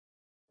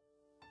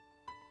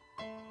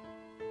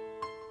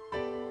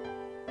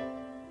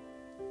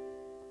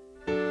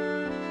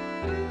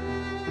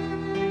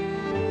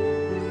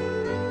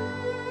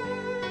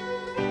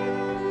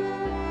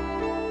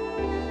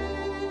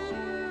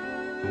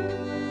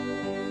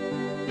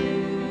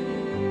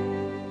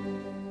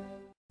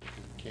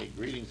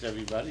Greetings,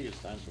 everybody. It's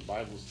time for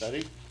Bible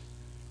study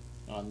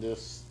on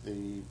this,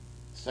 the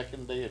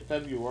second day of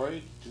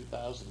February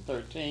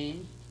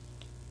 2013,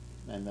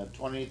 and the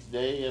 20th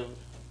day of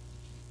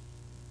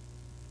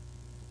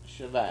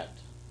Shavat.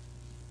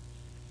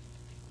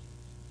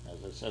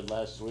 As I said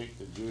last week,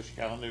 the Jewish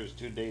calendar is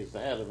 2 days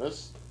ahead of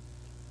us.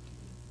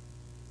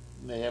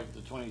 They have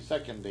the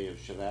 22nd day of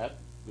Shavat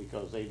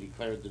because they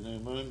declared the new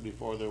moon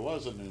before there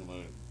was a new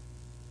moon,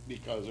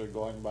 because they're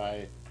going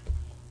by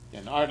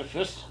an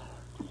artifice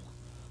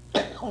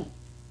and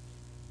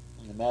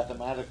a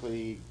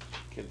mathematically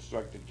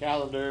constructed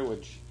calendar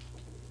which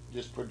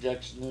just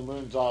projects new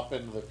moons off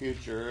into the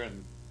future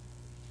and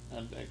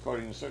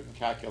according to certain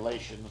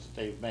calculations that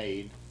they've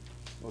made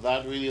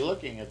without really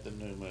looking at the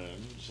new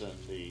moons and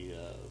the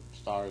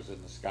stars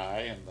in the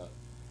sky and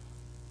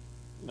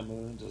the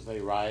moons as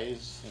they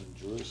rise in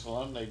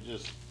Jerusalem. They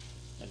just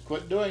had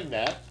quit doing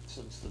that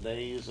since the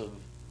days of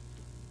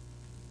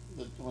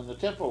when the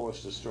temple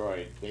was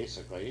destroyed,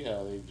 basically.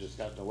 They've just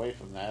gotten away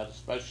from that,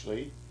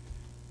 especially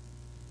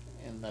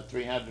in the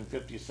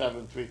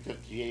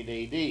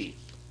 357-358 AD,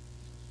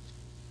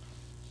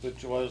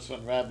 which was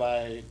when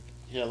Rabbi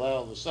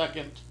Hillel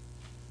II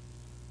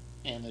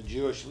and the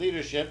Jewish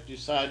leadership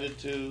decided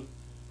to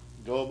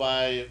go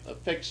by a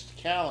fixed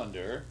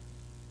calendar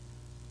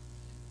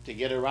to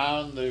get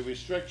around the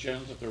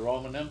restrictions that the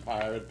Roman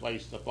Empire had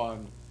placed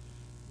upon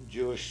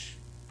Jewish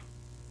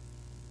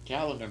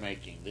calendar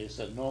making. They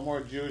said no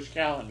more Jewish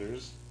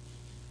calendars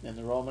in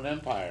the Roman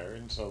Empire,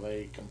 and so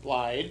they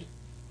complied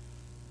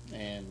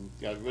and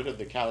got rid of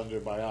the calendar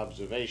by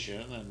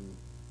observation and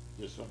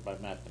just went by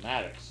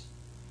mathematics.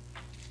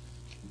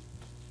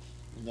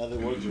 In other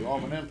words, the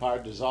Roman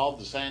Empire dissolved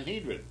the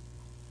Sanhedrin,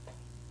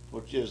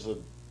 which is the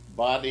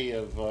body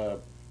of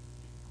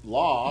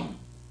law,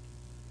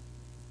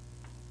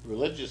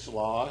 religious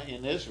law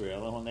in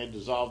Israel. And when they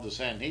dissolved the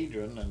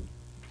Sanhedrin, and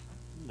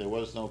there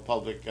was no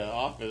public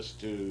office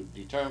to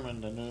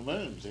determine the new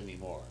moons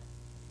anymore.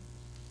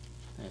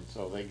 And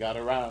so they got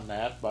around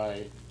that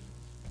by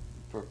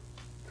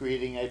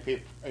creating a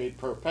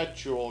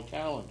perpetual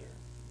calendar.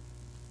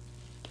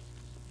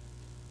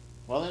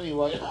 Well,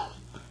 anyway,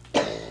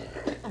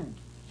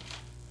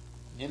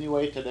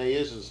 today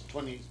is his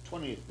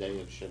 20th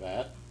day of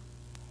Shavat,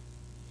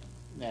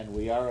 and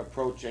we are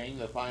approaching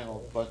the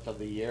final month of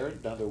the year.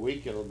 Another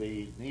week it'll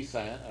be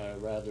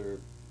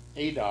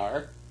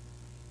Adar,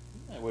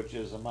 which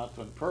is a month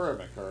when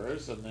Purim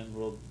occurs, and then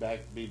we'll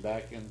be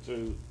back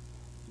into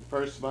the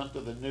first month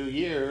of the new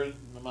year,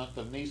 the month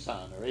of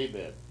Nisan or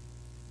Abib.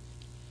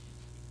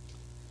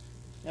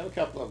 I have a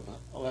couple of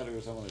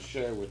letters I want to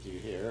share with you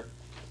here.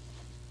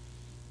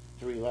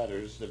 3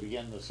 letters to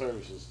begin the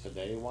services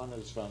today. One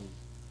is from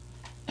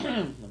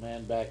the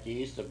man back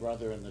east, a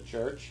brother in the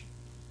church.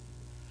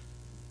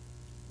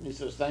 He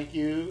says, "Thank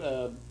you,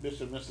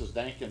 Mr. and Mrs.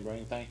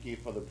 Dankenbring. Thank you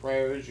for the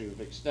prayers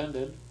you've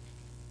extended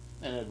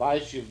and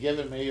advice you've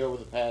given me over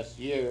the past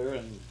year,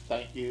 and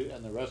thank you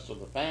and the rest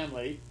of the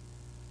family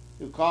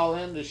who call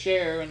in to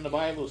share in the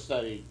Bible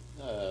study,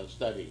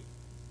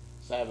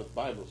 Sabbath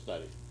Bible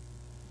study.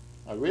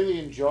 I really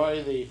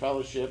enjoy the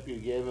fellowship you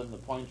give and the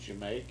points you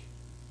make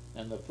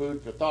and the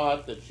food for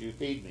thought that you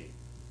feed me.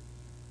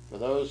 For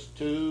those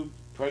 2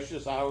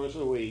 precious hours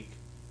a week,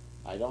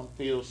 I don't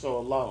feel so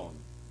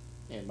alone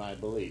in my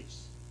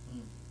beliefs.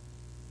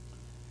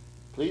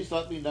 Please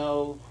let me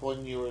know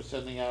when you are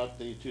sending out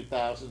the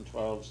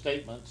 2012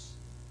 statements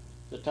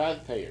to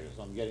tithe payers.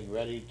 I'm getting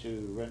ready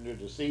to render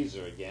to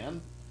Caesar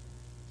again,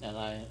 and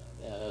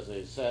as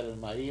I said in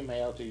my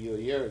email to you a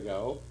year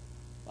ago,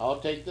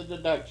 I'll take the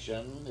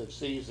deduction if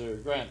Caesar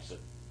grants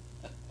it,"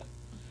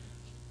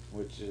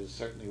 which is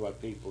certainly what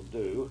people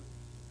do.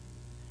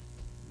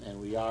 And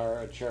we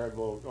are a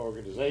charitable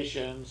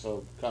organization,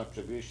 so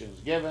contributions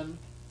given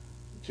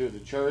to the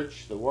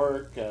church, the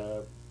work,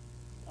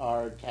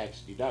 are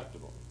tax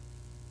deductible.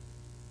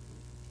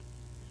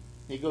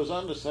 He goes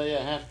on to say,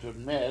 "I have to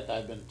admit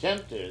I've been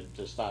tempted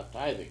to stop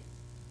tithing.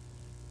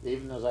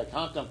 Even as I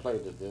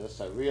contemplated this,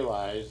 I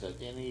realized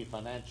that any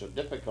financial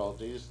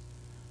difficulties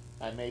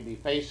I may be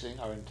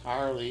facing are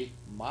entirely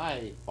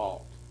my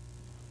fault,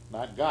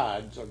 not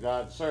God's or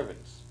God's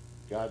servants.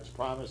 God's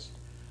promised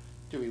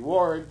to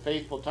reward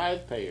faithful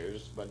tithe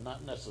payers, but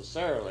not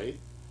necessarily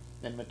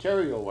in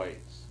material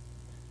ways.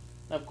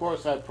 Of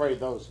course, I pray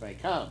those may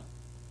come.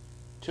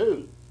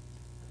 2,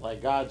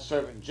 like God's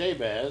servant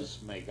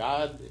Jabez, may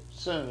God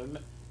soon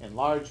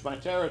enlarge my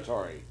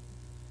territory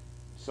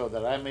so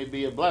that I may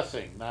be a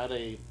blessing, not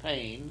a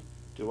pain,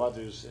 to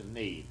others in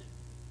need.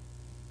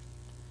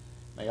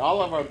 May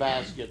all of our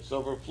baskets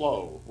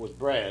overflow with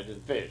bread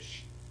and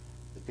fish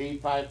to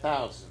feed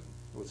 5,000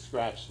 with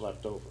scraps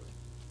left over."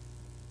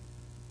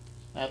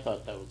 I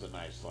thought that was a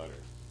nice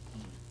letter.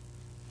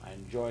 I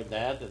enjoyed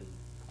that, and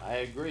I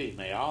agree.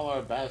 May all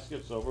our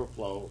baskets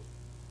overflow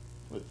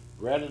with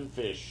bread and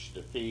fish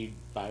to feed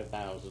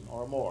 5,000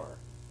 or more,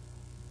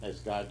 as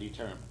God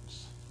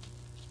determines,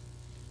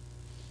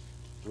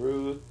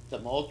 through the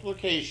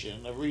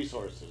multiplication of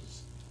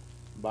resources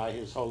by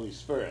His Holy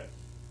Spirit.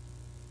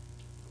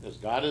 Because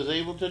God is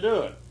able to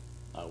do it.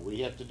 All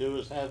we have to do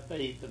is have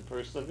faith and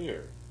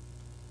persevere.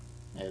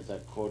 As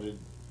I've quoted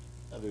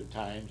other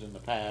times in the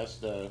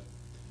past,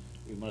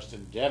 we must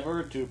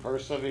endeavor to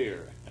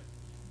persevere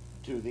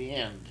to the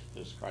end,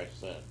 as Christ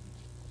said.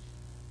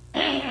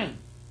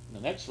 The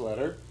next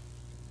letter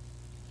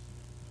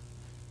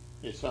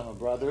is from a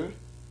brother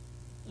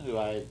who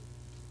I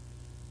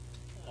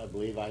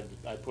believe I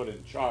put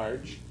in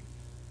charge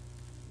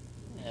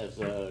as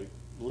a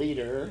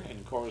leader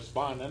and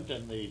correspondent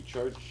in the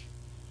church,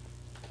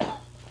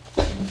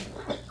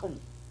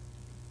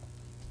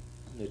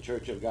 the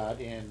Church of God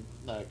in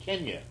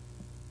Kenya,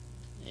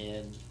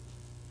 in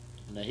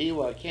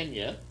Nahiwa,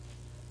 Kenya.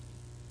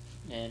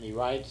 And he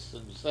writes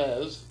and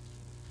says,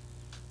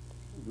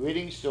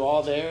 "Greetings to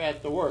all there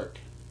at the work.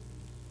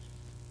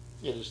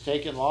 It has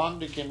taken long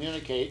to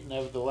communicate,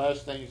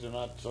 nevertheless things are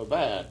not so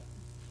bad.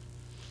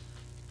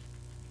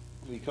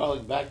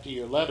 Recalling back to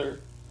your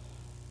letter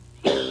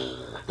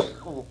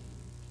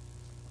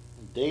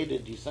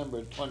dated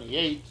December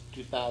 28,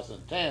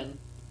 2010,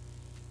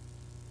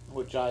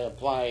 which I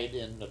applied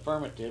in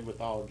affirmative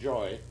with all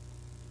joy,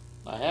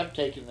 I have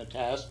taken the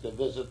task to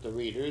visit the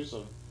readers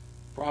of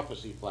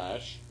Prophecy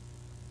Flash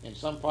in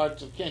some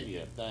parts of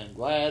Kenya. I am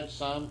glad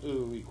some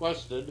who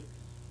requested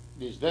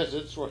these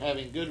visits were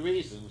having good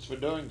reasons for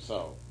doing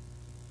so.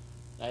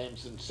 I am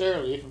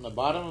sincerely, from the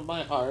bottom of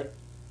my heart,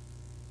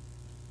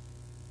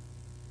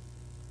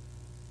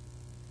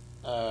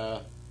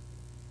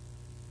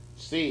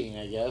 seeing,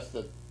 I guess,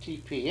 that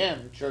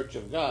TPM, Church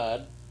of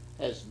God,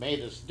 has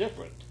made us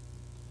different.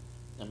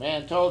 A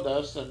man told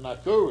us in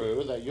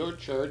Nakuru that your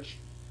church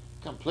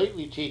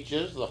completely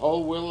teaches the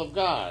whole will of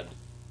God,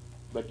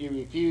 but you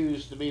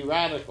refuse to be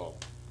radical,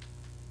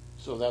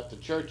 so that the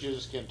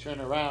churches can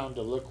turn around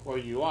to look where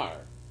you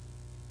are.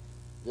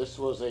 This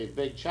was a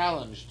big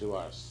challenge to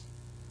us.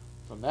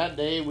 From that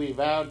day we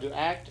vowed to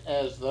act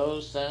as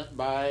those sent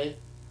by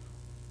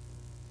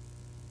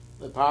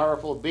the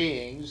powerful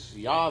beings,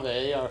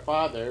 Yahweh our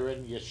Father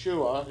and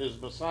Yeshua his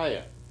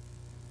Messiah.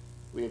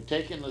 We have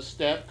taken a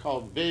step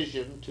called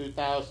Vision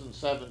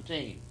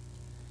 2017.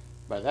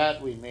 By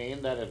that we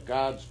mean that if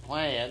God's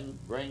plan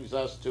brings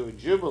us to a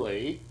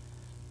jubilee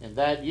in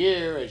that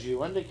year, as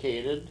you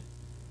indicated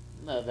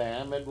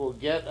them, it will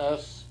get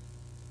us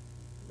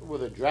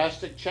with a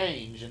drastic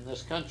change in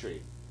this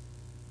country.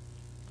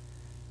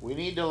 We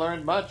need to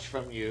learn much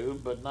from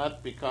you, but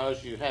not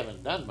because you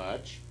haven't done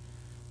much.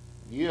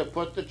 You have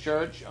put the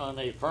church on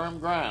a firm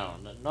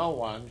ground that no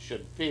one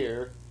should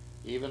fear,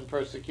 even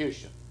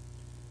persecution.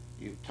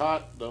 You've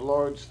taught the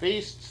Lord's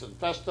feasts and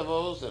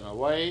festivals in a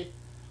way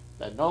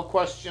that no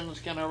questions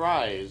can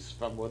arise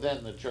from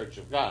within the Church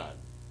of God.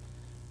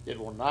 It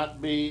will not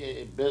be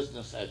a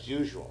business as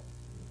usual.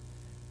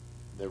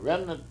 The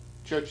remnant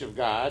Church of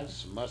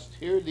Gods must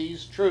hear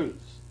these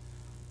truths,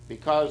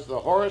 because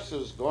the horse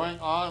is going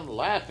on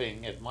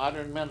laughing at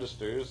modern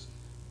ministers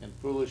and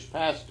foolish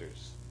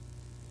pastors."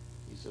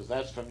 He says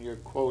that's from your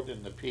quote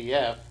in the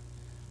PF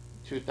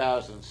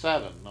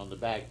 2007 on the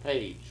back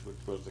page,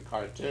 which was the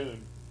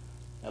cartoon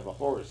of a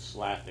horse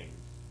laughing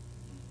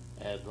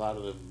at a lot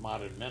of the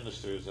modern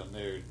ministers and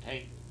their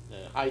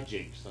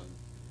hijinks and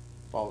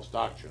false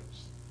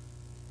doctrines.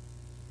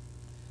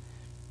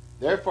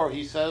 Therefore,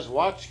 he says,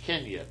 watch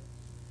Kenya.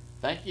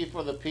 Thank you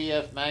for the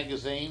PF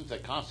magazines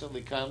that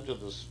constantly come to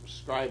the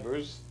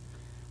subscribers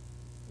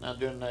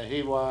under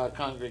Nahiwa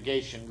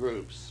congregation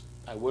groups.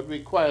 I would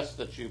request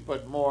that you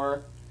put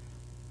more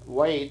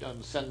weight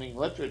on sending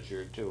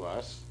literature to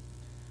us,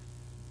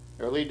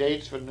 early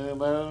dates for new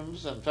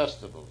moons and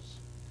festivals.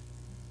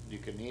 You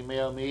can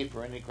email me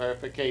for any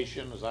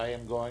clarification, as I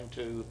am going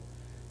to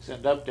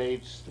send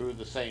updates through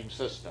the same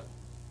system.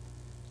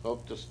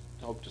 Hope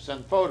to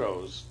send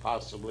photos,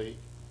 possibly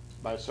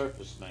by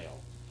surface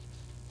mail.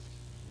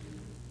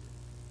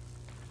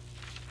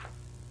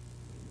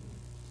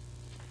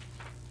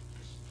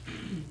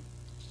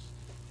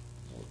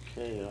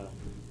 Okay.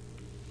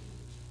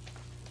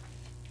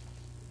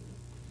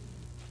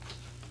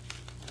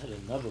 I had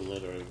another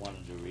letter I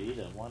wanted to read.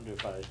 I wonder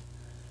if I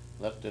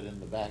left it in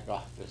the back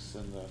office,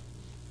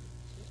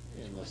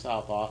 in the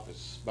south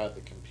office by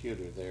the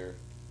computer there.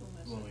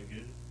 Well, we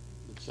good?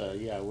 It's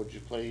yeah. Would you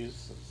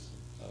please? It's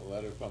a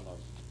letter from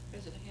a.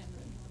 Is it a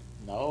handwritten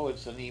one? No,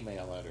 it's an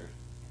email letter.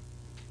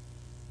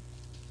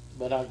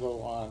 But I'll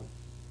go on.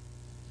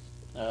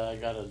 I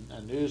got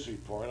a news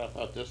report. I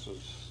thought this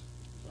was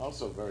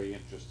also very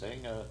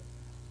interesting.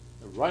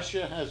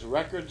 Russia has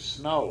record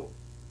snow.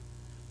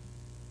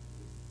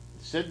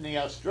 Sydney,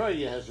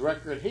 Australia has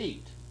record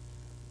heat.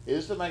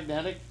 Is the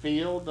magnetic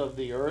field of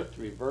the Earth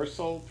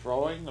reversal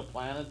throwing the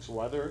planet's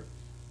weather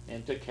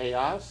into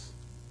chaos?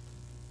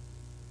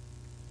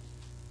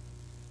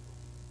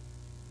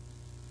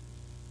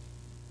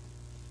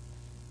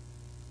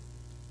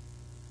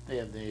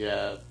 And they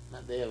have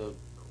a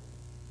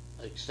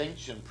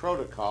extinction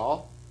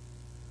protocol,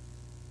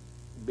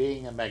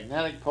 being a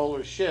magnetic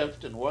polar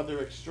shift and weather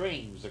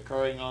extremes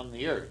occurring on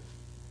the Earth.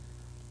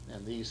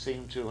 And these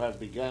seem to have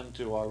begun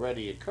to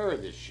already occur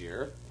this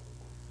year.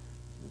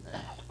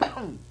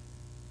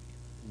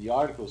 The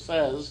article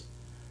says,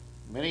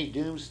 many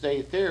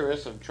doomsday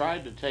theorists have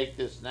tried to take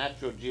this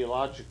natural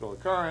geological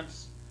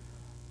occurrence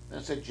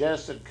and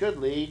suggest it could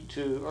lead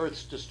to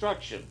Earth's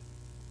destruction.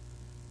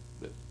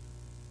 But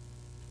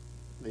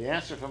the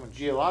answer from a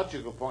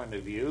geological point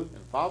of view,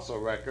 in fossil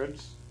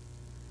records,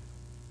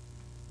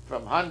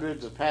 from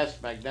hundreds of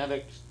past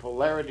magnetic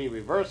polarity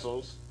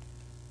reversals,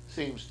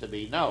 seems to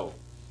be no.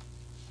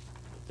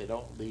 But they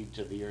don't lead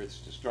to the Earth's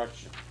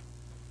destruction.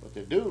 But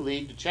they do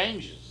lead to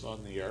changes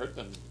on the Earth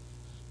and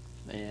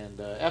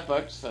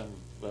epochs and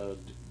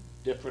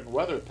different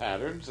weather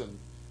patterns, and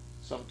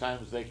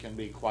sometimes they can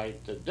be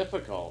quite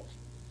difficult,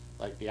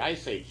 like the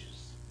ice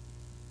ages.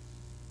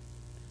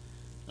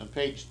 On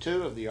page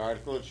 2 of the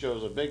article, it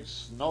shows a big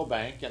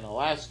snowbank in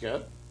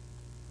Alaska.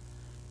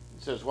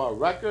 It says, while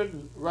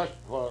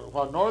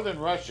northern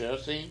Russia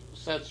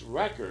sets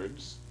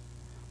records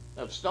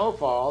of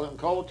snowfall and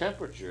cold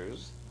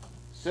temperatures,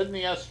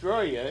 Sydney,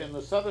 Australia, in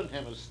the southern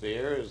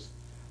hemisphere, is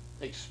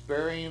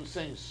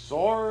experiencing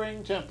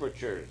soaring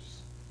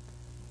temperatures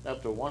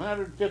up to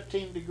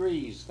 115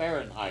 degrees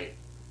Fahrenheit.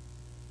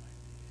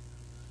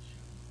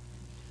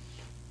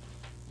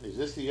 Is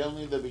this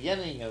only the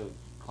beginning of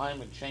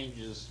climate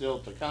changes still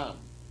to come?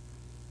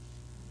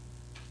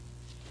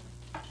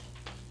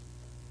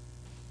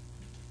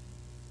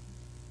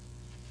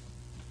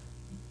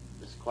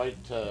 It's quite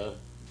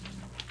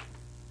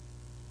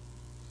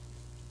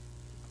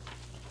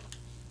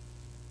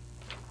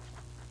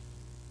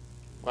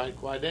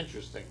quite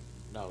interesting.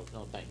 No,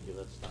 thank you.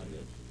 That's not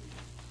it.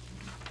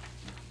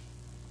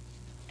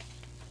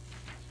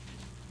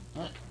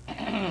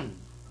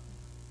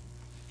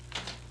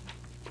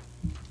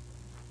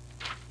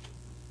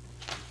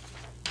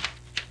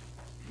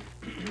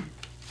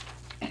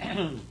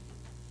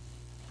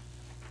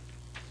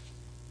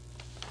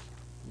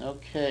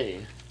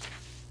 Okay.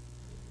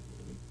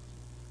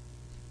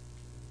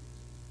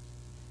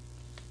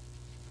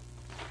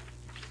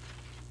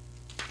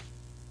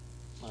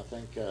 I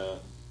think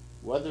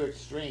weather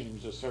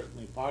extremes are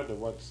certainly part of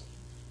what's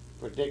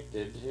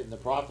predicted in the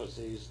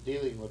prophecies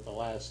dealing with the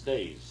last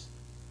days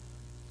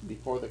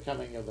before the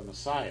coming of the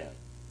Messiah.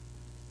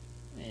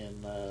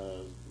 In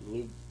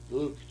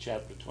Luke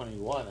chapter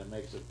 21, it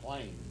makes it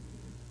plain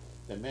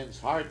that men's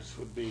hearts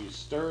would be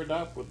stirred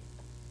up with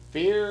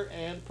fear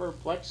and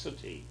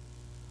perplexity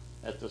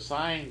at the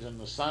signs in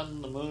the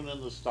sun, the moon,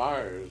 and the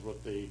stars,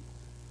 with the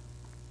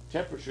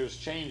temperatures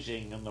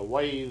changing and the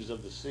waves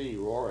of the sea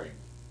roaring.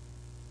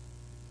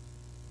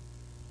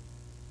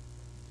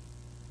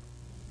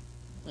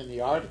 In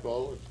the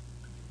article,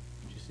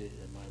 did you say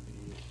it might be?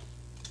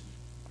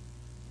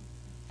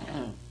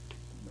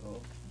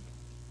 No.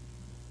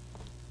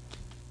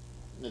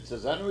 It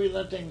says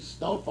unrelenting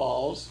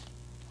snowfalls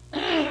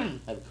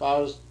have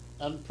caused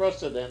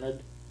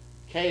unprecedented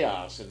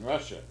chaos in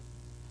Russia.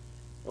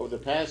 Over the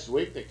past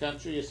week, the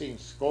country has seen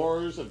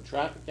scores of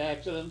traffic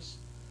accidents,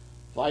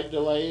 flight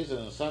delays,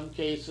 and in some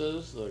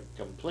cases, the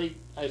complete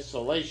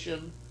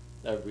isolation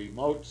of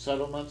remote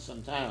settlements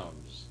and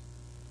towns.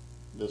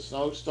 The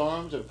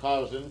snowstorms have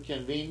caused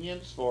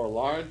inconvenience for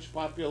large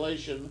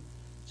population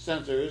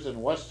centers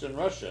in western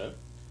Russia,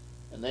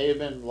 and they have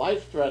been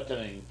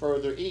life-threatening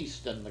further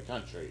east in the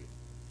country.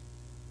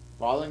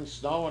 Falling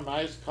snow and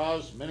ice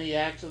caused many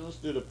accidents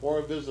due to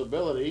poor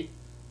visibility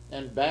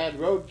and bad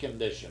road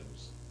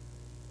conditions.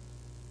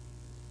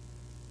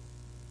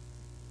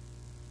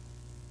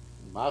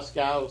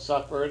 Moscow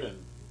suffered, and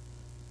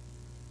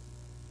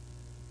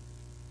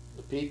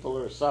the people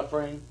are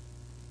suffering.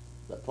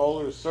 The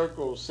polar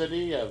circle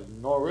city of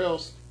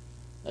Norilsk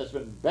has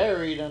been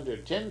buried under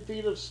 10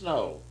 feet of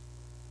snow.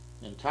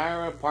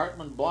 Entire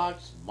apartment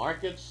blocks,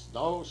 markets,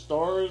 snow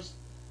stores,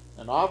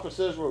 and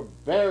offices were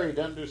buried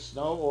under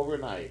snow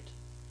overnight.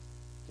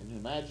 Can you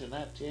imagine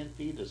that? 10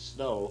 feet of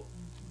snow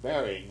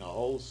burying a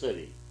whole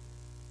city.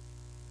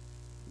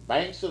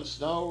 Banks of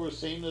snow were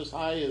seen as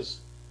high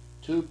as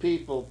 2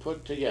 people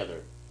put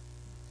together,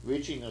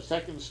 reaching the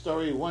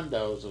second-story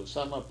windows of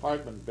some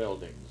apartment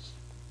buildings.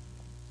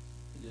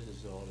 This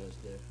is all that's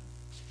there.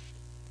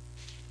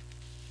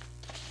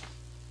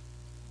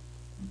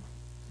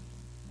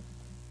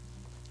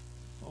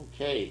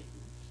 Okay,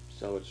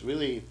 so it's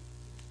really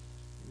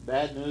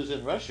bad news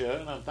in Russia,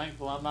 and I'm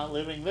thankful I'm not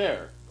living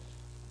there.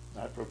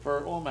 I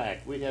prefer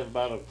Omak. We have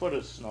about a foot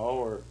of snow,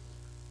 or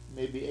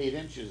maybe 8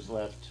 inches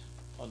left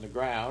on the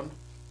ground,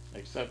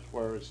 except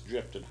where it's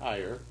drifted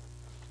higher.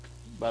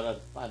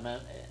 But I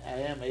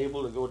am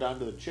able to go down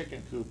to the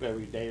chicken coop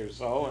every day or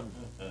so and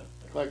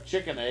collect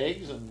chicken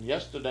eggs, and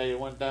yesterday I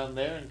went down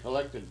there and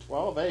collected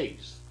 12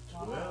 eggs.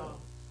 Wow.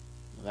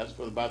 And that's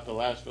for the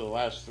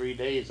last 3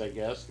 days, I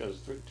guess, because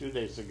 2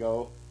 days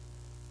ago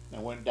I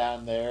went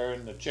down there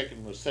and the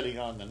chicken was sitting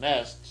on the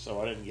nest,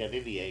 so I didn't get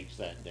any eggs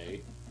that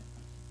day.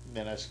 And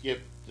then I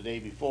skipped the day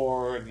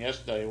before, and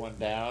yesterday I went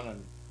down,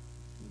 and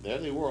there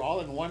they were, all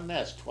in one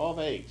nest, 12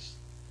 eggs.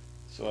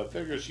 So I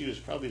figured she was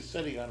probably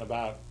sitting on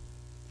about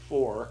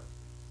 4,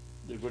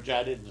 which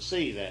I didn't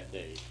see that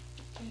day.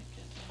 Can't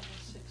get down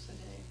to 6 a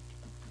day.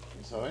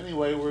 So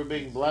anyway, we're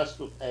being blessed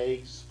with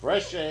eggs,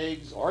 fresh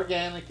eggs,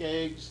 organic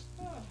eggs,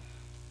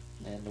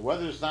 and the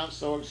weather's not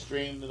so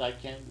extreme that I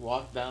can't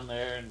walk down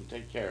there and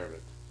take care of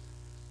it.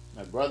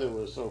 My brother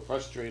was so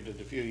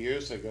frustrated a few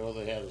years ago.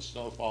 They had a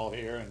snowfall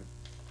here in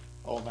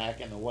Omak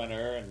in the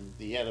winter, and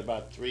he had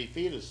about 3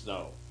 feet of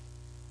snow,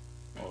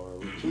 or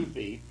 2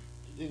 feet.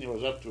 I think it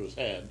was up to his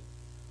head.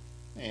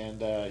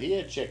 And he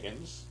had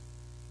chickens,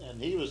 and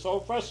he was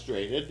so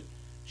frustrated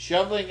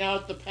shoveling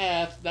out the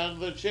path down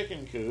to the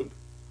chicken coop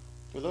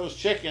for those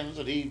chickens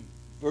that he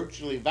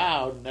virtually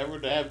vowed never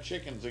to have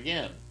chickens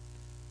again.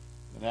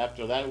 And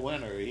after that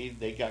winter,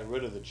 they got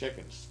rid of the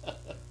chickens.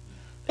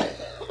 But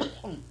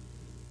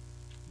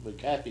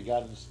Kathy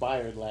got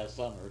inspired last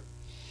summer,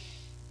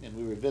 and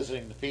we were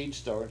visiting the feed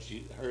store, and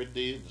she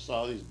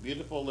saw these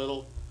beautiful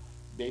little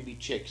baby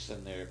chicks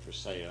in there for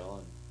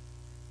sale,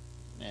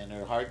 and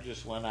her heart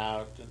just went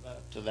out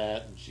to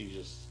that, and she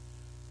just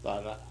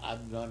thought,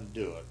 I'm going to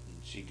do it. And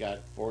she got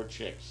 4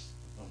 chicks,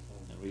 and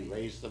we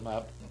raised them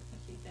up.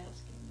 She's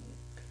asking me.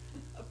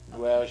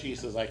 Well, she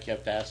says I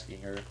kept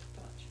asking her,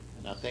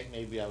 and I think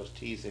maybe I was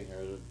teasing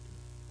her.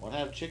 Want to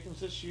have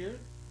chickens this year?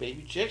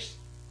 Baby chicks?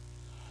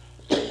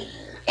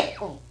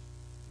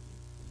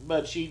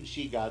 But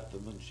she got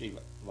them, and she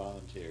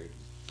volunteered.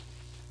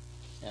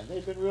 And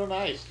they've been real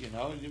nice, you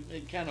know.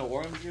 It kind of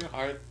warms your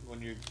heart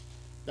when you're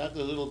got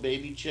the little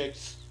baby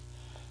chicks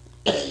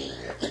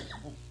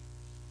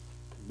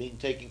being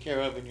taken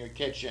care of in your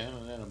kitchen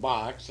and in a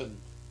box and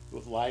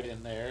with light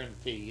in there and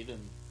feed.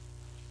 And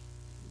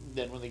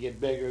then when they get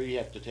bigger, you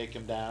have to take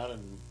them down,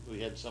 and we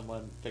had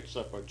someone fix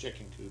up our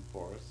chicken coop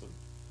for us.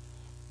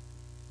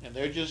 And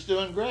they're just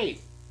doing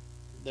great.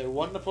 They're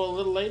wonderful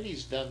little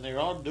ladies down there,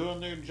 all doing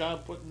their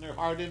job, putting their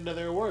heart into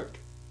their work,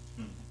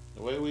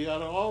 the way we ought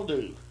to all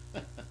do.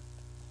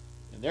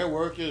 And their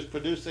work is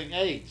producing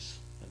eggs,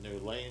 and they're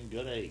laying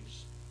good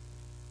eggs.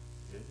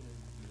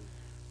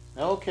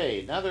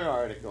 Okay, another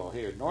article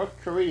here. North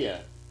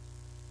Korea,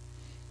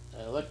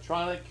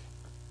 electronic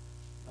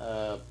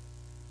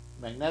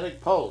magnetic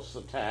pulse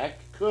attack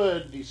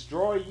could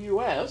destroy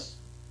U.S.,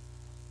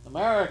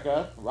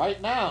 America,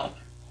 right now.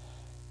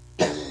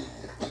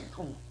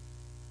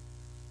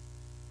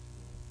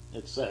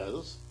 It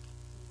says,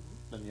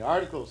 and the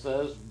article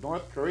says,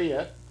 North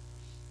Korea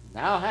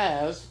now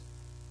has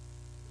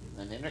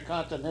an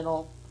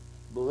intercontinental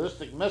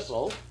ballistic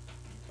missile,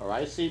 or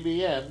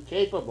ICBM,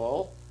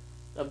 capable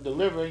of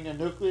delivering a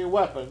nuclear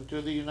weapon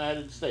to the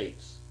United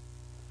States.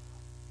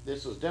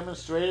 This was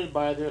demonstrated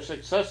by their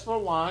successful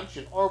launch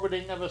and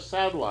orbiting of a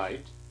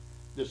satellite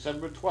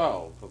December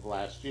 12 of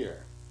last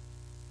year.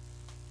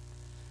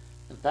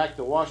 In fact,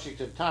 the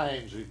Washington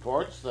Times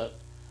reports that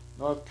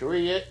North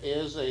Korea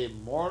is a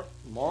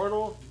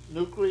mortal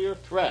nuclear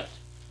threat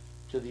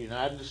to the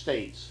United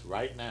States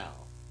right now.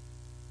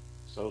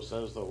 So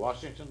says the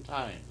Washington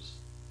Times.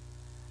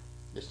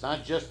 It's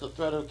not just the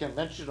threat of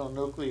conventional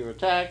nuclear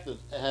attack that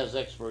has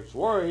experts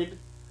worried,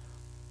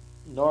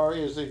 nor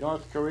is the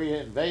North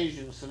Korea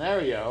invasion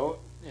scenario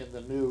in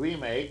the new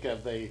remake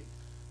of a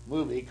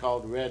movie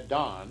called Red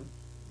Dawn.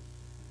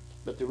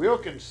 But the real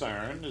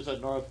concern is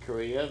that North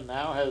Korea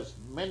now has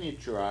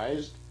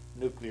miniaturized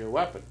nuclear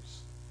weapons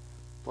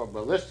for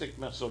ballistic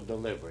missile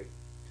delivery.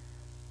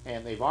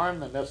 And they've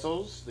armed the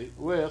missiles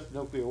with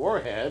nuclear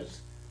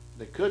warheads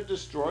that could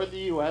destroy the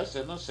U.S.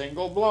 in a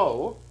single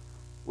blow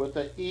with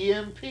an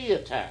EMP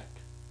attack,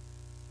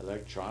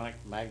 electronic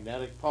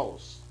magnetic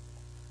pulse,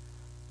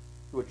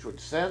 which would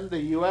send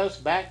the U.S.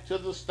 back to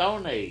the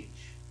Stone Age,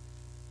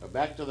 or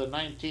back to the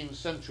 19th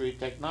century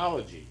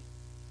technology.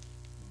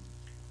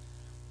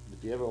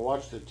 If you ever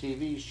watched the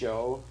TV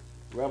show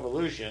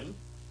Revolution,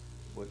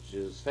 which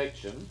is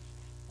fiction,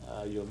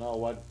 you'll know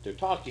what they're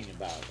talking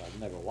about. I've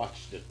never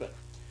watched it, but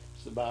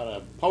it's about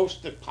a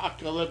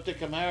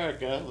post-apocalyptic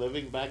America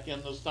living back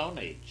in the Stone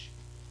Age.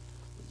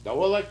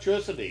 No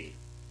electricity,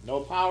 no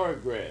power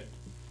grid,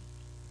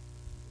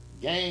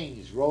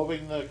 gangs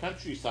roving the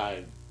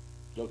countryside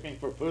looking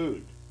for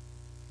food.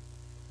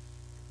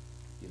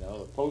 You know,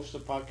 the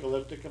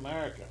post-apocalyptic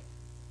America.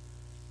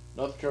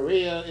 North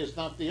Korea is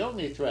not the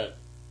only threat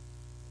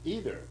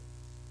either.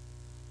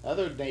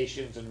 Other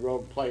nations and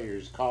rogue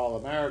players call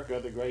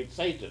America the Great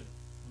Satan,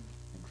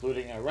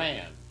 including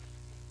Iran.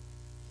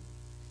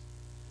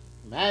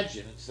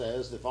 Imagine, it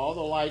says, if all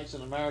the lights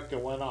in America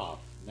went off,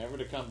 never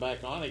to come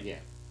back on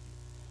again.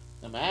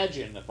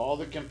 Imagine if all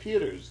the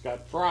computers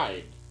got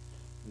fried,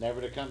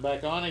 never to come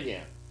back on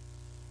again.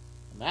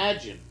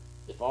 Imagine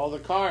if all the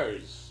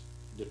cars,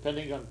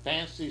 depending on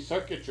fancy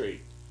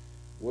circuitry,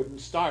 wouldn't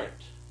start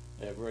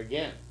ever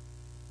again.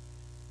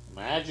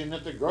 Imagine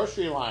if the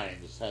grocery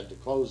lines had to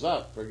close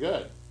up for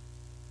good.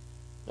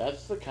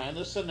 That's the kind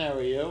of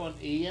scenario an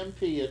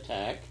EMP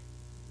attack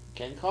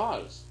can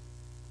cause.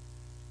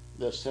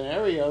 The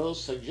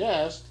scenarios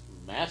suggest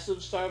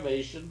massive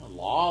starvation,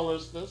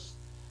 lawlessness,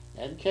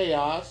 and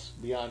chaos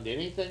beyond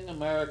anything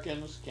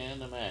Americans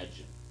can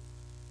imagine.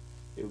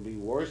 It would be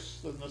worse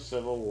than the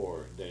Civil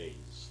War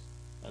days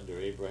under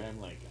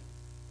Abraham Lincoln.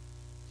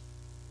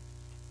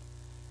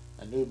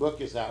 A new book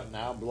is out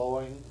now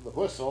blowing the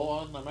whistle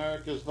on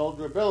America's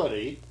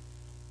vulnerability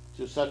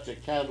to such a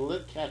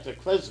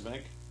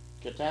cataclysmic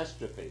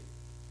catastrophe.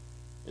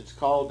 It's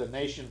called The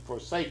Nation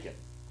Forsaken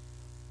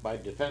by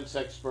defense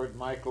expert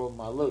Michael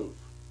Maloof.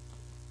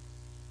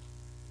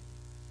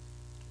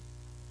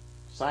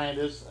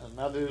 Scientists and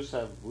others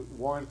have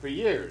warned for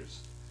years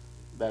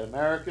that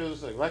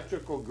America's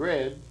electrical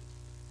grid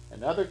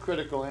and other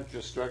critical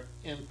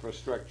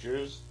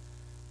infrastructures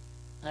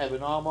have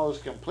an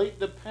almost complete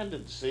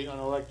dependency on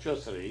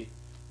electricity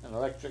and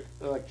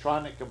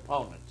electronic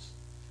components,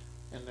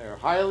 and they're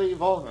highly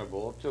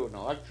vulnerable to an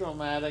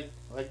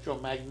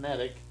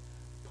electromagnetic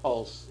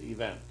pulse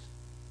event,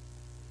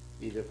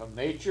 either from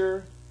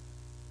nature,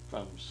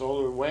 from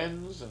solar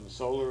winds and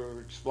solar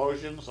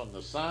explosions on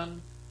the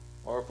sun,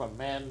 or from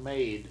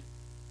man-made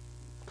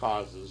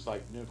causes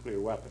like nuclear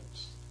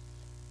weapons.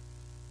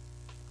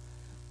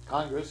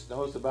 Congress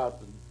knows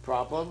about the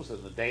problems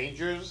and the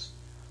dangers,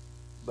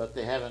 but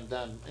they haven't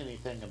done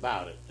anything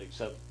about it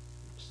except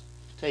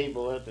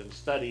table it and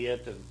study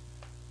it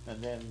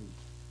and then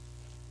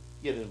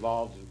get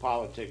involved in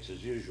politics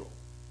as usual.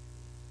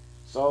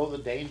 So the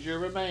danger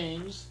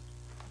remains,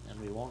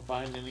 and we won't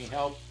find any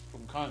help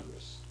from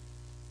Congress.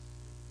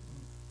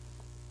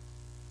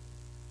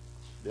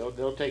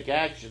 They'll take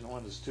action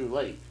when it's too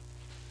late,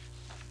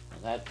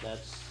 and that's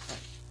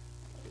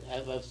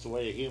the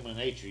way of human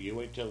nature. You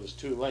wait till it's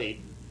too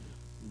late,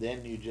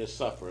 then you just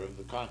suffer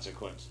the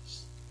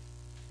consequences.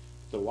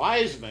 The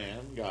wise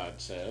man, God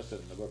says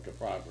in the book of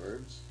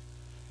Proverbs,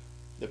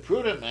 the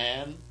prudent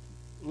man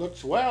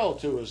looks well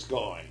to his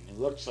going and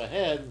looks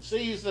ahead and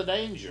sees the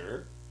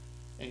danger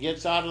and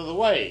gets out of the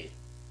way.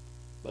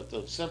 But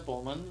the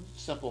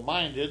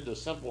simple-minded, the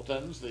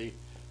simpletons, the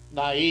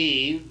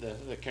naive,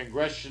 the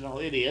congressional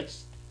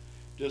idiots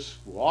just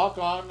walk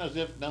on as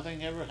if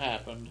nothing ever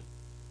happened,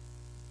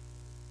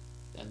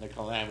 and the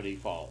calamity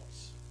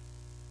falls.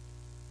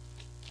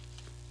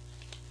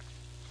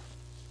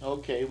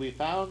 Okay, we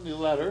found the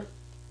letter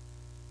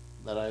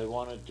that I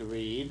wanted to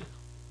read,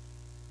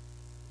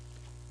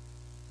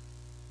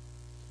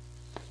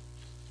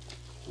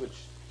 which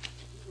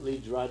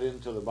leads right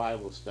into the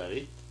Bible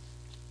study.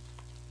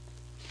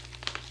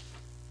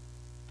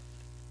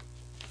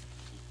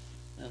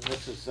 And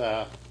this is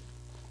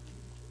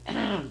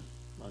on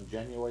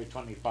January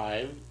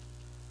 25,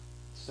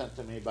 sent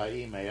to me by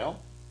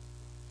email.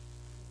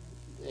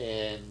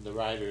 And the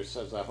writer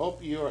says, I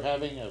hope you are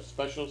having a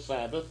special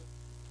Sabbath.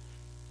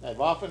 I've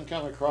often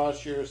come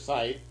across your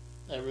site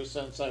ever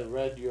since I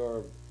read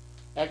your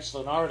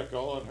excellent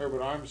article on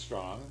Herbert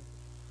Armstrong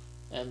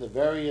and the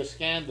various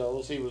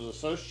scandals he was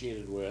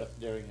associated with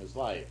during his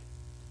life.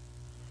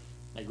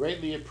 I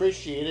greatly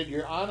appreciated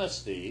your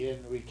honesty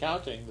in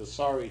recounting the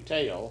sorry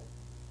tale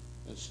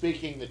and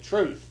speaking the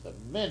truth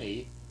of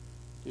many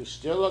who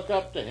still look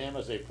up to him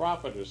as a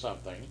prophet or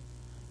something,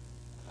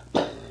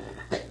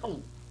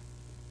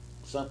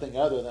 something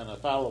other than a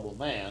fallible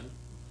man,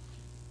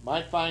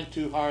 might find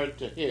too hard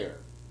to hear.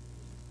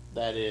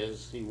 That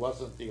is, he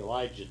wasn't the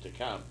Elijah to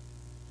come,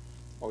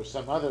 or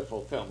some other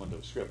fulfillment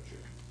of Scripture.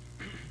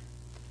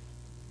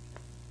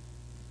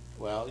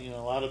 Well,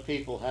 a lot of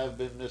people have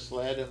been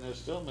misled, and they're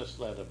still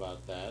misled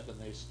about that,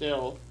 and they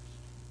still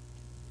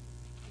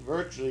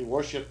virtually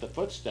worship the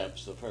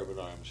footsteps of Herbert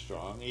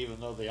Armstrong, even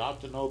though they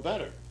ought to know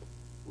better.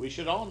 We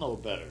should all know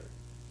better.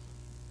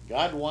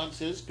 God wants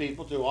His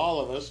people, to all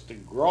of us, to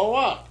grow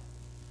up,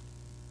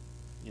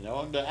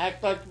 and to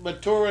act like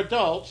mature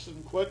adults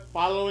and quit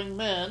following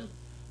men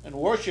and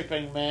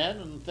worshiping men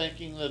and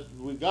thinking that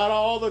we got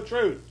all the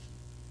truth.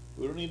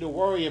 We don't need to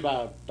worry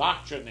about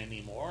doctrine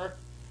anymore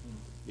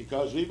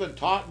because we've been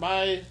taught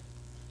by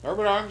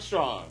Herbert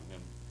Armstrong,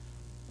 and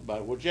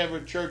about whichever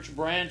church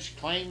branch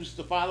claims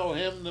to follow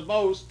him the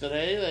most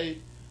today,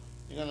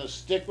 they're going to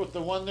stick with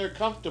the one they're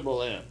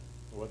comfortable in,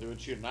 whether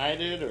it's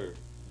United or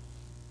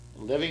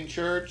Living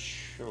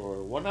Church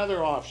or one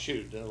other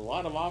offshoot. There are a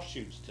lot of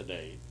offshoots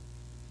today.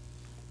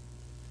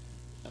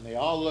 And they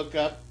all look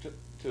up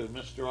to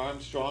Mr.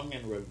 Armstrong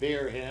and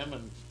revere him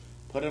and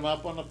put him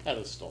up on a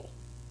pedestal.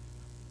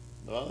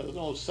 Well, there's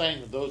no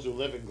saying that those who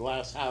live in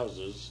glass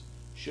houses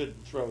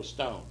shouldn't throw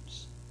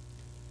stones.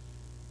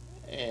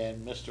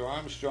 And Mr.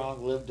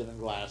 Armstrong lived in a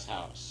glass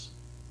house.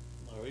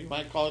 Or you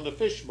might call it a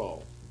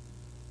fishbowl.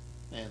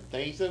 And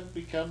things have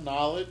become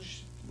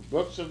knowledge.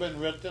 Books have been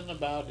written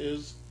about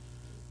his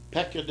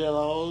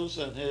peccadillos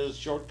and his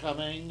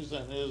shortcomings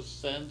and his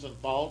sins and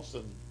faults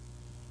and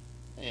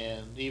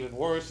even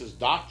worse, his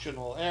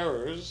doctrinal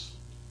errors,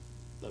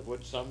 of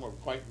which some were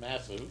quite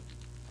massive.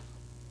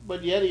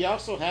 But yet he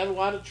also had a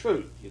lot of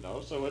truth,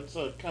 so it's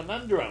a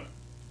conundrum.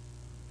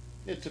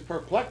 It's a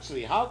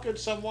perplexity. How could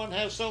someone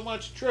have so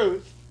much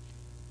truth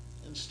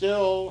and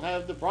still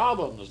have the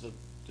problems that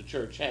the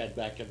church had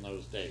back in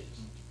those days?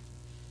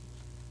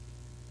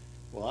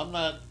 Well, I'm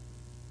not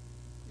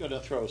going to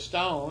throw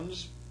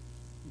stones,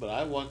 but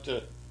I want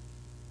to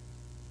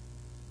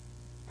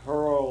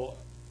hurl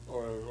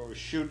or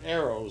shoot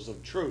arrows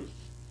of truth.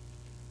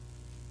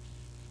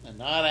 And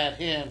not at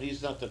him,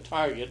 he's not the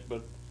target,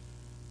 but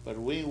But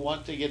we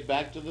want to get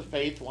back to the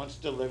faith once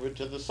delivered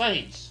to the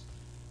saints.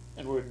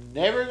 And we're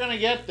never going to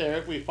get there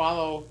if we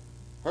follow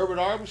Herbert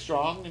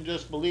Armstrong and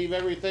just believe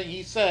everything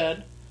he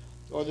said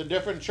or the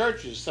different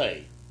churches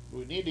say.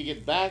 We need to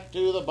get back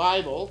to the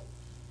Bible.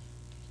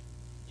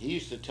 He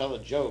used to tell a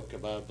joke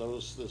about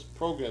this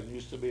program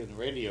used to be on the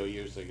radio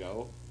years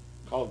ago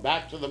called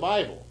Back to the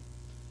Bible.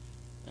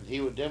 And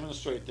he would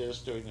demonstrate this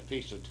during the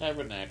Feast of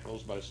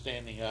Tabernacles by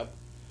standing up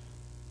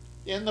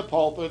in the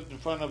pulpit in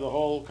front of the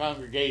whole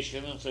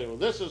congregation and say, well,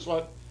 this is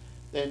what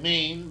they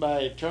mean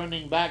by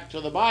turning back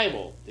to the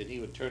Bible. Then he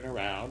would turn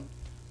around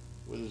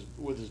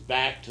with his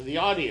back to the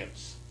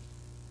audience,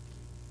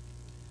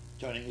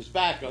 turning his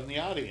back on the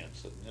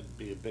audience. And it'd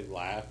be a big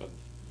laugh, and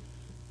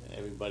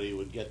everybody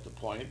would get the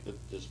point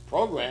that this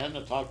program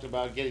that talked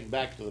about getting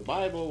back to the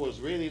Bible was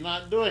really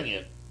not doing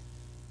it.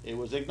 It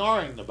was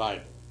ignoring the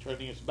Bible,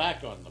 turning its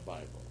back on the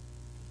Bible.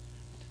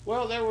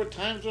 Well, there were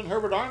times when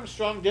Herbert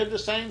Armstrong did the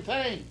same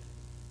thing.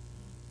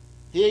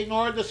 He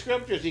ignored the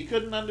scriptures. He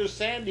couldn't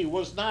understand. He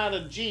was not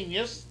a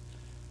genius.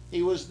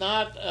 He was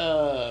not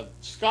a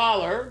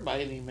scholar by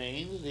any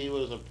means. He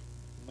was a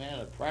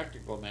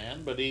practical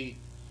man, but he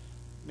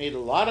made a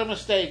lot of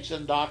mistakes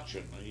in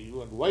doctrine. He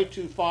went way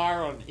too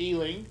far on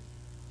healing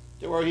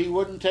to where he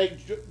wouldn't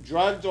take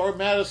drugs or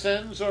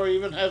medicines or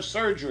even have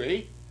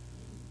surgery.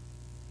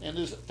 And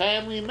his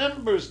family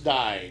members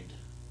died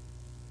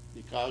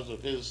because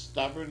of his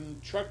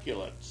stubborn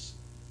truculence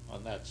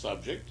on that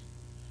subject.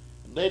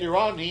 And later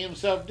on, he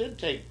himself did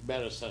take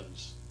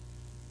medicines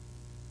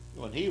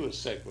when he was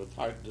sick with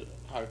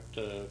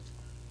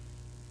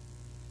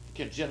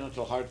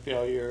congenital heart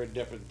failure and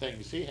different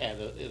things he had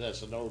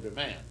as an older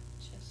man.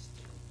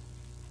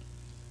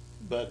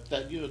 But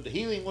that, the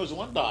healing was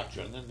one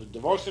doctrine, and the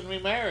divorce and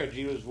remarriage,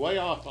 he was way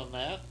off on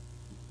that,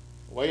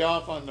 way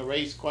off on the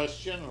race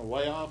question, or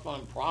way off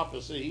on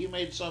prophecy. He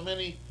made so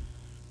many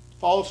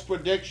false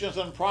predictions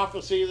on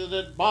prophecy that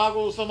it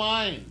boggles the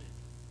mind.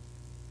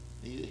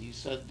 He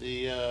said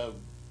the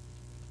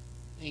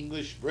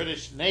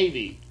English-British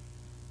Navy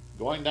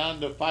going down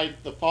to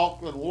fight the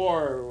Falkland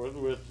War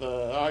with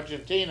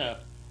Argentina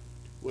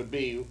would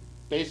be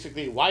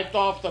basically wiped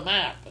off the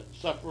map and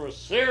suffer a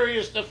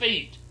serious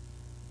defeat.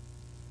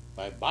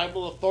 By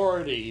Bible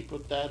authority, he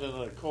put that in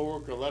a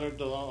co-worker letter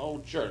to the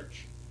whole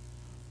church.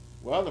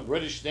 Well, the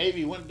British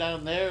Navy went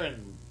down there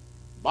and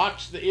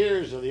boxed the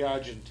ears of the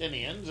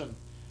Argentinians and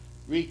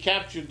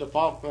recaptured the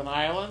Falkland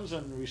Islands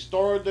and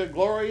restored the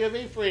glory of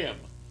Ephraim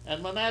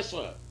and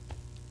Manasseh,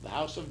 the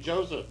house of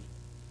Joseph,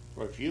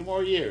 for a few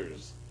more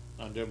years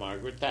under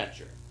Margaret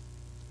Thatcher.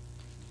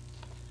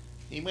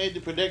 He made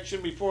the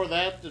prediction before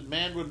that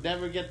man would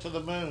never get to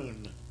the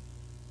moon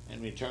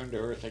and return to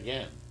Earth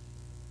again.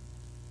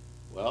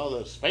 Well,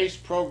 the space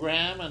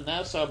program and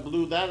NASA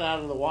blew that out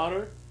of the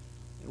water,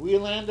 and we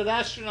landed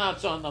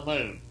astronauts on the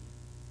moon.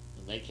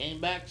 And they came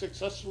back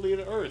successfully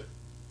to Earth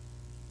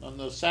on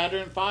the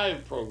Saturn V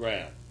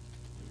program.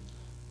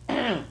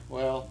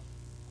 Well,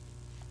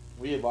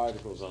 we have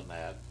articles on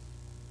that.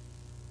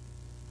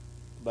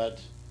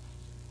 But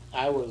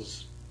I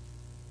was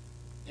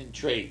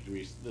intrigued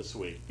this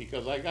week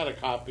because I got a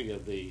copy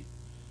of the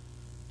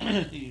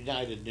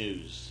United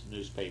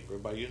newspaper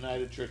by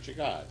United Church of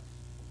God.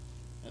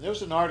 And there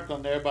was an article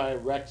in there by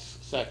Rex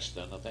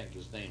Sexton, I think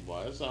his name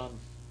was, on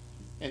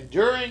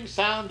Enduring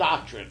Sound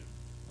Doctrine.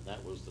 And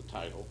that was the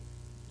title.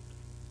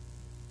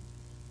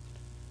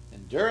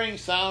 Enduring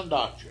Sound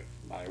Doctrine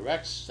by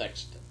Rex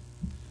Sexton.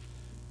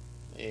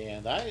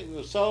 And I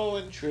was so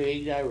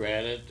intrigued, I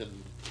read it and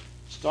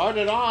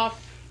started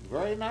off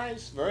very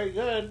nice, very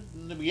good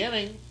in the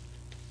beginning.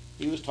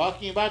 He was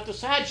talking about the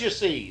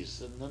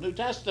Sadducees in the New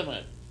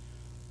Testament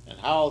and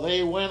how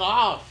they went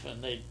off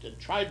and they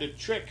tried to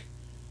trick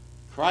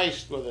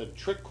Christ with a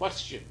trick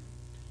question.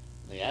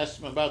 They asked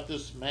him about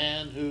this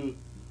man who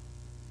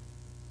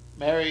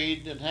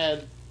married and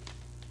had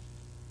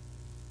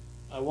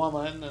a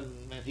woman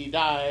and he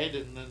died,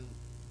 and then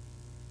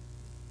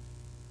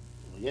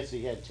yes,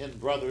 he had 10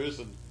 brothers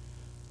and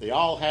they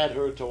all had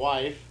her to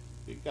wife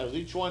because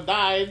each one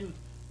died, and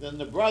then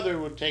the brother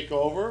would take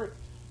over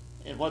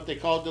in what they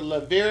called the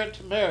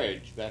Levirate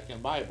marriage back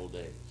in Bible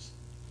days.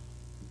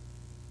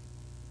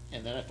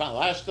 And then I found,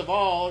 last of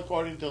all,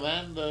 according to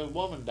them, the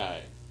woman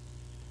died.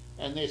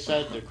 And they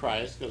said to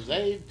Christ, because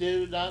they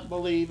do not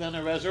believe in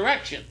a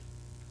resurrection.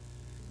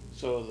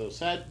 So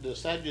the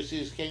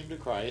Sadducees came to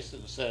Christ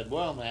and said,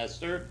 well,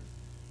 Master,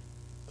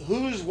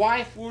 whose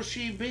wife will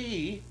she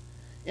be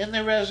in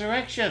the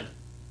resurrection?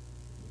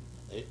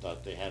 They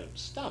thought they had him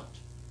stumped.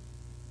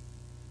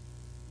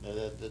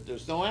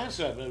 There's no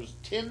answer. There was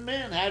 10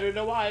 men had her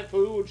to wife.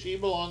 Who would she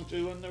belong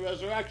to in the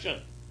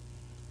resurrection?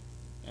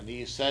 And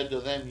he said to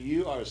them,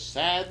 you are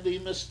sadly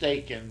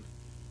mistaken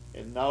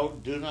and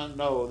do not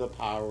know the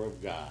power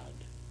of God.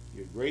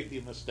 You're greatly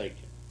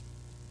mistaken.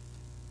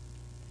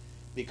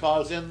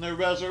 Because in the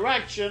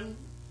resurrection,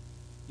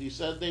 he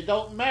said they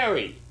don't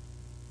marry.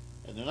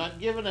 And they're not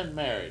given in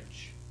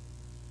marriage.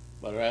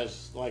 But are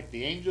as like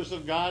the angels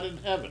of God in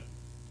heaven.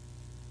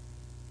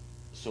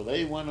 So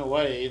they went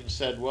away and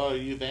said, well,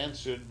 you've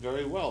answered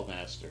very well,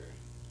 Master.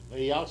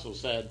 He also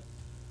said,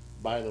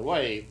 by the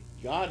way,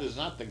 God is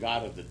not the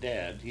God of the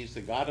dead. He's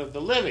the God of the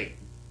living.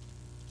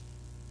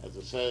 As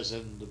it says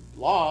in the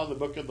law, the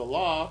book of the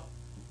law,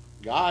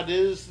 God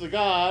is the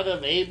God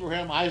of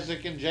Abraham,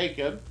 Isaac, and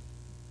Jacob.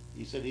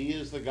 He said he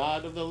is the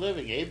God of the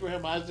living.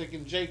 Abraham, Isaac,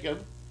 and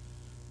Jacob,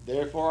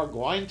 therefore, are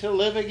going to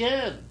live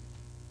again.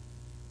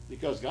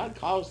 Because God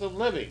calls them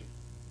living.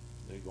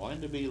 They're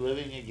going to be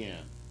living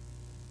again.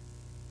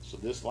 So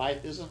this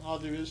life isn't all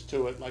there is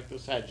to it, like the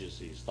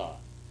Sadducees thought.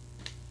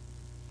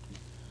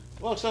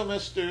 Well, so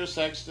Mr.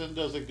 Sexton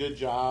does a good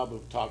job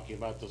of talking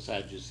about the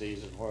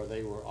Sadducees and where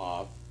they were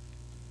off.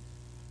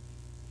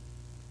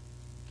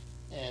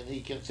 And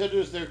he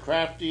considers their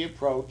crafty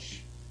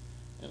approach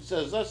and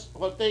says that's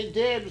what they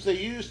did was they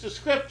used the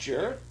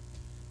scripture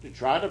to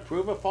try to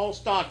prove a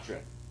false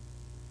doctrine.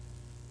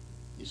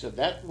 He said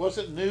that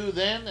wasn't new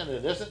then and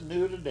it isn't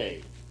new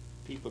today.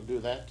 People do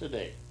that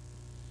today.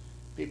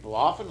 People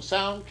often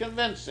sound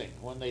convincing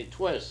when they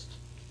twist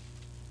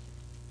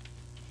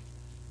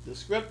the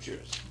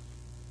scriptures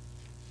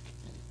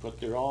and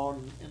put their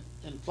own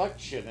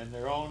inflection and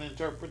their own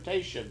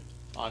interpretation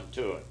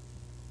onto it.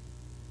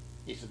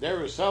 He said there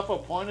were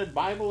self-appointed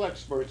Bible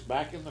experts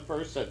back in the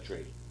first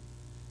century,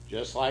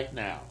 just like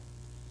now.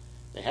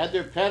 They had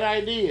their pet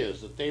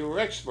ideas that they were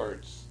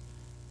experts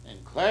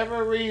and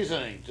clever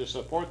reasoning to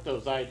support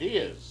those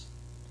ideas.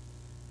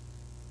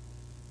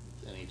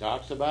 And he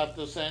talks about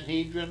the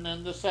Sanhedrin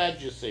and the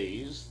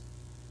Sadducees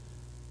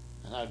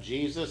and how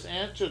Jesus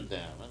answered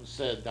them and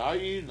said, are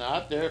you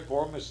not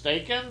therefore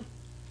mistaken?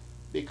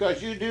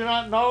 Because you do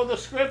not know the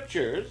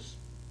scriptures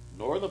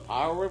nor the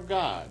power of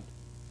God.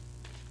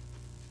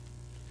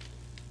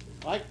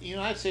 Like,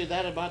 I'd say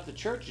that about the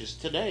churches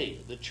today.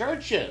 The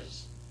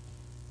churches,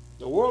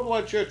 the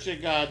worldwide Church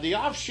of God, the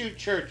offshoot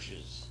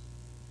churches,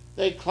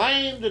 they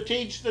claim to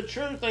teach the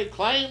truth. They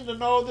claim to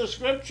know the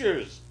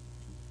scriptures.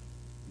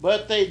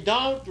 But they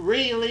don't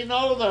really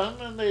know them,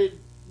 and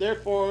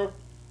therefore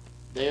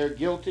they are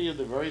guilty of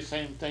the very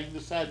same thing the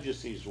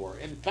Sadducees were.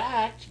 In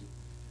fact,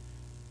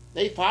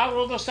 they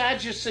follow the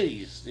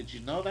Sadducees. Did you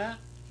know that?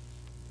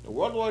 The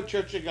worldwide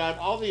Church of God,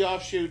 all the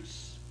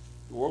offshoots,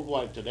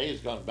 worldwide today has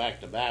gone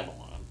back to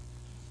Babylon.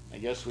 I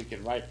guess we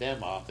can write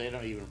them off. They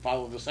don't even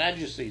follow the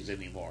Sadducees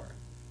anymore.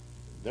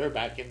 They're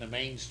back into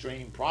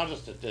mainstream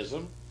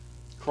Protestantism,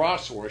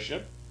 cross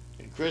worship,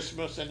 and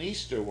Christmas and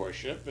Easter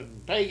worship,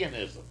 and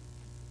paganism.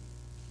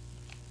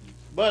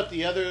 But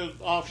the other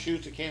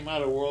offshoots that came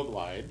out of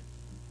worldwide,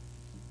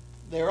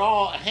 they're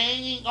all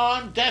hanging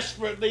on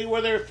desperately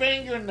with their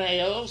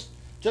fingernails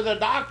to the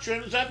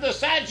doctrines of the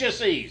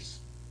Sadducees.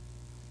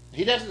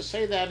 He doesn't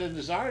say that in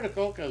his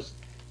article because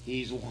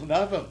he's one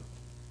of them.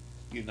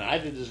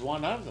 United is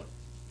one of them.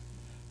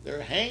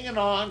 They're hanging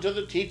on to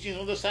the teaching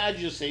of the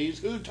Sadducees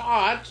who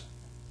taught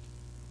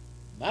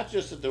not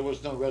just that there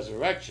was no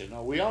resurrection.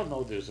 Now, we all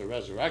know there's a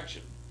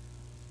resurrection.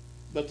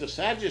 But the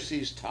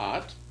Sadducees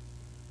taught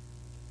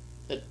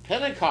that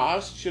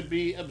Pentecost should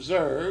be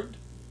observed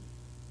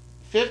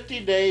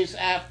 50 days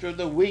after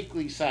the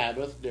weekly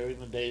Sabbath during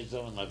the days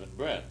of unleavened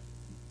bread.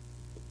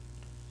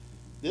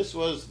 This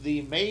was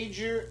the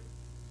major,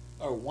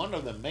 or one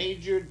of the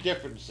major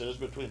differences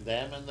between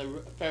them and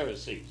the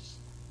Pharisees.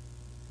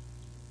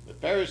 The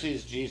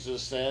Pharisees,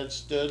 Jesus said,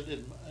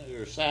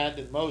 sat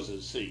in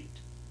Moses' seat.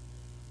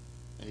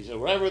 And he said,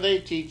 whatever they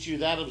teach you,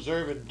 that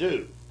observe and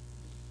do.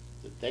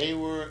 That they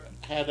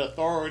had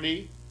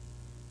authority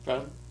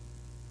from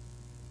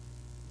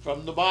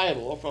the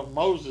Bible, from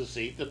Moses'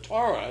 seat, the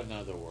Torah, in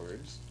other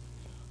words.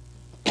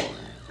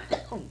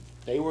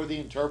 They were the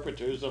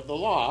interpreters of the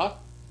law.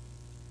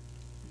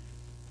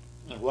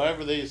 And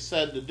whatever they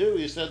said to do,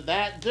 he said,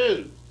 that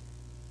do.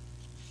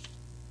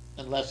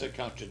 Unless it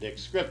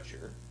contradicts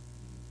Scripture.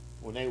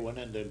 When they went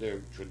into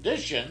their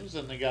traditions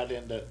and they got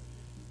into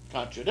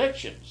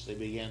contradictions, they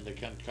began to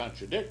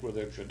contradict with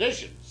their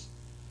traditions.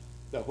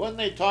 But when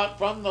they taught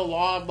from the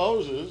law of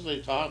Moses, they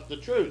taught the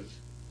truth.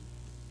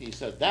 He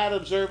said, that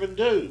observe and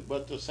do.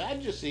 But the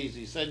Sadducees,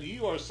 he said,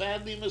 you are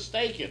sadly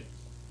mistaken,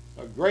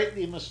 or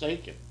greatly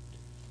mistaken,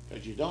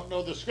 because you don't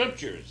know the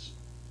Scriptures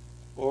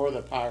or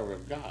the power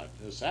of God.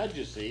 The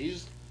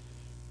Sadducees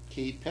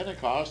keep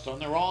Pentecost on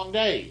the wrong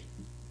day.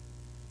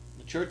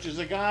 The churches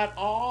of God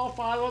all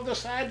follow the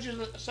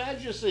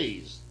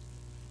Sadducees,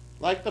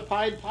 like the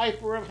Pied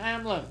Piper of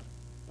Hamelin,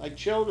 like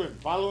children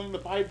following the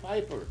Pied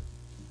Piper.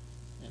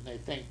 And they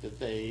think that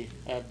they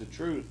have the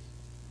truth.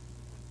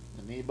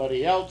 And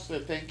anybody else they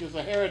think is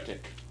a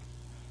heretic.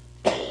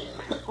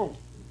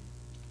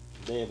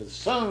 They have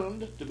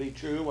assumed to be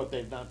true what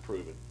they've not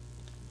proven.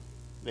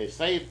 They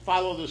say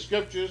follow the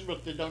Scriptures,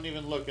 but they don't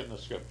even look in the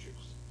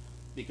Scriptures.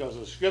 Because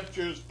the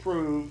Scriptures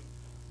prove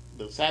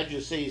the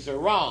Sadducees are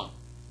wrong.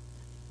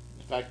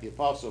 In fact, the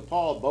Apostle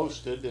Paul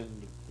boasted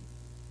in the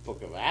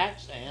book of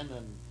Acts and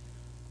in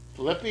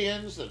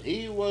Philippians that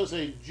he was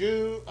a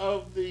Jew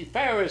of the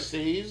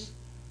Pharisees.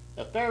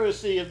 A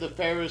Pharisee of the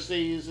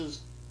Pharisees.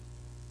 His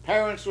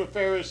parents were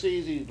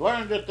Pharisees. He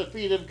learned at the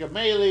feet of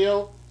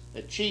Gamaliel.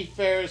 a chief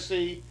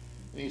Pharisee,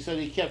 and he said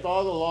he kept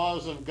all the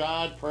laws of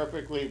God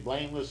perfectly,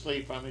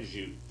 blamelessly from his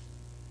youth.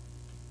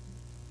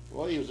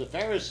 Well, he was a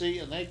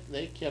Pharisee, and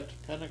they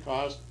kept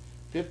Pentecost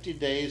 50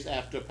 days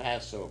after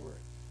Passover,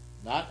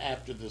 not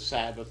after the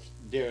Sabbath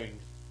during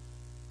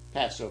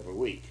Passover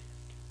week.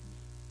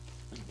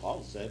 And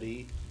Paul said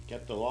he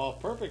kept the law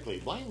perfectly,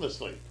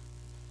 blamelessly.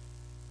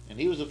 And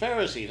he was a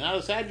Pharisee, not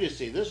a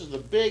Sadducee. This is the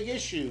big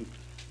issue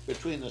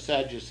between the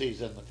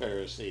Sadducees and the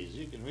Pharisees.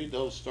 You can read the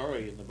whole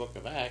story in the book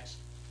of Acts.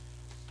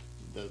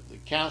 The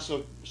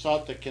council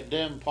sought to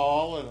condemn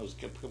Paul, and it was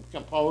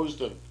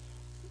composed of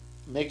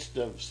mixed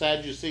of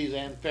Sadducees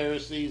and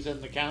Pharisees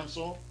in the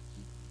council.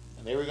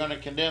 And they were going to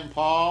condemn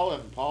Paul,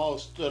 and Paul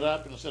stood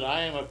up and said,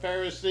 I am a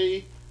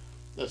Pharisee,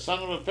 the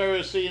son of a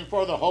Pharisee, and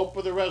for the hope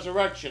of the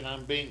resurrection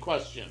I'm being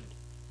questioned.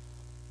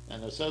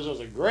 And it says there was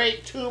a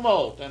great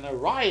tumult and a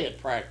riot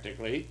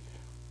practically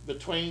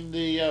between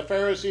the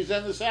Pharisees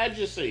and the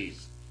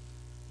Sadducees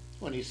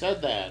when he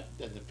said that.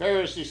 And the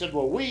Pharisees said,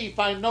 well, we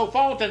find no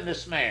fault in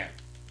this man.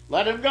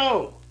 Let him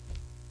go.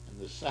 And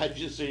the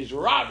Sadducees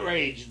were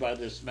outraged by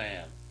this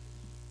man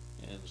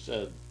and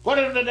said, put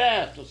him to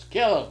death. Let's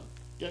kill him.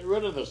 Get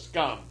rid of the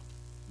scum.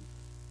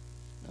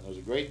 And there was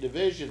a great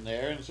division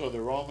there, and so the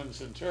Roman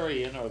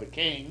centurion, or the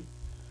king,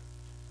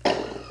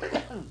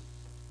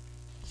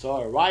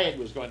 saw a riot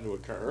was going to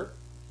occur,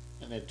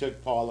 and they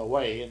took Paul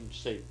away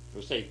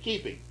for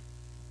safekeeping.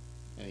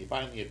 And he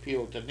finally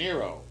appealed to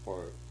Nero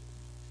for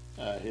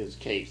his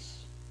case.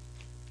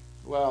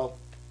 Well,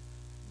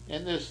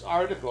 in this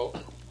article,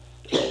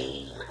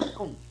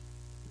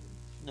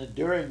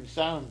 Enduring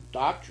Sound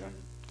Doctrine,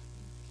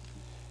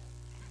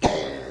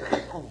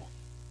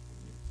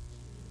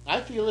 I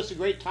feel it's a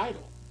great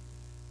title.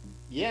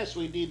 Yes,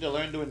 we need to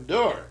learn to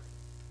endure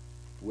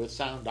with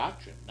sound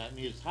doctrine. That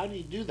means, how do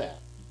you do that?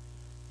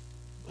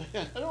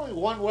 There's only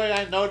one way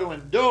I know to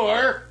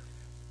endure,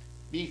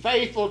 be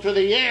faithful to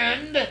the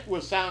end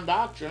with sound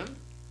doctrine,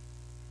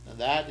 and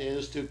that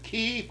is to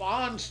keep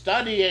on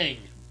studying.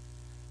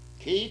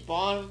 Keep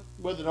on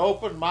with an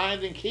open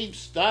mind and keep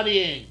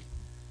studying.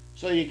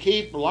 So you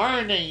keep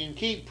learning and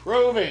keep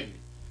proving.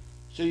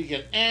 So you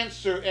can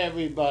answer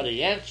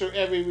everybody, answer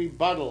every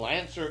rebuttal,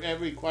 answer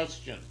every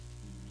question.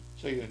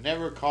 So you're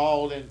never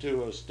called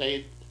into a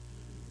state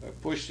or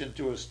pushed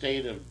into a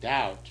state of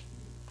doubt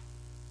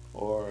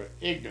or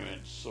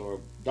ignorance or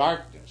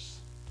darkness.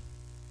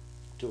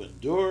 To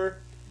endure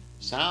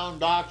sound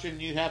doctrine,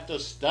 you have to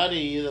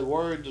study the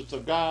words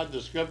of God,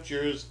 the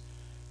scriptures,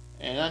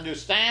 and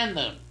understand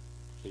them.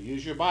 So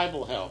use your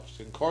Bible helps,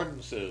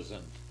 concordances,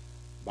 and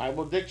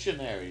Bible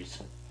dictionaries.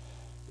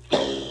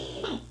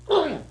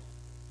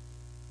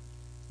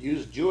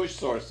 Use Jewish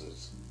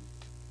sources.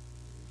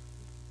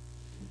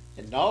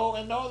 And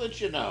know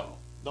that you know.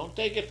 Don't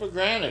take it for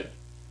granted.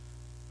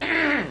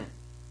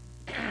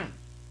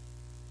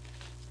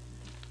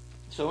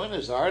 So in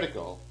this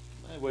article,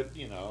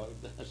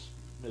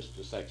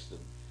 Mr. Sexton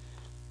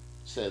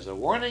says, a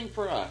warning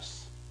for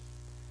us.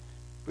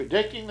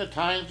 Predicting the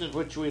times in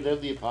which we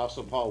live, the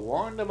Apostle Paul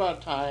warned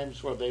about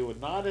times where they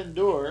would not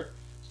endure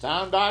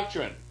sound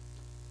doctrine.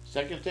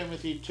 2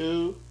 Timothy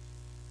 2,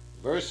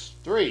 verse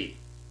 3.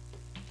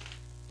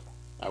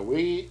 Are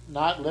we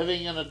not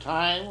living in a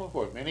time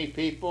where many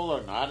people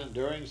are not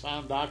enduring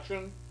sound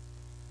doctrine?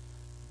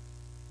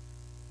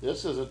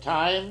 This is a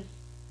time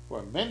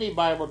where many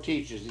Bible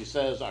teachers, he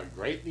says, are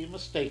greatly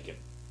mistaken,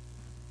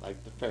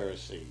 like the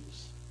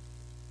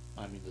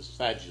the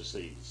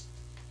Sadducees.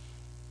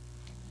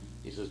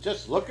 He says,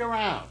 just look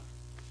around.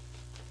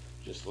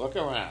 Just look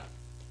around.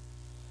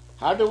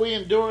 How do we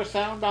endure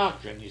sound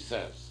doctrine, he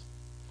says?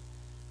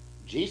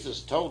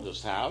 Jesus told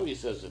us how. He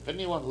says, if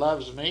anyone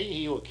loves me,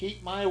 he will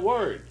keep my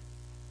word.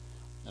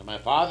 And my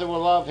Father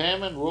will love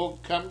him, and we'll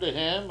come to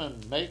him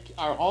and make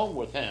our home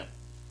with him.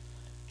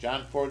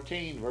 John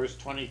 14, verse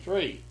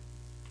 23.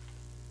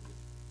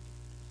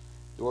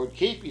 The word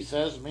keep, he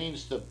says,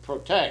 means to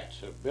protect,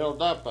 to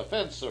build up a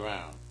fence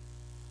around.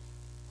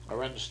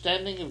 Our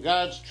understanding of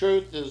God's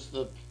truth is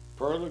the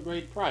pearl of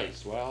great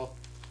price. Well,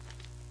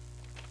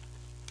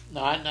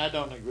 no, I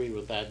don't agree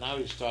with that. Now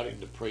he's starting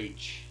to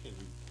preach and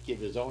give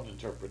his own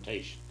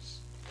interpretations.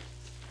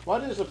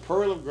 What is a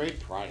pearl of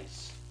great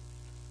price?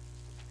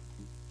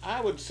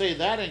 I would say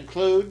that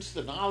includes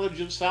the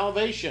knowledge of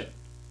salvation.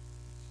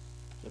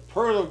 The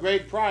pearl of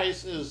great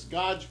price is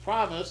God's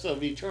promise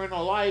of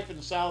eternal life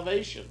and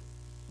salvation,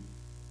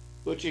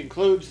 which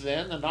includes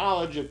then the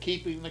knowledge of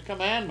keeping the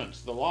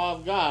commandments, the law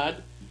of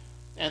God,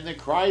 and that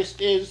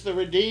Christ is the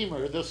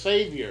Redeemer, the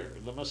Savior,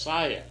 the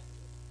Messiah.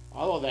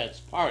 All of that's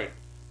part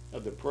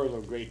of the pearl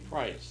of great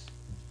price.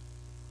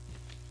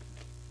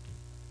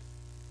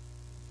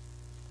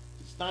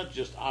 It's not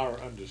just our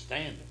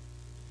understanding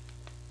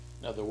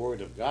of the Word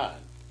of God,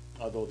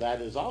 although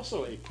that is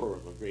also a pearl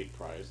of great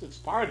price. It's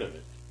part of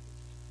it.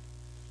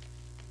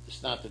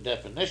 It's not the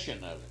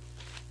definition of it.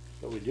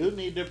 But we do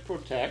need to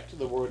protect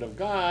the Word of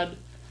God,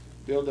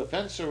 build a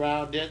fence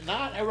around it,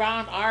 not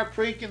around our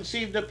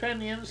preconceived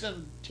opinions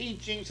and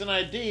teachings and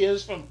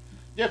ideas from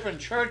different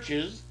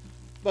churches,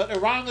 but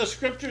around the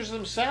scriptures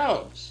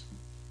themselves.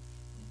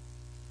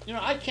 You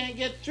know, I can't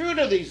get through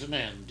to these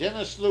men.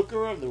 Dennis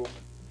Luker of the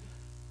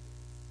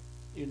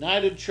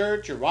United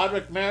Church, or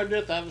Roderick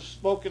Meredith. I've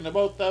spoken to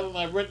both of them.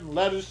 I've written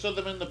letters to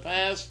them in the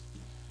past.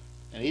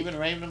 And even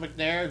Raymond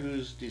McNair,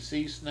 who's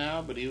deceased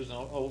now, but he was an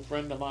old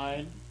friend of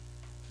mine.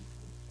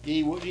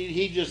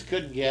 He just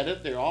couldn't get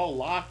it. They're all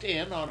locked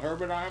in on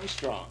Herbert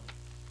Armstrong.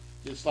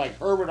 It's like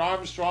Herbert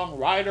Armstrong,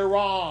 right or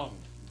wrong.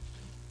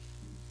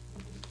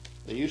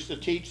 They used to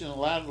teach in the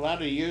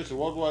latter years of the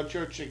Worldwide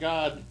Church of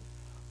God,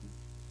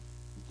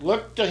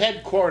 look to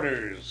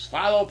headquarters.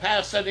 Follow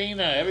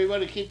Pasadena.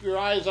 Everybody keep your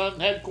eyes on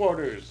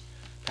headquarters.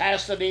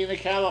 Pasadena,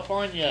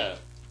 California.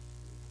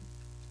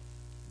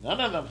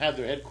 None of them have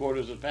their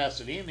headquarters in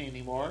Pasadena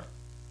anymore.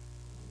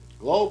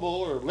 Global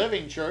or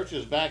Living Church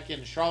is back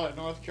in Charlotte,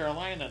 North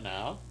Carolina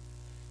now.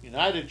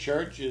 United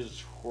Church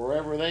is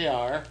wherever they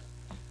are.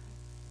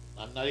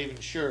 I'm not even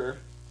sure.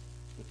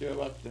 But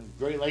they're up in the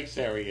Great Lakes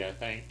area, I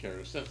think,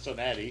 or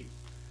Cincinnati,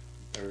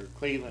 or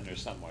Cleveland or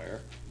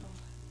somewhere,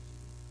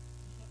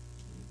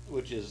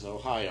 which is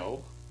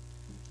Ohio.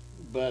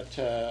 But,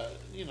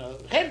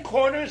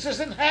 headquarters is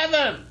in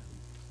heaven.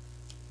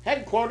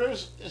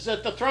 Headquarters is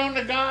at the throne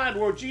of God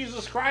where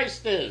Jesus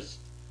Christ is.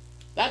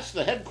 That's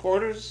the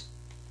headquarters.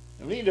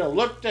 And we need to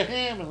look to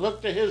Him and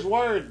look to His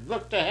Word,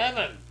 look to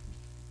heaven,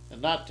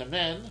 and not to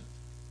men.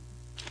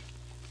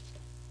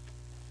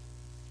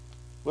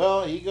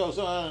 Well, he goes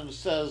on and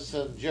says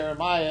in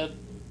Jeremiah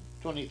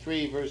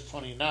 23, verse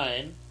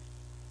 29,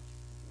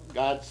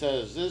 God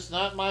says, is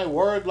not my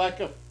word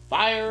like a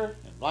fire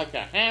and like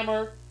a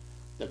hammer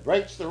that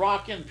breaks the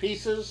rock in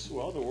pieces?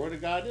 Well, the Word of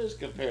God is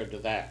compared to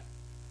that.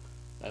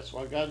 That's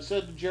what God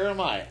said to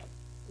Jeremiah.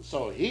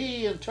 So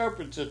he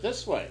interprets it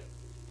this way.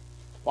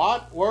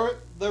 What were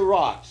the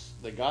rocks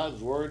that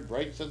God's Word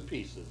breaks in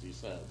pieces, he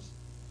says?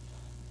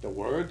 The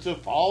words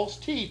of false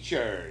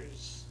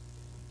teachers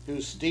who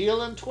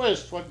steal and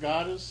twist what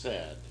God has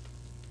said.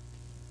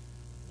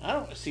 I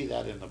don't see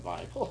that in the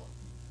Bible.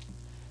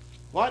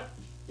 What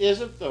is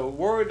it the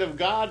Word of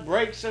God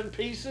breaks in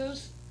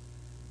pieces?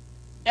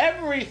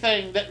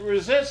 Everything that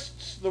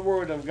resists the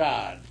Word of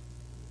God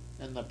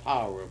and the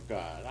power of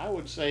God. I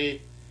would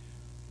say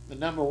the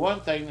number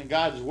one thing that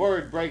God's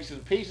Word breaks in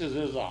pieces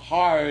is a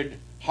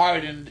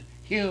hardened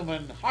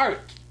human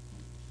heart.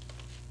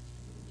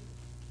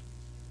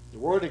 The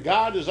Word of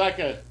God is like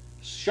a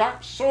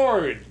sharp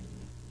sword,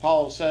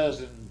 Paul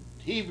says in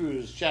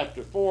Hebrews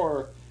chapter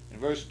 4 and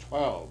verse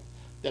 12,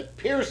 that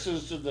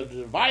pierces to the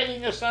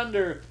dividing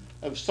asunder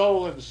of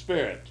soul and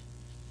spirit.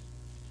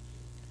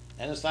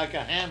 And it's like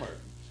a hammer.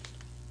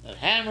 It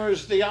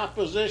hammers the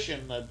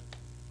opposition, the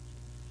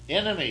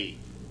enemy,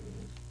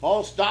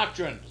 false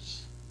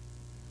doctrines.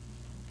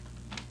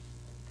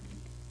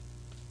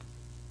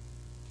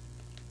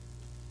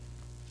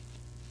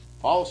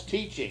 False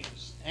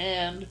teachings,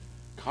 and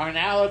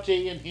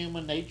carnality in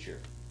human nature.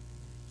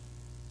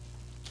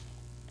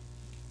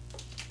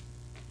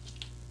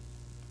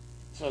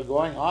 So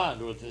going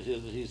on with it,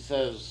 he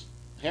says,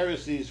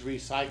 heresies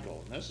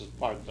recycle. And this is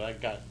part that I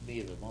got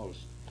me the most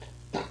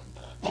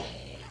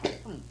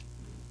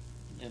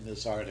in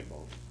this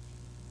article.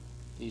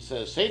 He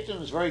says,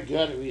 Satan is very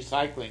good at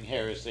recycling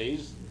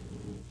heresies.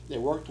 They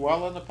worked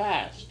well in the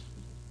past.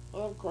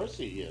 Well, of course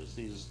he is.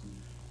 He's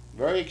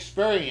very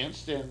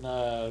experienced in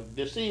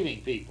deceiving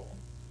people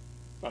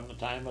from the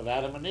time of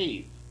Adam and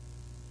Eve.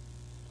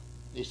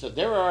 He said,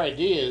 there are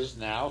ideas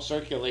now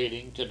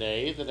circulating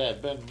today that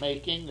have been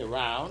making the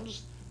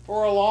rounds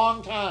for a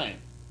long time.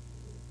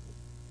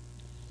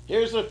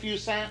 Here's a few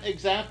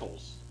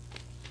examples.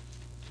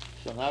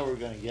 So now we're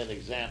going to get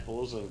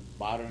examples of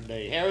modern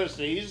day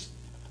heresies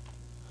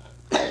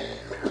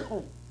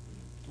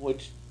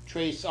which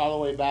trace all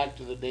the way back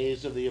to the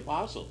days of the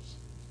apostles.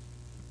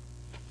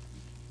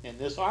 In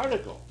this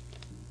article,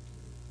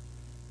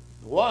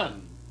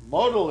 1,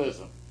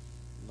 modalism.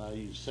 Now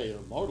you say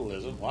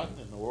modalism, what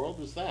in the world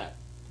is that?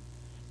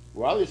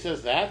 Well, he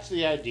says that's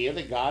the idea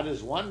that God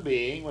is one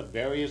being with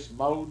various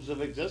modes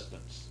of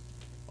existence.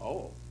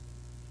 Oh.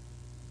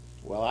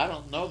 Well, I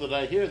don't know that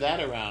I hear that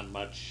around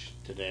much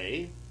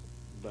today,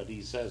 but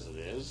he says it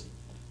is.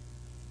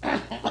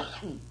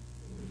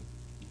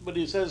 But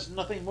he says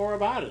nothing more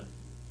about it.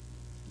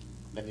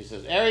 Then he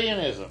says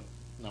Arianism,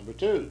 number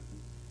 2.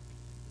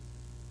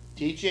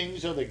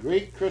 Teachings of the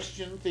Greek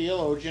Christian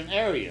theologian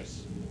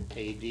Arius,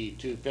 A.D.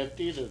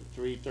 250 to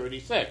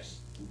 336.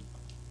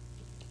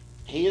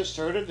 He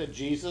asserted that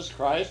Jesus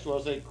Christ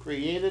was a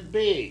created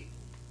being,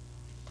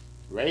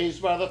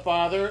 raised by the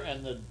Father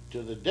and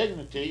to the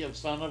dignity of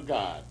Son of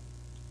God.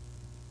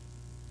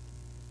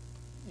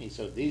 He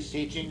said these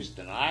teachings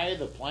deny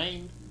the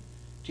plain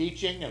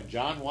teaching of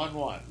John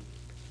 1:1.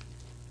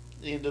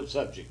 End of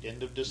subject,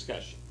 end of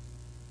discussion.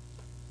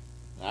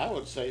 I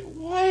would say,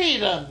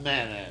 wait a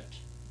minute.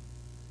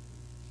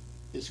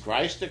 Is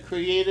Christ a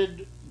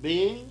created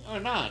being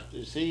or not?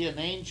 Is he an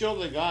angel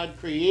that God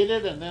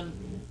created and then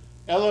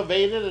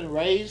elevated and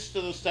raised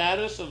to the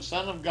status of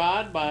Son of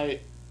God by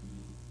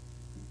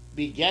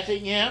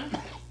begetting him?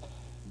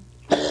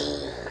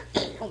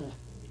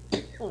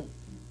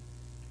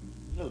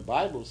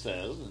 Bible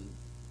says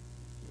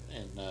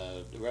in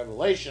the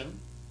Revelation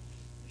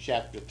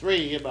chapter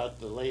 3 about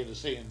the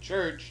Laodicean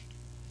church,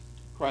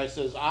 Christ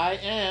says, I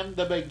am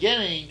the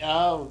beginning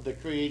of the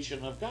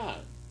creation of God.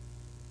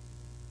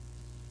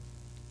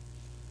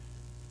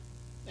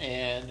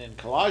 And in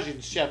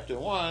Colossians chapter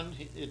 1,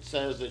 it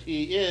says that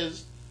he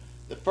is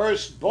the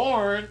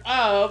firstborn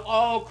of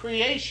all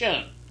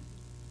creation.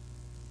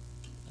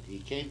 He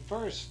came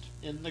first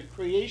in the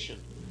creation.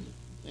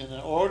 In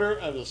an order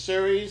of a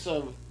series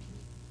of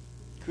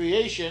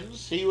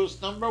creations, he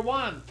was number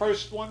one,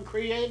 first one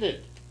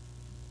created.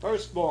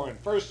 Firstborn,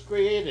 first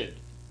created.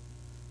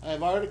 I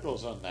have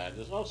articles on that.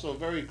 It's also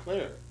very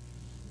clear.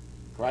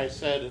 Christ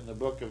said in the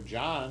book of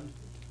John,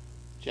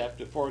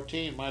 chapter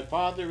 14, my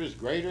Father is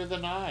greater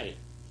than I.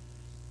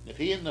 If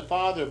he and the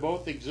Father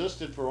both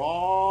existed for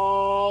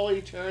all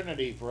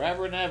eternity,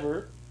 forever and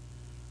ever,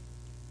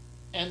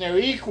 and they're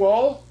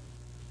equal,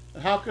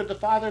 how could the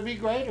Father be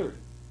greater?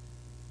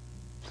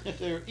 If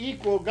they're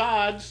equal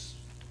gods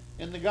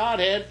in the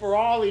Godhead for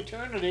all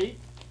eternity,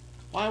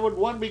 why would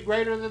one be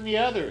greater than the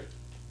other?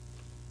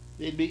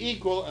 They'd be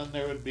equal, and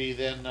there would be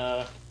then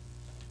the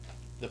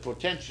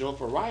potential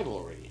for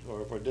rivalry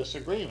or for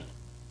disagreement.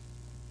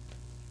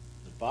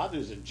 The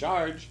Father's in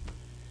charge.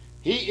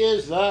 He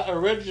is the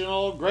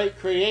original great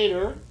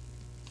creator,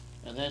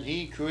 and then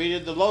he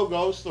created the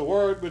Logos, the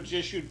Word which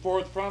issued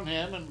forth from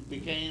him and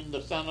became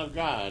the Son of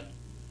God,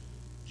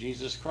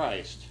 Jesus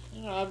Christ.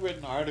 You know, I've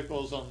written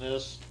articles on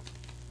this.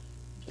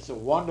 It's a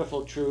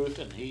wonderful truth,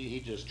 and he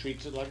just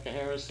treats it like a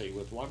heresy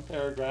with one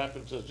paragraph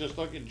and says, just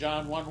look at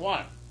John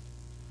 1:1.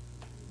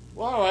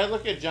 Well, I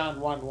look at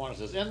John 1:1. It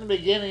says, in the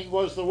beginning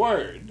was the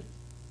Word,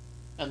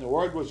 and the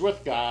Word was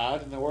with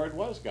God, and the Word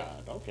was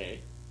God.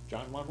 Okay,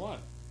 John 1:1.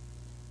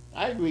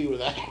 I agree with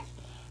that.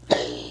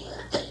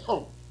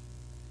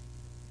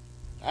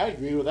 I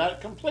agree with that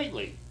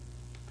completely.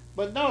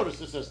 But notice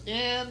it says,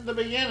 in the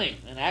beginning.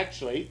 And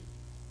actually,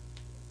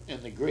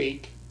 in the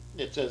Greek,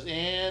 it says,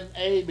 in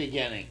a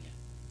beginning.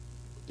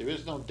 There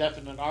is no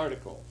definite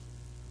article.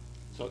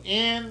 So,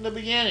 in the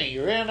beginning,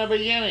 or in the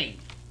beginning,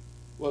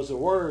 was the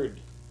Word.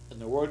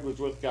 And the Word was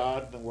with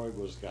God, and the Word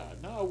was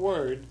God. Now, a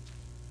word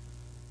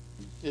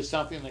is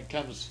something that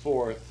comes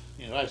forth.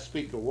 You know, I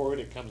speak a word,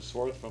 it comes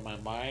forth from my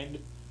mind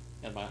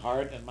and my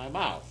heart and my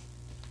mouth.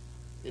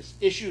 It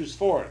issues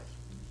forth.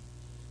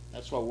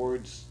 That's what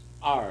words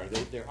are.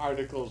 They're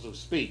articles of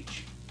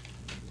speech.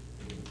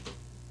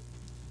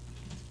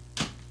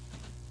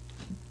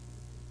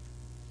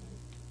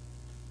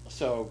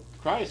 So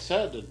Christ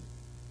said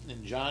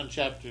in John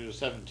chapter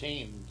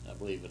 17, I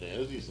believe it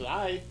is, he said,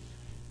 I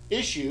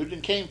issued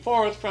and came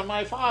forth from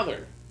my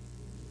Father.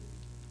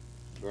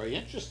 Very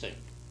interesting.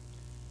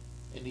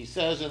 And he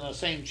says in the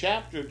same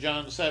chapter,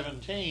 John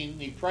 17,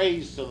 he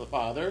prays to the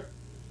Father.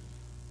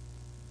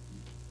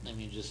 Let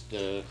me just,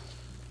 let's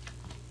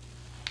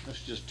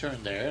just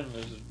turn there and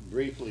let's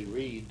briefly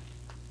read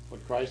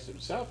what Christ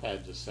himself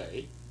had to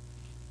say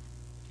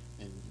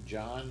in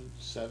John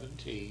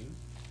 17.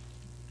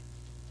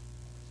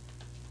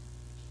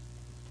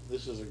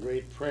 This is a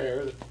great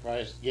prayer that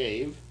Christ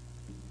gave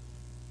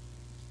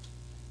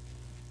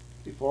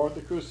before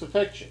the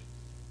crucifixion.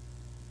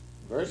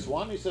 Verse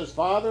 1, he says,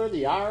 Father,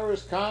 the hour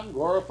is come,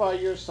 glorify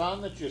your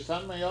Son, that your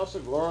Son may also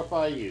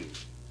glorify you.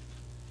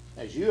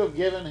 As you have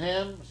given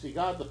him, see,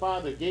 God the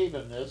Father gave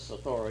him this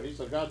authority,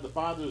 so God the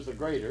Father is the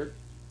greater.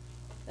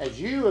 As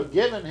you have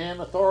given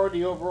him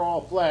authority over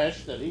all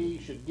flesh, that he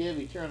should give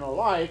eternal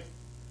life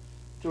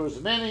to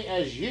as many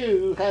as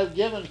you have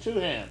given to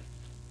him.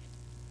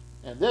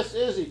 And this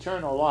is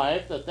eternal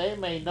life, that they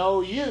may know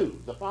you,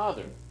 the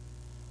Father,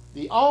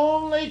 the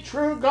only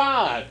true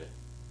God,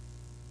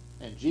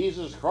 and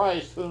Jesus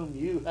Christ whom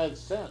you have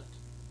sent.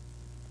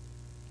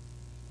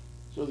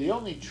 So the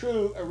only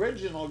true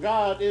original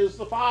God is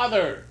the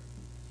Father.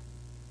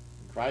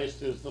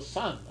 Christ is the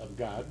Son of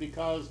God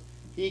because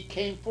he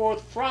came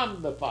forth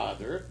from the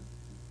Father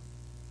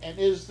and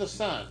is the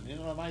Son. You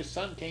know, my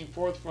son came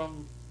forth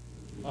from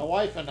my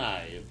wife and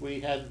I. If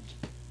we hadn't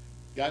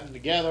gotten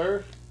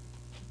together,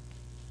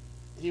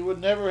 he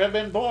would never have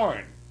been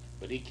born.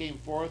 But he came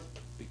forth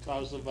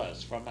because of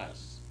us, from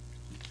us.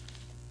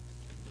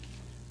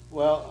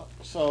 Well,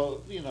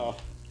 so, you know,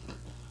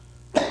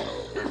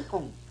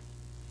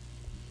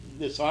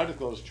 this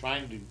article is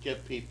trying to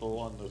get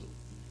people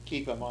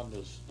keep them on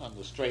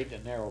the straight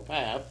and narrow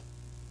path.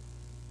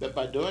 But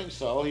by doing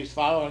so, he's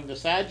following the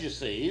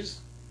Sadducees,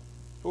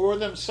 who are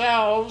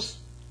themselves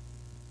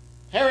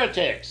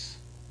heretics.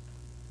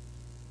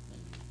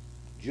 And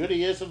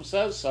Judaism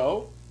says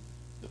so.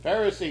 The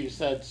Pharisees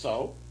said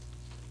so.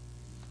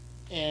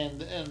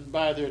 And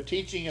by their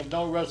teaching of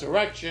no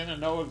resurrection and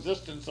no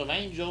existence of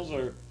angels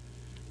or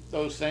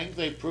those things,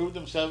 they proved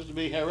themselves to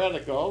be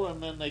heretical,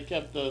 and then they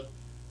kept the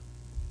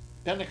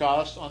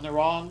Pentecost on the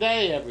wrong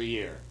day every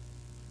year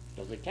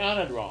because they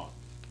counted wrong.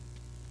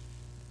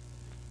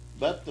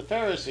 But the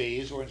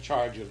Pharisees were in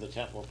charge of the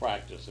temple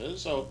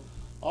practices, so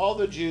all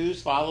the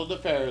Jews followed the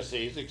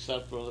Pharisees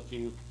except for the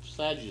few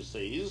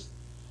Sadducees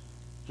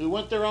who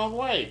went their own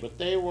way, but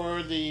they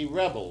were the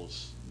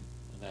rebels.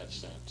 in that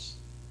sense.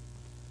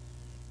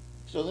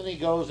 So then he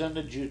goes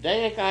into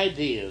Judaic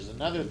ideas.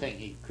 Another thing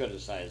he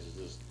criticizes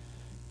is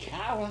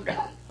calendar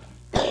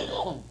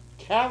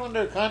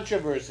calendar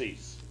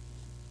controversies,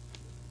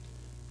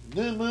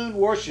 new moon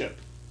worship.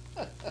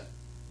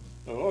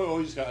 Oh,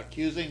 he's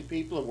accusing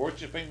people of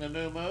worshiping the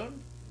new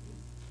moon?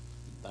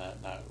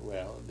 Not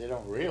well, they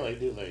don't really,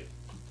 do they?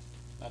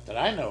 Not that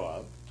I know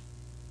of.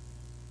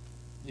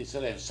 He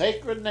said, and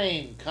sacred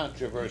name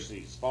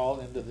controversies fall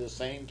into the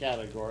same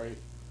category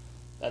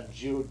of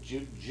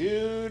Judaistic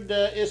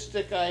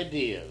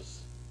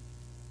ideas.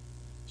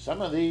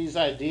 Some of these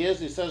ideas,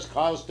 he says,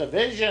 cause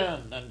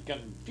division and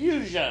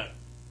confusion,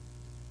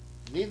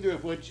 neither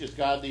of which is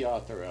God the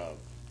author of.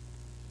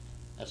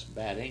 That's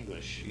bad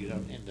English. You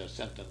don't end a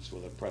sentence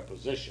with a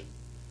preposition,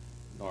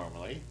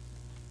 normally.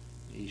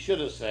 He should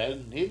have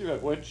said, neither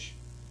of which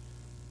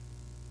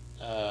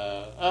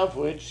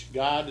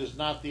God is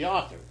not the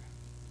author.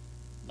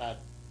 Not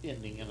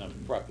ending in a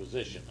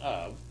preposition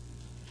of,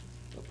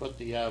 but put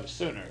the of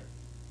sooner.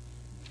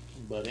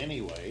 But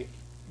anyway,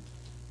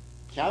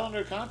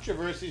 calendar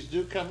controversies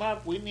do come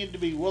up. We need to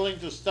be willing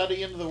to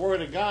study into the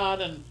Word of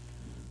God and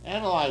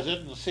analyze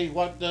it and see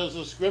what does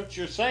the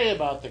Scripture say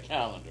about the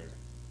calendar.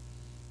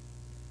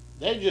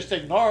 They just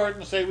ignore it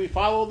and say we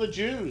follow the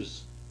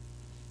Jews.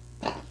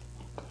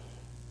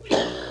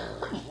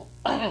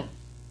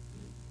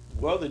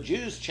 Well, the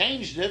Jews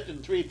changed it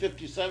in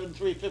 357,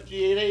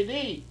 358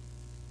 AD.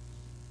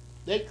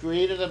 They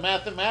created a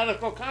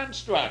mathematical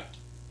construct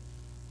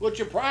which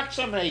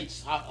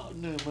approximates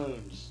new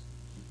moons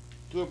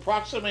to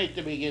approximate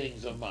the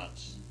beginnings of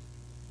months.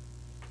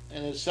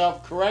 And it's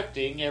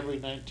self-correcting every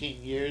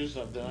 19 years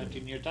of the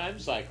 19-year time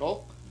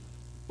cycle,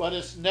 but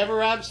it's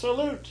never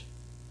absolute.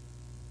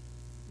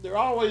 They're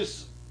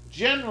always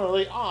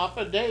generally off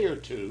a day or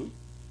two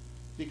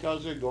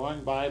because they're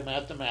going by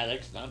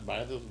mathematics, not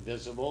by the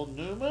visible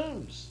new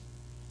moons,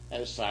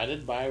 as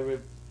cited by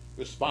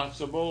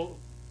responsible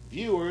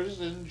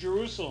viewers in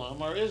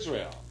Jerusalem or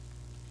Israel.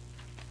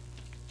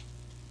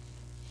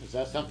 Is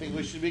that something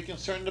we should be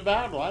concerned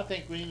about? Well, I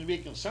think we need to be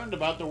concerned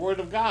about the Word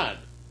of God.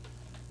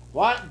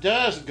 What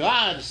does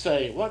God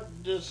say?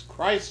 What does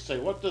Christ say?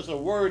 What does the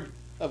Word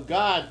of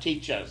God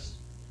teach us?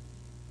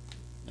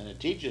 And it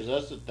teaches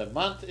us that the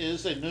month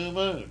is a new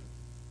moon.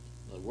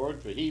 The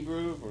word for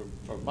Hebrew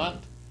for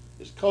month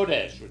is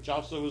Kodesh, which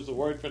also is the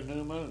word for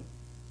new moon.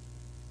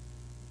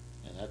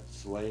 And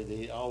that's the way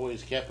they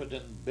always kept it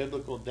in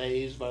biblical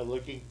days, by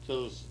looking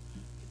to the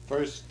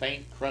first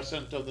faint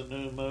crescent of the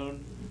new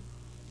moon,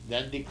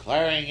 then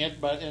declaring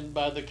it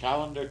by the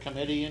calendar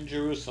committee in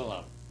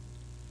Jerusalem.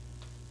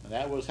 And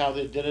that was how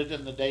they did it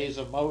in the days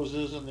of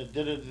Moses, and they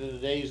did it in the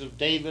days of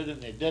David,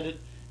 and they did it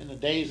in the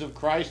days of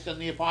Christ and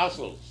the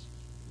apostles.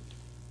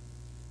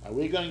 Are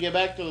we going to get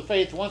back to the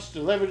faith once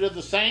delivered to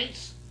the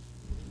saints?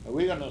 Are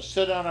we going to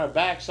sit on our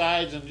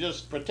backsides and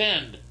just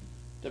pretend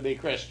to be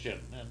Christian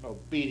and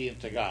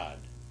obedient to God?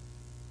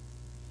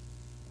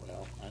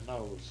 Well, I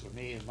know for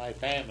me and my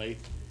family,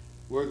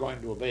 we're going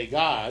to obey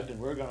God and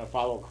we're going to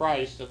follow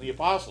Christ and the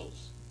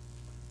apostles.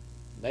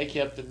 They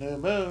kept the new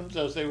moons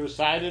as they were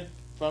cited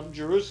from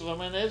Jerusalem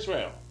and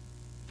Israel.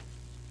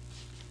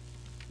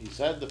 He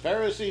said the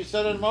Pharisees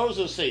sat in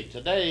Moses' seat.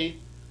 Today,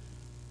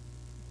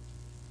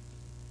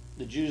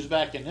 the Jews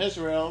back in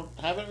Israel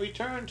haven't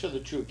returned to the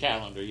true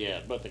calendar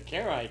yet, but the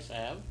Karaites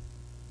have,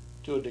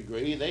 to a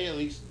degree. They at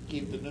least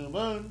keep the new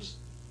moons.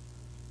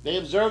 They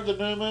observe the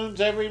new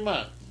moons every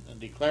month and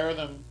declare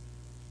them,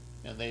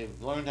 and they've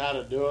learned how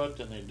to do it,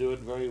 and they do it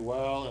very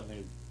well, and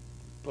they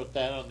put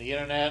that on the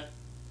internet,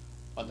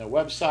 on their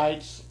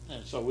websites,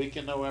 and so we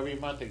can know every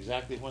month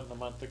exactly when the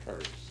month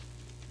occurs.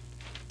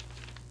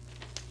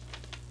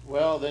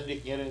 Well, then you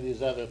can get into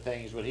these other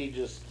things, but he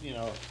just,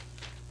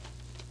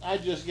 I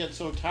just get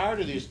so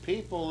tired of these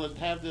people that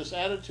have this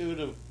attitude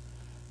of,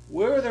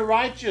 we're the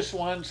righteous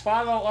ones,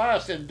 follow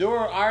us, endure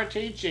our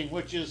teaching,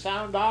 which is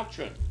sound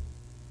doctrine.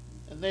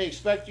 And they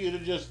expect you to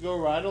just go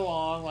right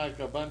along like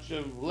a bunch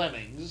of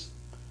lemmings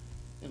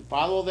and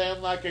follow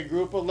them like a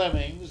group of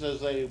lemmings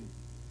as they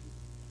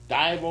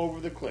dive over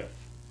the cliff.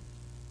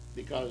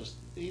 Because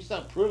he's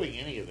not proving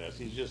any of this.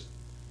 He's just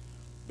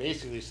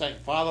basically saying,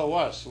 follow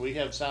us, we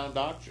have sound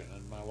doctrine.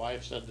 And my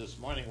wife said this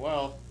morning,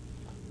 well,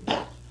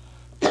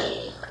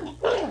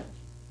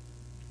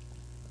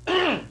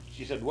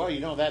 she said,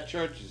 well, that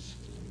church has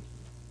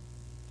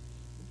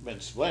been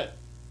split.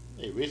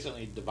 They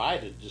recently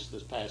divided just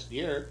this past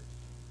year.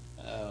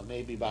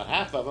 Maybe about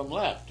half of them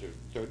left, or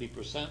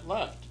 30%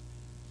 left,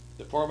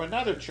 to form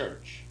another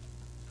church.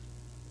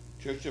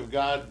 Church of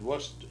God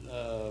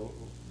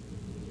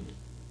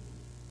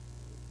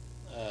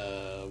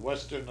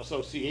Western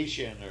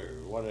Association,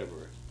 or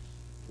whatever,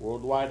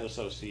 Worldwide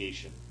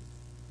Association.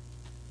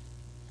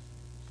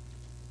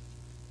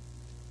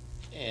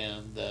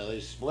 And they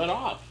split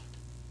off.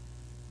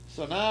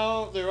 So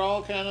now they're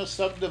all kind of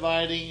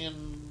subdividing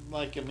in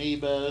like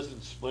amoebas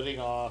and splitting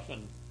off.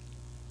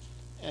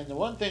 And the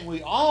one thing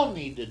we all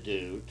need to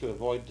do to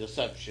avoid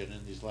deception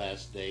in these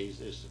last days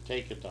is to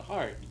take it to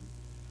heart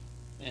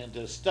and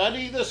to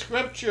study the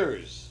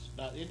Scriptures,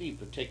 not any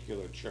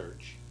particular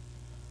church,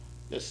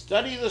 to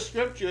study the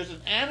Scriptures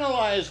and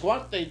analyze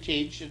what they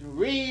teach and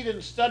read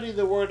and study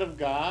the Word of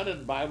God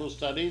and Bible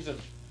studies and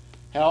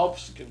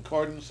helps,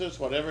 concordances,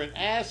 whatever, and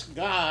ask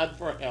God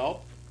for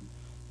help,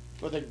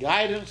 for the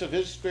guidance of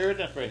His Spirit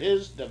and for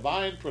His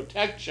divine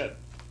protection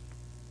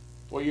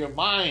for your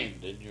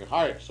mind and your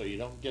heart so you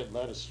don't get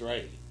led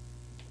astray.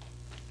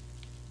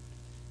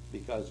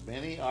 Because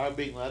many are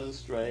being led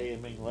astray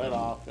and being led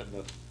off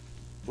into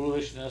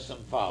foolishness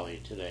and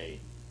folly today.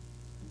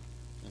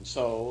 And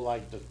so,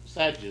 like the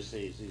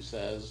Sadducees, he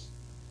says,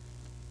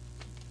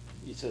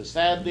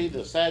 sadly,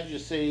 the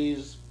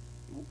Sadducees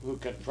who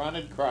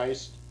confronted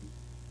Christ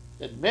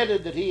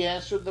admitted that he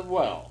answered them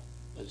well,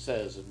 it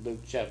says in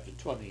Luke chapter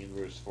 20 and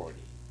verse 40.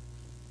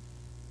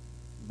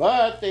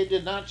 But they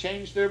did not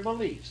change their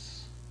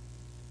beliefs.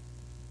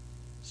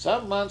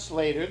 Some months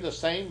later, the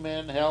same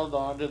men held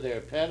on to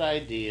their pet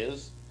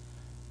ideas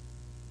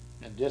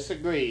and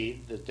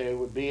disagreed that there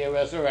would be a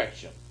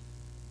resurrection.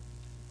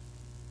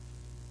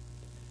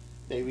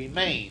 They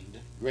remained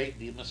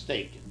greatly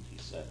mistaken, he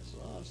says.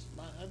 Well,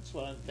 that's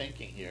what I'm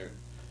thinking here.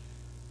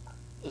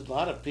 There's a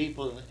lot of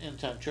people in the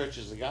end-time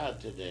churches of God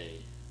today.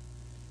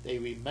 They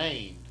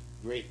remain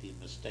greatly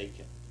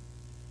mistaken.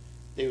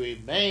 They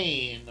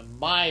remain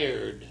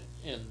mired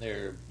in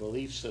their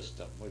belief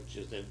system, which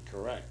is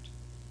incorrect.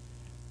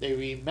 They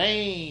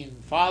remain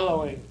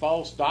following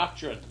false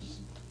doctrines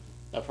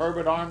of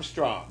Herbert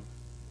Armstrong.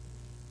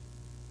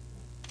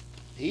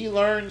 He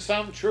learned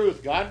some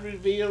truth. God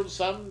revealed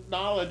some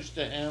knowledge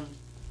to him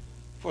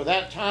for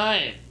that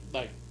time,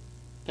 like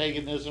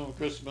paganism,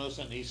 Christmas,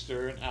 and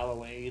Easter, and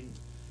Halloween.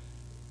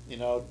 You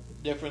know,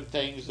 different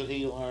things that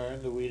he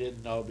learned that we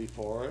didn't know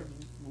before.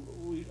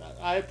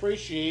 I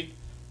appreciate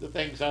the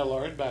things I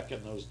learned back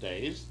in those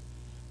days.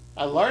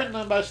 I learned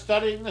them by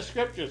studying the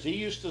Scriptures. He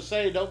used to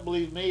say, don't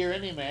believe me or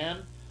any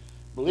man.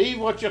 Believe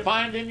what you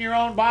find in your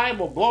own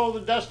Bible. Blow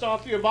the dust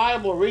off your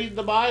Bible. Read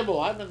the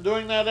Bible. I've been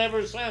doing that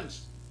ever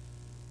since.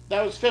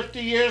 That was 50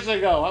 years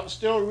ago. I'm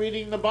still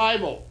reading the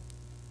Bible.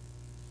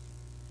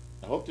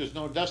 I hope there's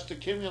no dust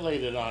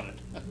accumulated on it.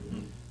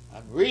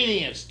 I'm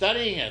reading it,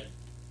 studying it.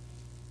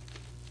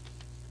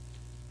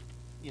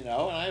 You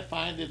know, and I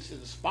find it's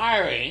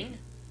inspiring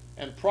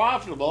and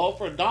profitable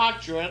for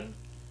doctrine,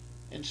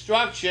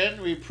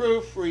 instruction,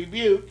 reproof,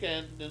 rebuke,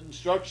 and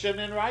instruction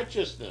in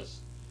righteousness,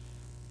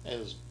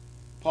 as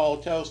Paul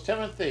tells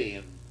Timothy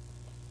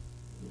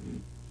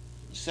in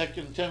 2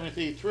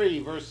 Timothy 3,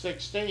 verse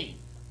 16.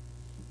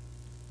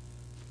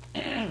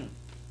 And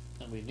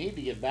we need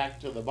to get back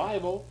to the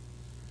Bible,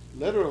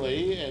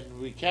 literally, and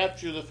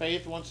recapture the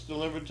faith once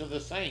delivered to the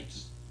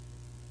saints.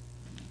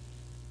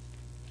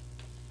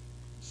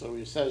 So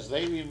he says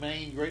they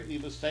remain greatly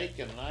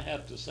mistaken, and I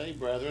have to say,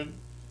 brethren,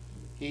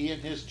 he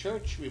and his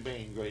church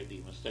remain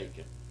greatly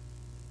mistaken.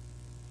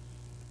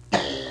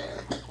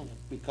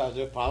 Because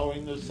they're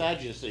following the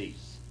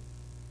Sadducees.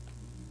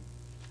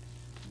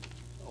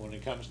 When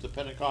it comes to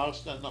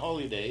Pentecost and the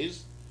holy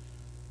days,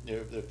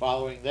 they're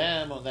following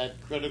them on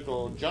that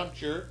critical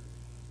juncture,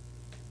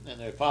 and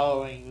they're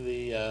following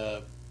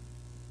the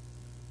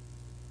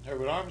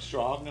Herbert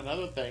Armstrong and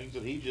other things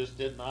that he just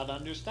did not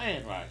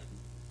understand right.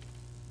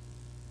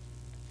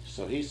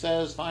 So he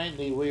says,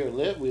 finally, we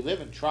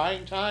live in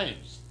trying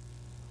times.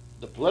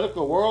 The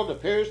political world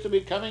appears to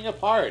be coming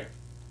apart.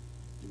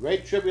 The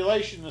great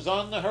tribulation is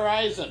on the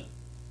horizon,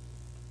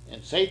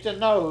 and Satan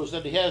knows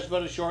that he has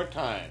but a short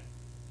time.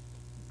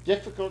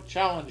 Difficult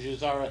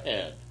challenges are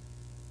ahead.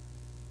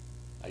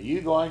 Are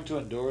you going to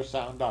endure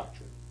sound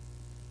doctrine?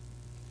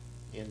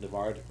 End of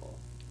article.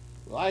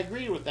 Well, I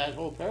agree with that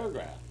whole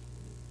paragraph.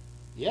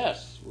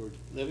 Yes, we're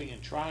living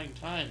in trying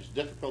times.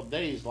 Difficult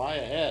days lie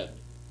ahead.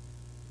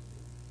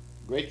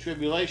 Great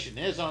tribulation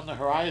is on the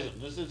horizon.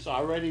 This is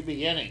already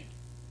beginning.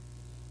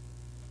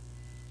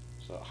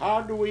 So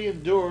how do we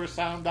endure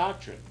sound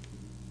doctrine?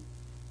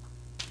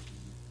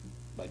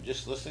 By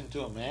just listening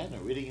to a man or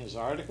reading his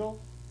article?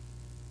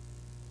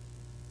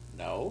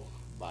 No,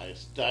 by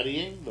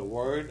studying the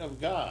Word of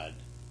God.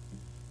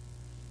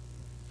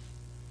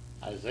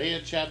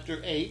 Isaiah chapter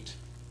 8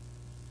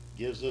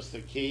 gives us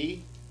the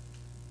key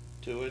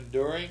to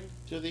enduring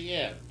to the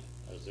end.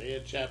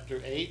 Isaiah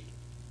chapter 8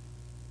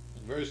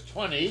 and verse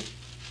 20, the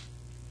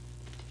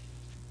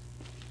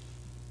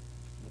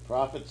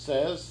prophet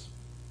says,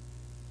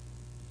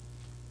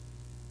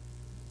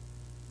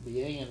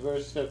 beginning in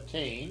verse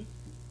 15,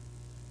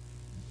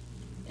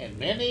 and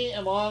many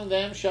among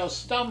them shall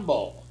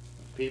stumble.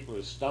 People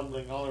are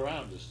stumbling all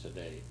around us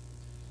today.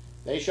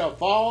 They shall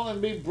fall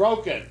and be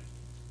broken,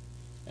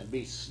 and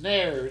be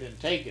snared and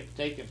taken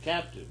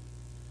captive.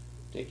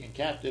 Taken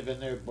captive in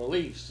their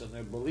beliefs and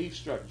their belief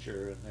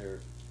structure and their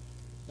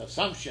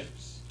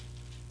assumptions.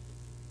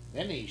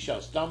 Many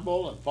shall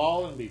stumble and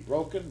fall and be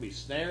broken, be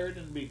snared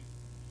and be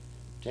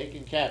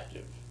taken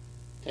captive.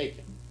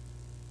 Taken.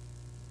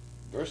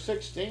 Verse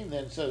 16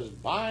 then says,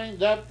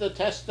 bind up the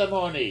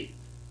testimony,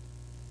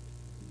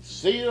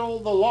 seal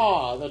the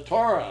law, the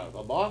Torah,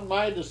 among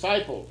my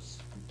disciples.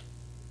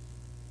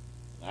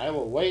 I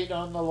will wait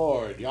on the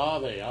Lord,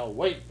 Yahweh, I'll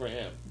wait for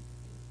him,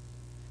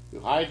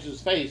 who hides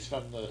his face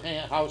from the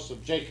house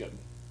of Jacob,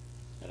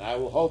 and I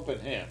will hope in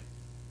him.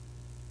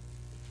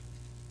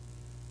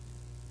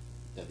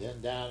 And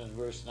then down in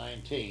verse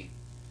 19,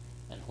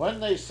 and when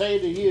they say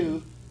to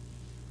you,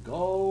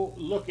 go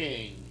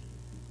looking,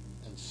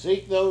 and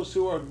seek those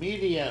who are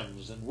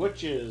mediums, and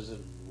witches,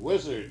 and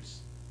wizards,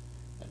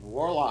 and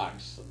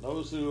warlocks, and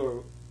those who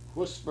are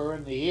whisper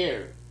in the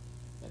ear,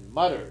 and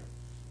mutter.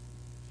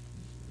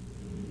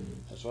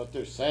 That's what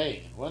they're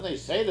saying. And when they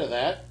say to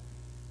that,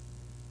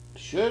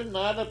 should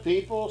not a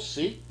people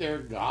seek their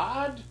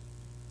God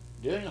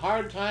during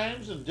hard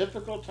times and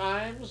difficult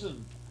times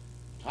and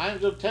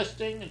times of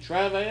testing and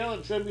travail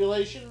and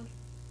tribulation?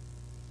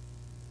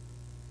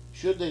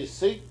 Should they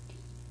seek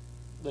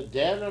the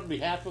dead on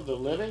behalf of the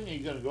living? Are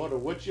you going to go to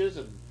witches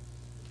and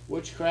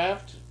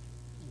witchcraft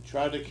and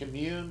try to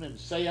commune in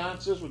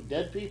seances with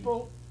dead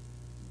people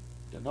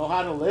to know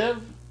how to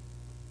live?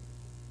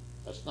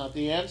 That's not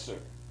the answer.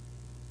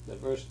 The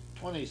verse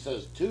 20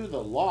 says, to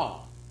the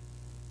law,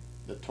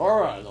 the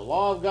Torah, the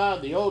law of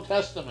God, the Old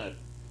Testament,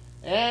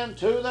 and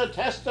to the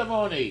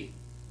testimony.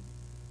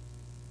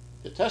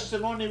 The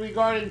testimony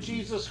regarding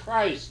Jesus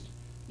Christ,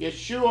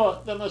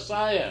 Yeshua the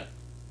Messiah.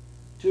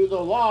 To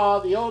the law,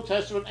 the Old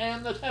Testament,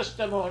 and the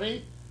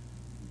testimony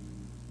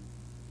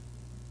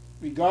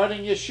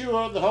regarding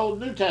Yeshua, the whole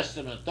New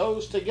Testament,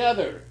 those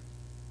together.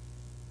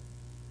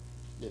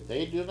 If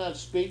they do not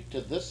speak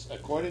to this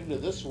according to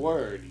this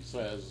word, he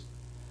says,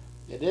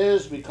 it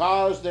is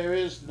because there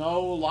is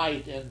no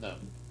light in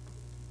them.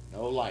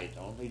 No light,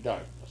 only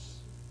darkness.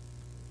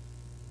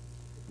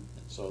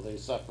 And so they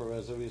suffer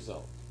as a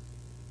result.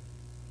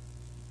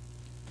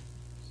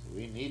 So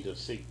we need to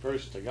seek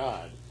first to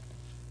God.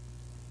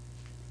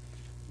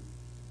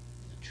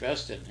 And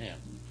trust in him.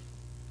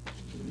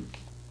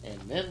 And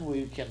then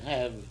we can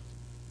have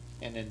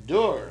and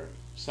endure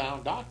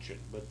sound doctrine,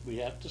 but we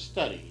have to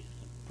study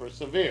and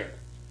persevere.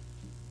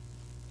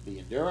 The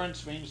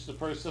endurance means to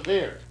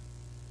persevere.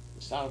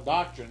 The sound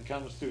doctrine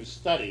comes through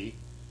study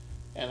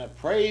and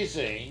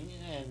appraising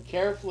and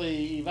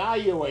carefully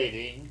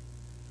evaluating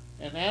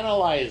and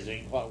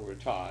analyzing what we're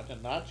taught,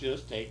 and not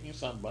just taking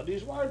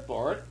somebody's word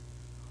for it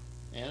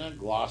in a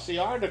glossy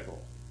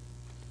article.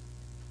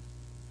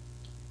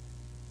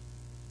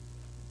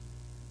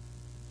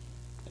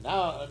 And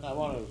now I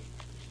want to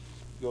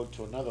go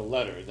to another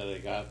letter that I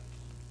got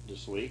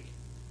this week.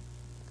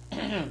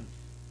 It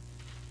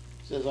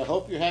says, I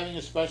hope you're having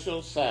a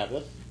special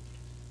Sabbath.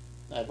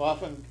 I've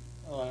often,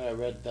 I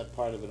read that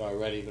part of it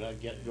already, but I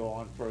go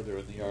on further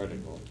in the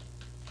article.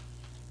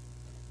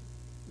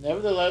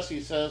 Nevertheless,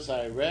 he says,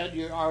 I read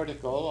your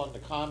article on the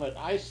comet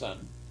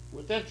Ison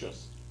with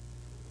interest.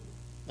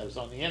 That's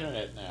on the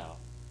internet now.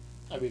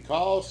 I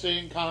recall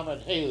seeing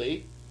comet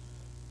Halley,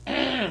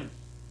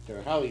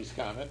 or Halley's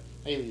comet,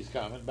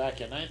 back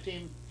in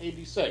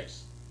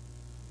 1986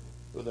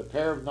 with a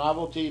pair of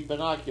novelty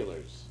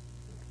binoculars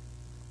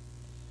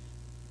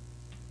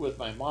with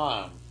my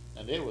mom,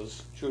 and it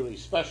was truly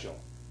special.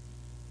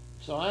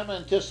 So I'm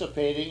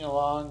anticipating,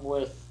 along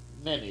with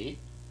many,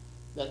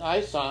 that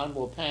Ison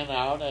will pan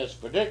out as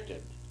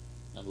predicted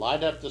and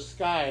light up the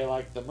sky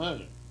like the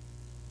moon.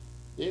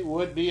 It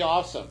would be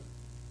awesome,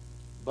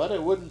 but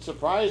it wouldn't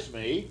surprise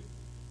me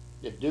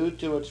if, due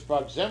to its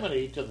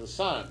proximity to the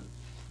sun,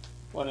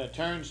 when it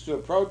turns to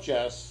approach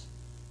us,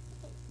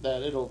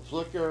 that it'll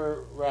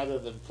flicker rather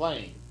than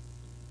flame.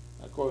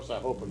 Of course, I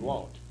hope it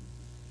won't.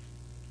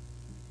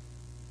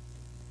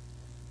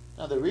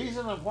 Now, the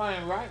reason why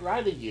I'm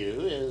writing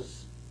you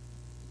is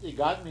it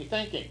got me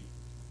thinking.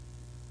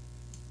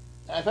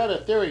 I've had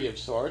a theory of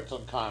sorts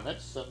on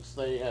comets since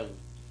they have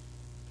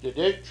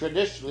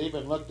traditionally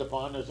been looked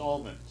upon as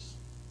omens.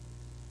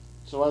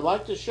 So I'd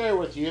like to share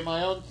with you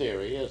my own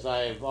theory, as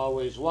I've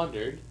always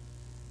wondered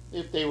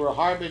if they were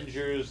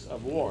harbingers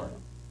of war.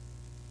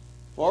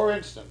 For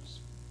instance,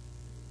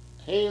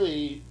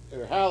 Halley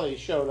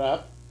showed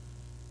up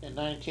in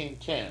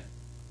 1910.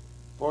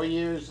 4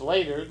 years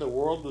later, the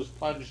world was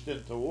plunged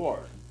into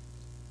war,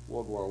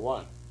 World War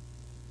I.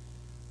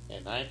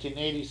 In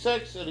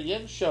 1986, it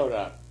again showed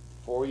up.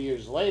 4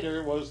 years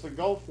later was the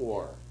Gulf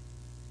War.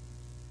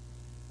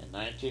 In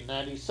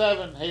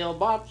 1997,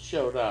 Hale-Bopp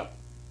showed up.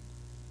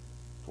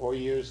 4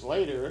 years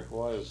later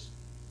was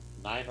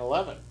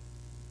 9/11,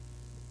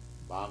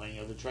 bombing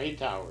of the trade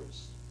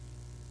towers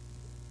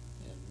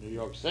in New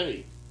York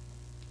City,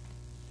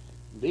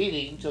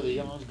 leading to the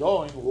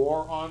ongoing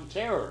war on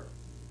terror.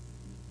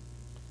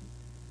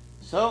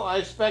 So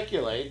I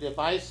speculate if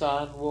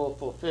Ison will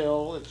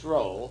fulfill its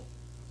role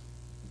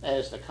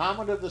as the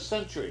comet of the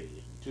century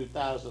in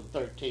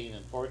 2013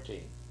 and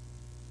 14.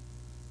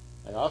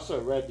 I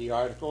also read the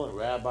article in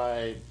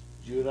Rabbi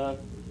Judah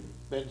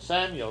Ben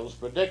Samuel's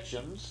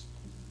predictions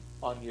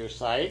on your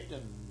site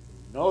and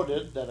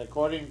noted that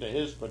according to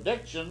his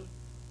prediction,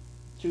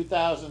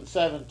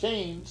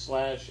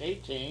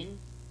 2017/18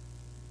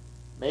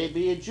 may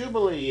be a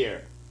Jubilee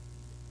year.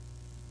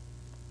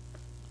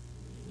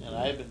 And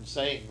I've been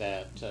saying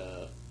that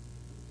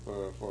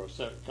for a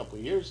couple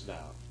of years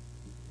now.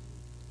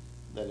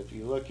 that if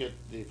you look at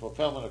the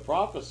fulfillment of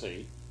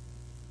prophecy,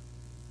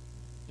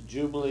 the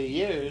Jubilee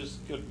years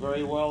could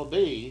very well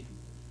be,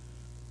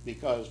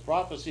 because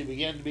prophecy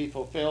began to be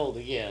fulfilled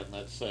again,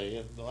 let's say,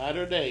 in the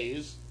latter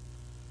days,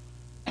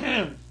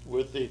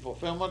 with the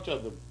fulfillment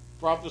of the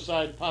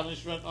prophesied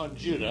punishment on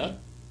Judah,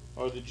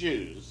 or the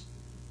Jews.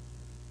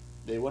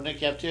 They went into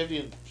captivity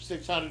in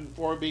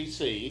 604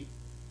 BC,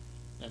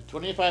 and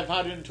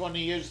 2,520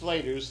 years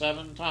later,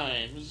 7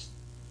 times,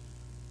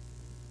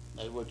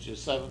 which is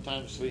 7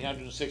 times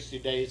 360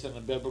 days in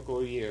a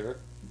biblical year,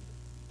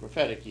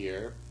 prophetic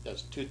year,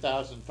 that's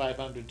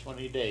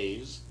 2,520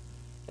 days,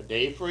 a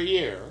day for a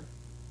year.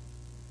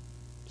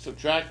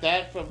 Subtract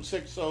that from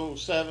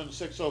 607,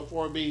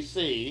 604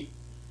 BC,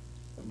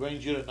 it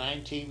brings you to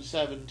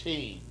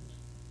 1917,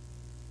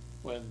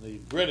 when the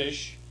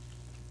British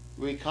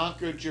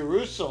reconquered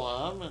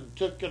Jerusalem and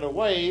took it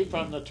away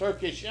from the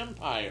Turkish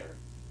Empire,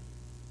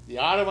 the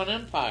Ottoman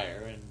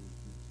Empire, in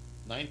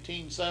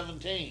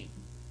 1917.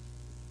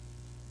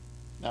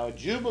 Now a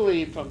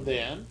Jubilee from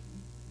then,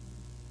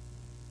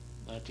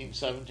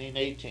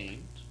 1917-18,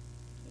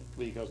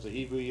 because the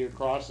Hebrew year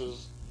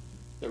crosses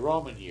the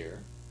Roman year.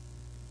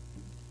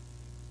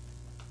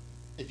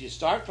 If you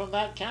start from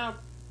that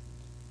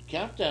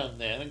countdown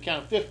then and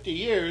count 50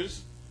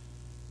 years,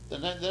 the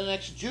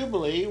next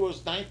Jubilee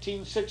was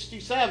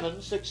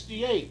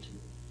 1967-68.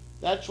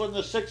 That's when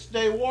the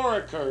 6-Day War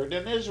occurred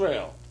in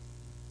Israel.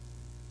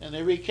 And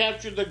they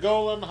recaptured the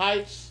Golan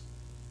Heights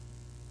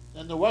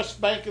and the west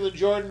bank of the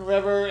Jordan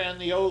River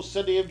and the old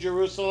city of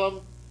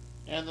Jerusalem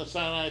and the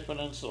Sinai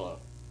Peninsula.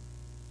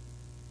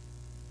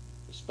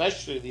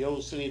 Especially the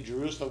old city of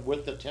Jerusalem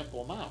with the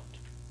Temple Mount.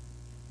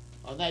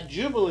 On that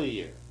Jubilee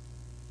year.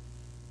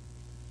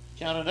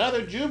 Count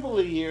another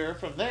Jubilee year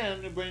from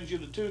then, it brings you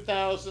to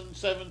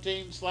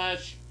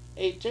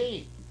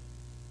 2017/18.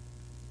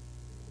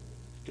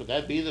 Could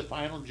that be the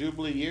final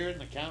Jubilee year in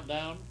the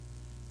countdown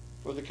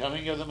for the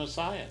coming of the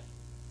Messiah?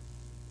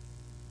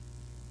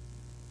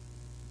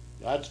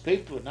 God's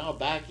people are now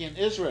back in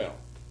Israel.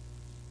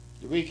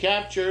 They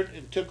recaptured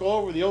and took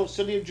over the old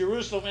city of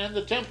Jerusalem and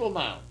the Temple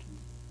Mount.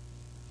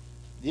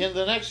 The end of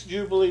the next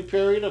Jubilee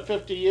period of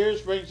 50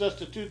 years brings us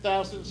to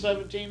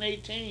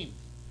 2017-18.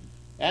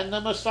 And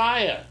the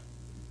Messiah.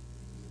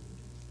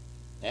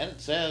 And it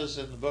says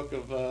in the book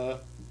of,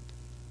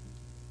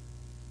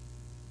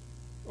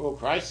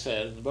 Christ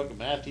said in the book of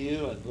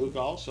Matthew and Luke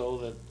also,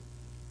 that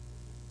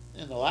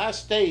in the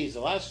last days,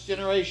 the last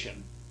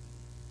generation,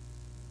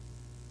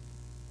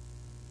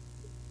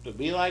 to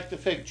be like the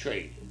fig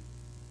tree.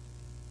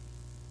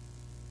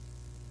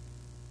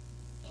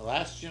 The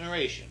last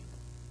generation.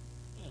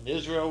 And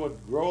Israel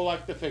would grow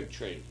like the fig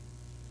tree.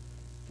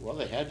 Well,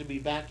 they had to be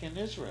back in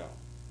Israel.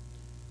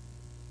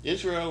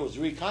 Israel was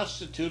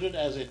reconstituted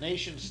as a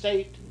nation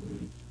state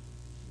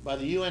by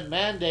the UN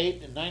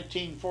mandate in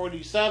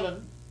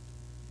 1947,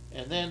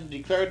 and then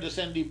declared its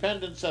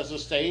independence as a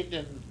state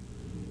in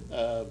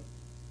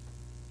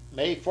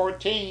May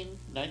 14,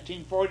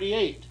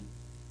 1948.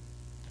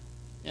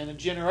 And a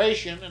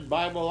generation in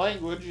Bible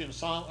language,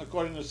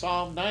 according to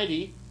Psalm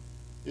 90,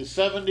 is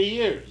 70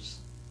 years.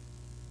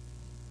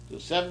 So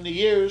 70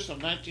 years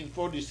from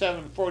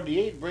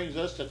 1947-48 brings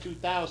us to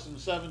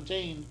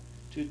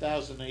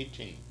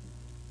 2017-2018.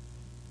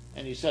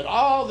 And he said,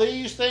 all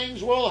these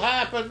things will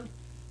happen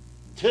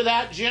to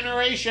that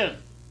generation.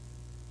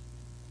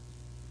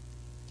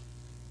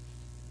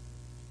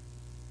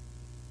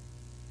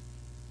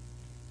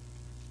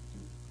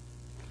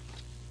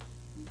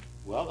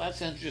 Well,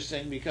 that's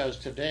interesting, because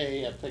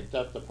today I picked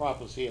up the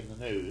prophecy in the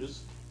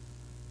news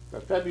for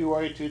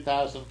February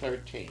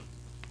 2013.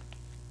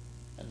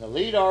 And the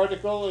lead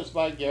article is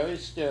by Gary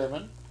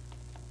Stearman.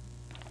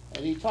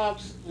 And he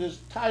talks, his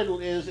title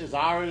is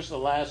Ours the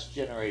Last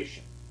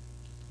Generation?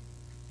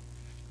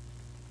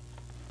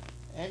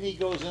 And he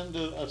goes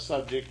into a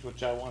subject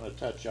which I want to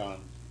touch on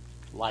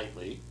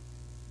lightly.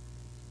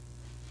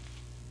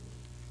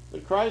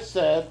 But Christ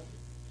said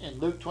in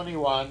Luke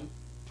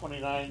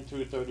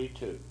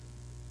 21:29-32,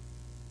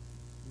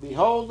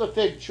 Behold the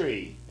fig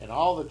tree and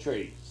all the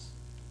trees.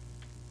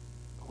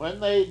 When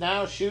they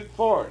now shoot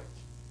forth,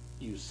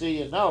 you see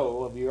and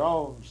know of your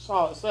own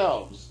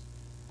selves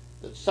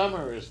that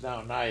summer is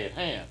now nigh at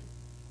hand.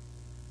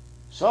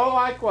 So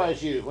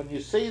likewise you, when you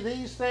see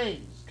these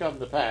things come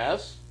to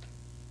pass,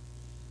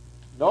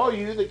 know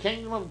you the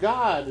kingdom of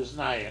God is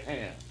nigh at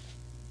hand.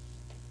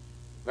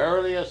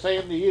 Verily I say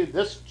unto you,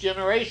 this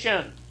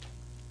generation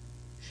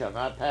shall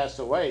not pass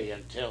away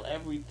until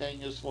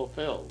everything is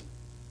fulfilled.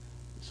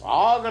 It's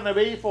all going to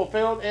be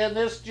fulfilled in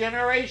this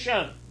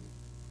generation.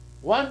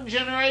 One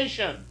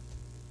generation.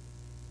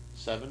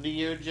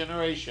 70-year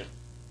generation.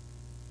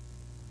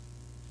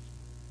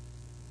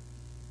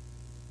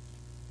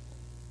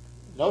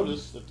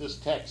 Notice that this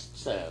text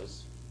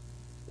says,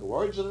 the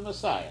words of the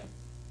Messiah,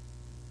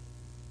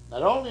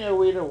 not only are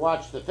we to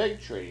watch the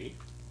fig tree,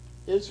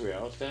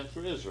 Israel stands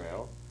for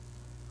Israel,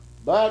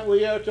 but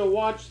we are to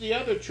watch the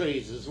other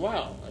trees as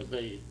well as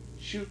they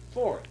shoot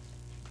forth.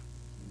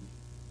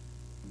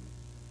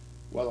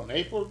 Well, on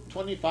April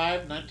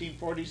 25,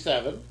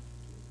 1947,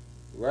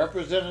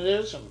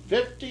 representatives from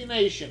 50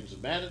 nations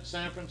met at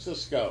San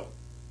Francisco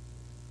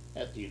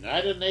at the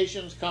United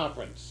Nations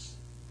Conference.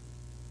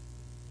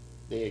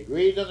 They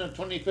agreed on the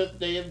 25th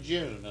day of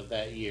June of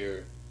that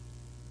year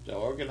to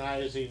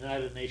organize the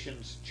United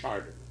Nations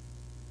Charter.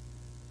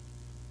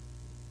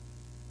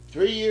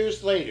 3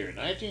 years later,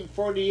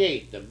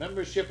 1948, the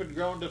membership had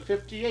grown to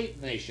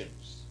 58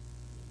 nations.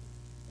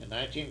 In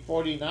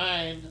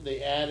 1949,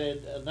 they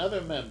added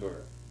another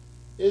member,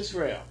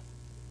 Israel,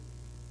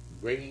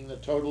 bringing the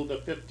total to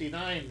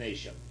 59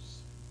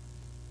 nations.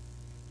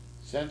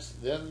 Since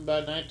then, by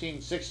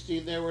 1960,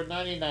 there were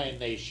 99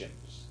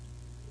 nations.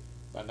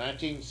 By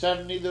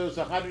 1970, there was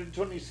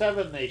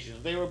 127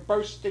 nations. They were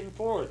bursting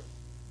forth.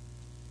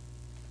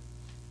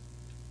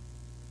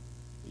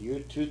 The year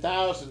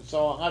 2000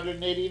 saw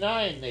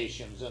 189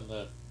 nations in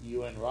the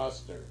UN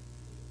roster.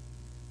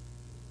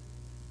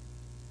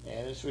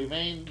 And it's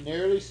remained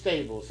nearly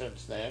stable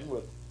since then,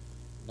 with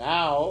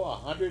now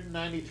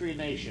 193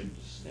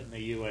 nations in the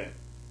UN.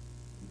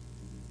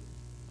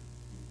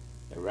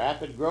 The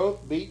rapid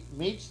growth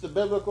meets the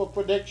biblical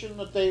prediction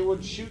that they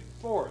would shoot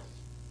forth,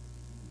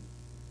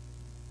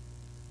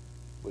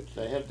 which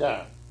they have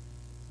done.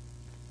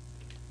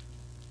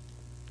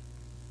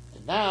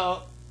 And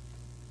now,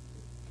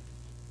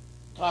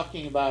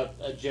 talking about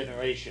a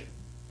generation,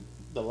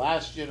 the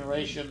last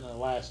generation and the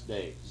last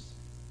days.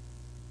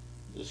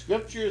 The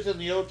scriptures in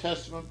the Old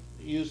Testament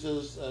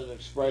uses an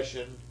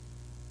expression.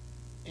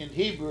 In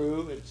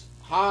Hebrew, it's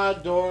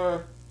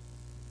Hador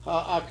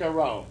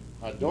Ha'akaron.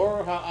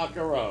 Hador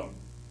Ha'akaron.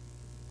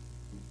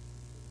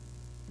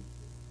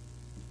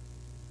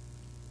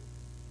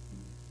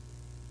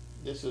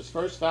 This is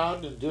first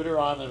found in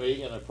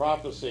Deuteronomy in a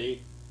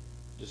prophecy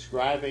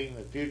describing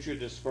the future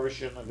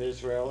dispersion of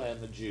Israel and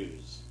the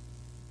Jews.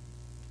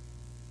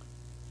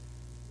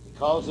 He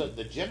calls it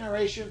the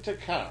generation to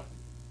come.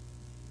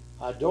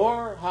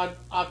 Hador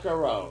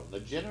Ha'akaron, the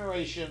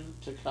generation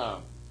to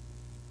come.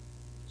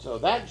 So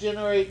that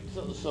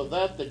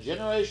the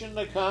generation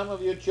to come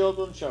of your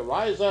children shall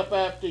rise up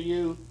after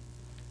you,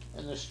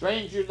 and the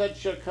stranger that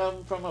shall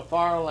come from a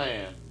far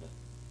land.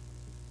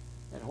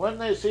 And when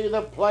they see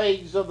the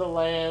plagues of the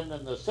land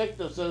and the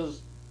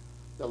sicknesses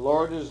the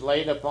Lord is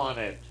laid upon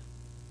it,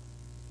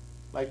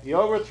 like the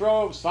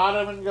overthrow of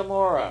Sodom and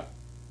Gomorrah,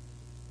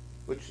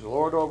 which the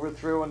Lord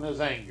overthrew in his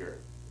anger.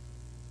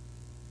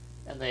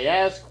 And they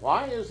ask,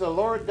 why has the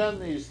Lord done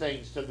these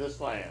things to this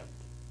land?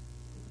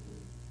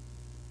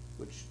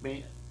 Which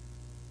means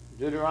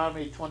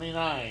Deuteronomy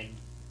 29,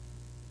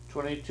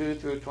 22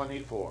 through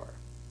 24.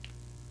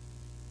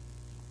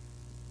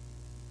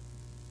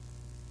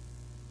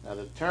 Now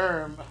the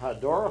term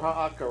Hador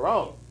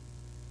Ha'akaron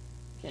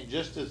can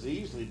just as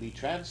easily be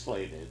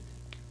translated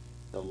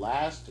the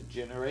last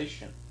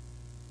generation,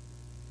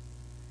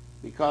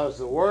 because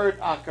the word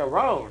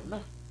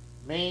Akaron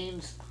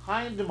means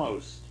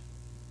hindmost,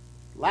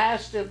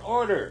 last in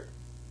order,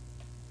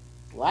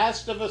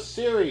 last of a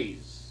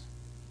series,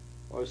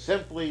 or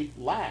simply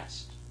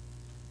last.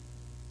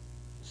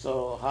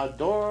 So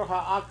Hador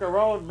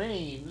Ha'akaron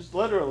means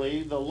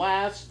literally the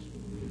last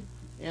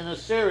in a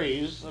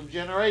series of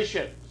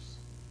generations,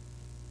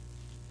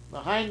 the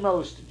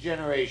hindmost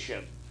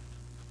generation,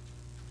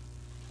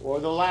 or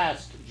the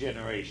last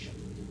generation.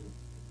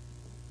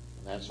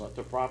 And that's what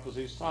the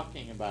prophecy is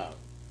talking about,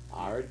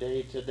 our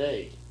day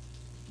today.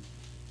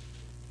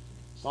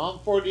 Psalm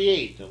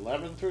 48,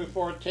 11 through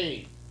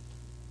 14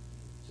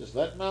 says,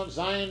 let Mount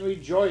Zion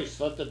rejoice,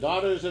 let the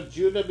daughters of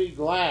Judah be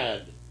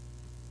glad,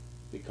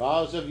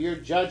 because of your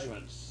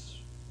judgments.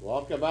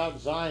 Walk about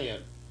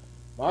Zion.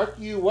 Mark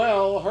you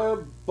well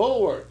her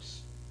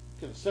bulwarks.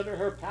 Consider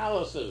her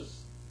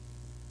palaces,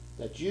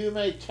 that you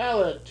may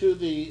tell it to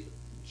the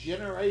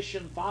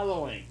generation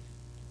following,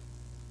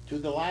 to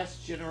the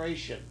last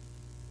generation,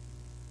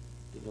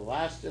 to the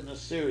last in the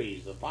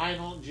series, the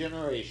final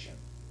generation.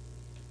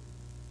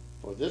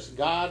 For this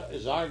God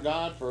is our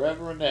God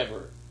forever and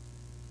ever.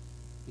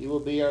 He will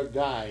be our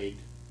guide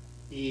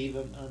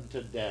even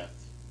unto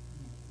death,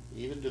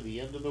 even to the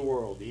end of the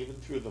world, even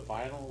through the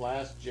final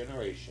last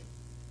generation.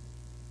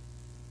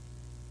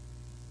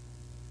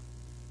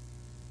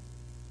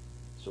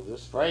 So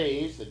this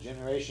phrase, the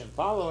generation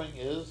following,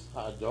 is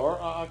Hador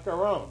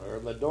Akaron, or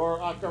Lador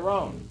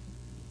Akaron.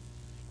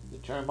 The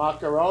term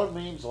Akaron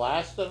means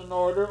last in an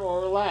order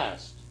or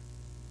last.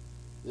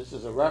 This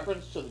is a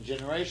reference to the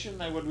generation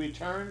that would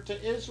return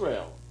to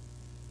Israel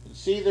and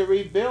see the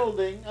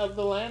rebuilding of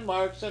the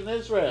landmarks in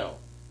Israel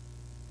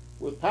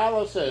with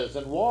palaces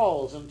and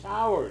walls and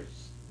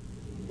towers.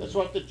 That's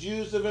what the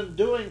Jews have been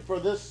doing for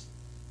this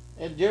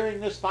and during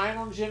this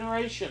final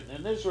generation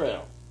in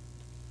Israel.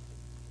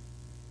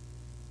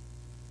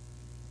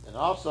 And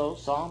also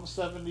Psalm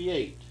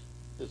 78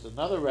 is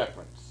another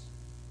reference.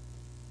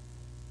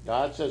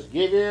 God says,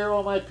 give ear,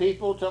 O my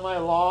people, to my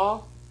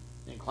law.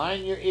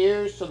 Incline your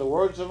ears to the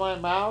words of my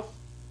mouth.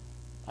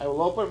 I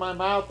will open my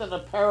mouth in a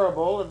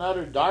parable and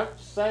utter dark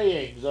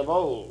sayings of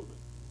old,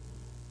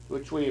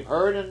 which we have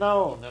heard and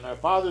known, and our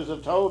fathers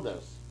have told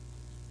us.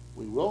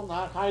 We will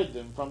not hide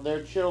them from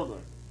their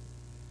children,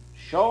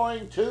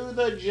 showing to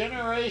the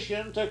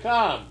generation to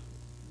come,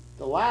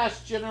 the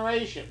last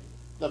generation,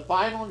 the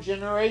final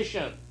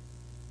generation,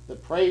 the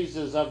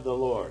praises of the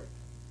Lord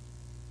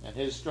and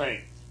his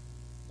strength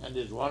and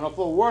his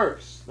wonderful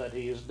works that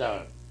he has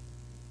done.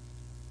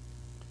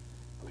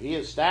 For he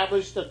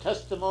established a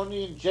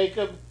testimony in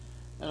Jacob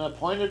and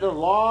appointed a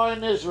law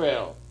in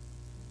Israel,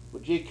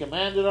 which he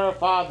commanded our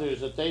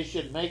fathers that they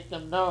should make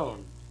them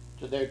known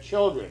to their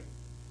children,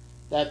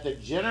 that the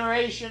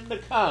generation to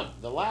come,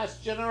 the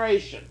last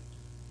generation,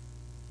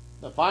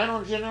 the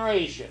final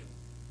generation,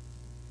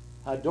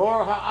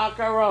 Hador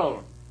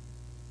Ha'akaron,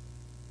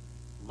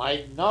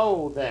 might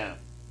know them,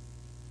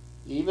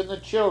 even the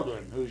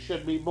children who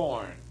should be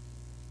born,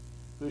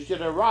 who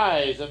should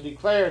arise and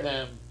declare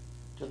them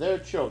to their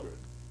children.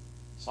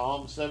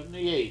 Psalm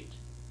 78,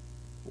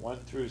 1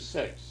 through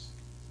 6.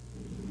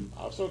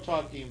 Also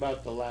talking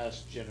about the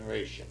last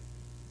generation.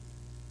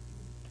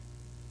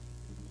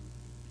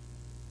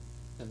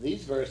 In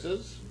these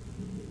verses,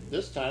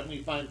 this time we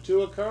find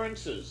two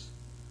occurrences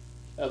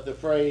of the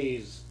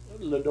phrase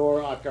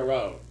Lador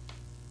Akaron,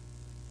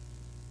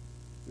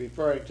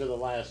 referring to the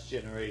last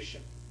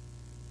generation.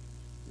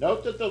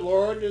 Note that the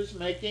Lord is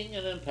making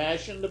an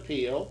impassioned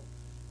appeal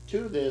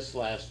to this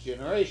last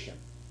generation.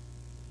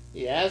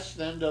 He asks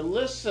them to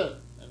listen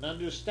and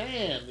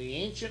understand the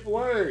ancient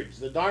words,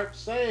 the dark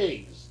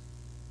sayings,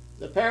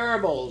 the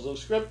parables of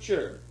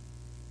Scripture.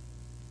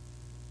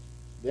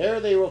 There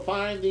they will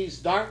find these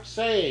dark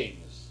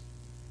sayings.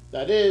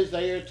 That is,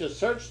 they are to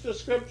search the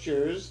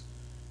Scriptures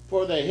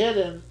for the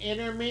hidden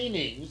inner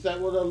meanings that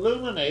will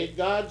illuminate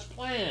God's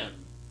plan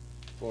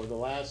for the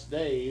last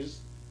days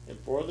and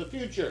for the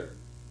future.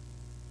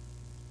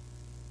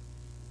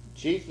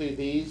 Chiefly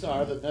these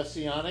are the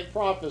messianic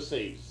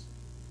prophecies,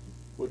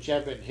 which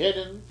have been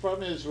hidden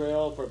from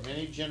Israel for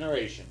many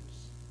generations.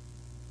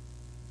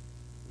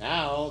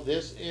 Now,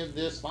 in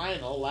this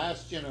final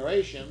last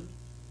generation,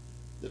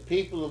 the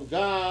people of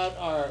God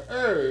are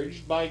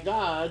urged by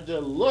God to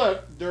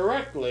look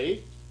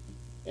directly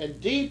and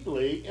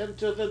deeply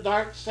into the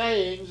dark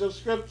sayings of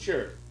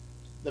Scripture,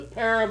 the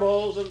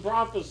parables and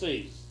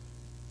prophecies,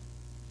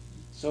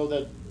 so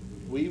that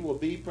we will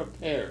be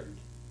prepared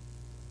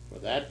for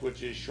that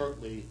which is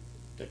shortly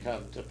to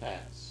come to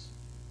pass.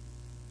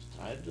 It's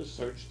time to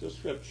search the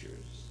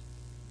Scriptures.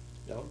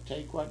 Don't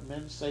take what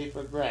men say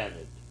for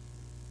granted.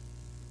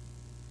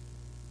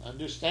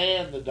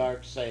 Understand the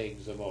dark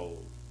sayings of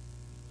old,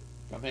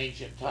 from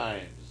ancient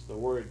times, the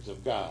words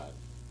of God.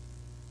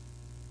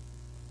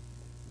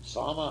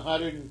 Psalm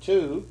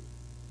 102,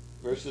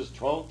 verses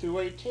 12 through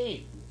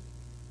 18.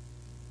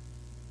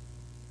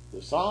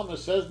 The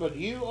psalmist says, "But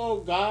you, O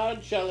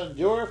God, shall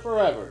endure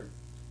forever,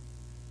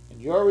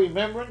 and your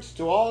remembrance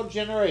to all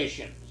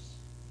generations.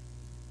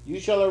 You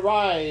shall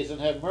arise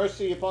and have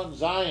mercy upon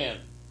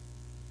Zion,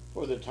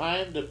 for the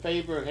time to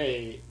favor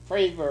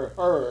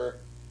her,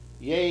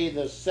 yea,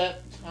 the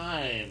set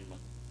time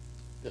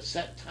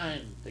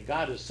that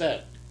God has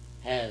set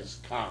has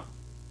come.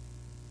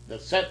 The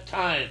set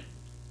time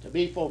to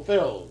be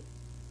fulfilled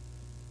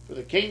for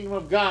the kingdom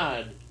of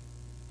God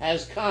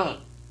has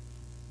come.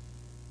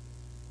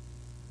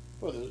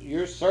 For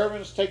your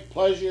servants take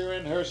pleasure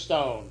in her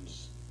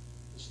stones,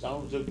 the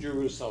stones of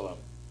Jerusalem,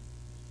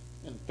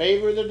 and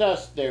favor the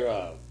dust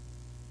thereof.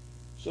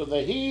 So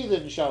the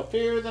heathen shall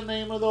fear the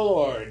name of the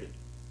Lord,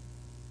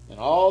 and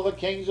all the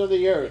kings of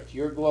the earth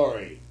your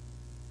glory.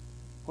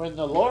 When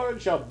the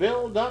Lord shall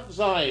build up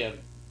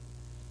Zion,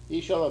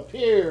 he shall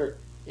appear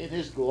in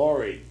his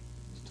glory."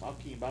 He's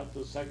talking about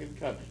the second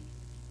coming,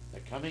 the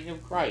coming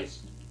of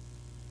Christ,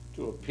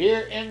 to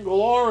appear in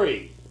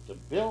glory, to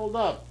build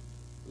up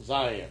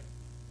Zion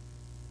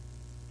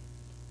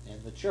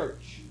and the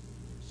church,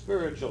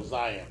 spiritual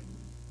Zion.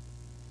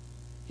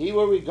 He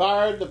will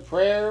regard the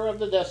prayer of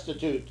the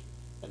destitute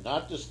and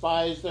not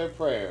despise their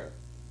prayer.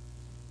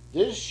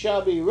 This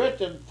shall be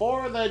written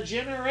for the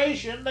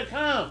generation to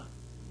come.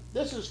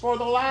 This is for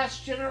the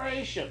last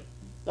generation,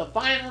 the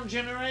final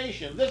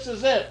generation. This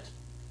is it.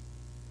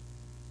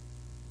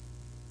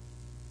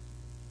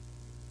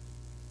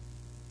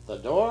 The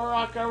Dor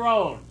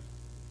Akaron.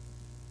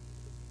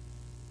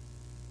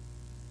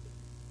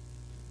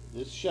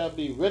 This shall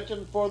be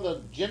written for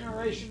the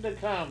generation to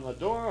come, the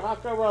Dor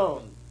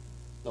Hakaron,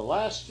 the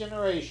last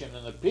generation,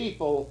 and the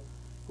people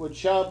which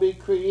shall be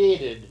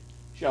created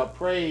shall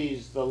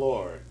praise the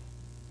Lord.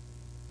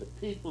 The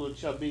people which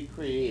shall be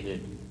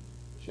created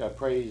shall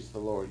praise the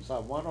Lord.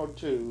 Psalm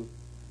 102,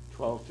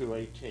 12 through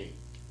 18.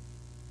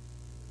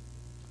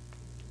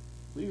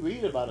 We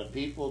read about a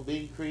people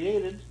being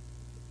created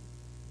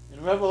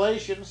in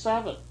Revelation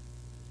 7.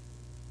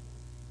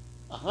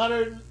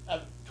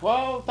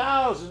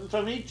 112,000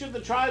 from each of the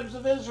tribes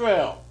of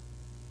Israel,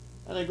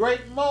 and a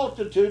great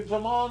multitude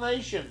from all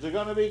nations are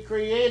going to be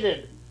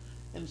created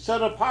and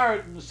set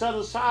apart and set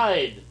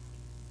aside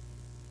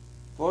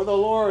for the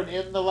Lord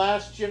in the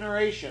last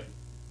generation.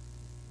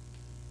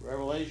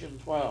 Revelation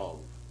 12,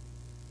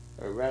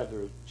 or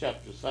rather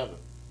chapter 7.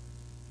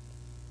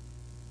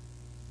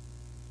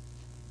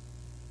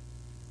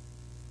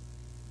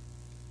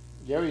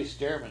 Gary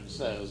Stearman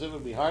says, it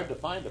would be hard to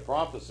find a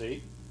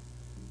prophecy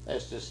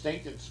as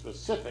distinct and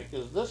specific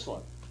as this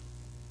one.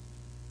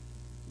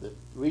 The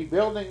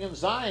rebuilding in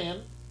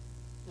Zion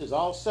is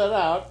all set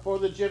out for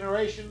the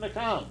generation to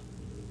come,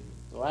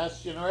 the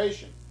last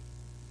generation.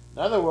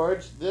 In other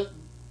words,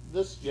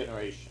 this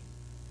generation.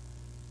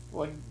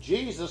 When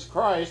Jesus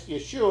Christ,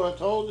 Yeshua,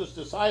 told his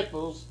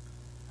disciples,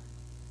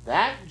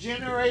 that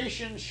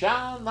generation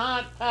shall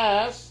not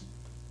pass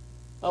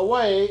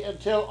away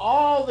until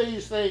all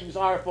these things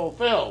are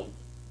fulfilled.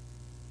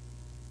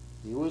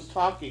 He was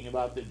talking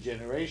about the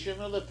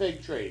generation of the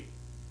fig tree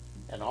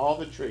and all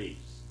the trees.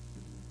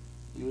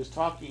 He was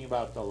talking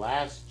about the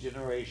last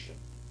generation,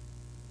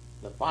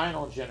 the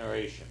final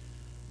generation,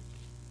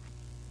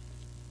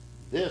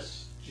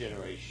 this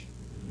generation.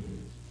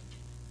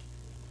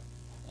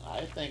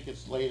 I think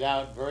it's laid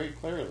out very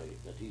clearly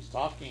that he's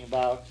talking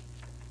about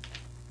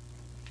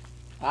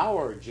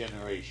our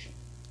generation.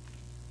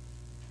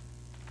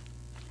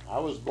 I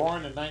was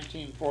born in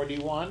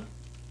 1941,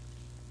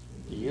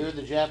 the year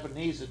the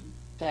Japanese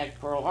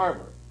attacked Pearl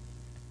Harbor.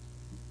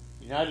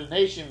 The United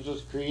Nations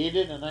was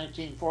created in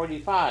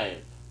 1945.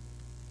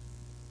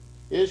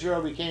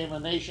 Israel became a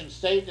nation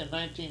state in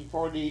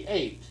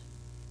 1948.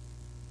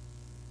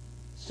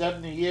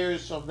 70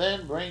 years from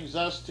then brings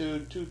us to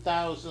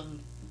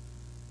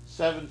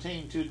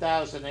 2017,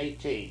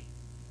 2018.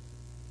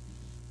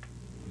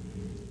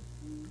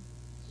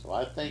 So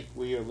I think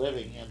we are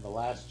living in the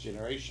last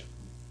generation.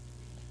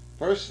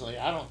 Personally,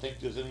 I don't think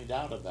there's any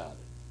doubt about it.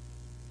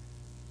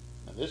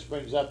 And this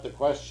brings up the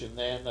question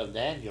then of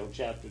Daniel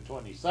chapter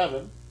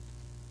 27.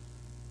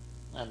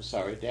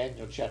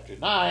 Daniel chapter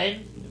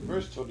 9,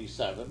 verse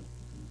 27,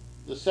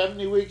 the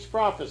 70 weeks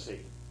prophecy.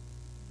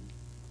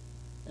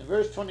 In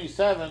verse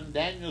 27,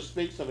 Daniel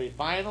speaks of a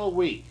final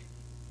week,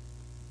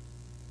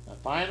 a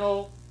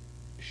final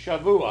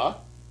Shavua,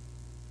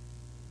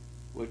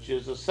 which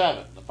is a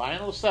 7, the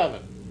final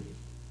 7,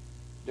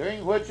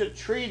 during which a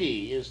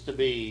treaty is to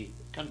be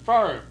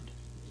confirmed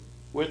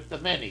with the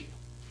many.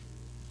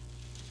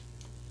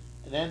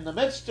 And in the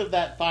midst of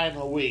that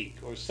final week,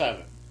 or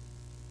 7,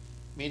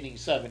 meaning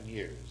 7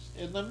 years,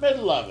 in the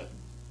middle of it,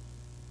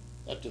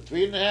 up to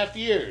 3.5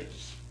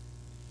 years,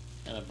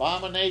 an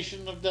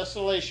abomination of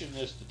desolation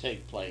is to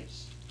take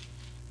place,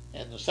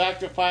 and the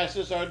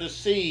sacrifices are to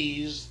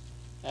cease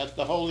at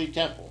the holy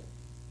temple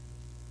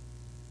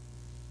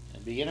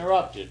and be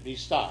interrupted, be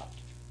stopped.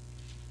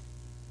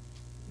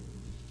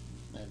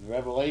 And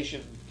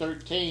Revelation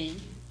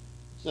 13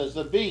 says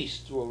the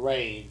beast will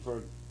reign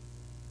for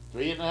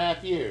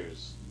 3.5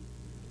 years,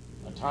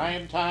 a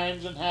time,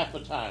 times, and half a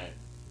time,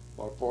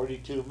 or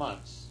 42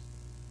 months,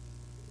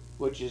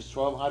 which is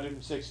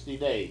 1,260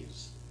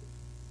 days.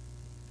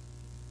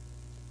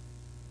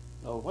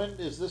 Now, when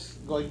is this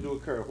going to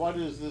occur? What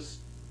is this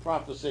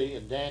prophecy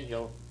in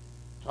Daniel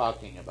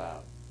talking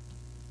about?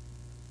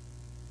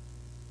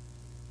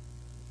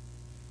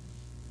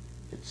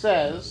 It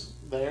says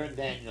there in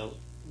Daniel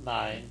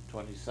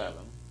 9:27,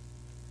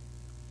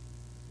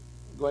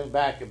 going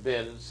back a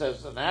bit, it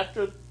says, and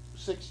after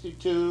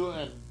 62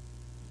 and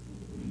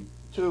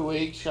 2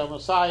 weeks shall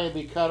Messiah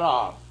be cut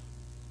off.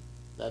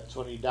 That's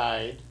when he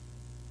died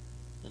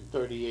in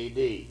 30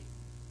 AD.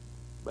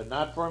 But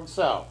not for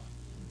himself.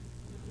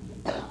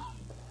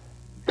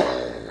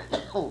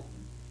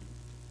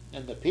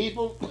 And the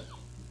people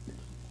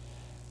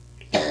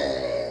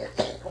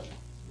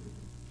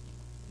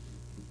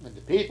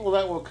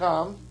that will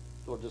come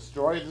will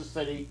destroy the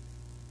city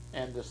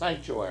and the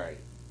sanctuary.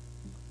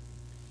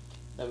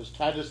 That was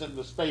Titus and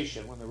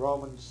Vespasian when the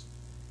Romans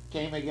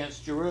came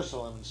against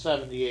Jerusalem in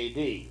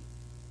 70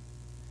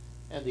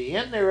 AD. And the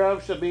end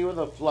thereof shall be with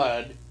a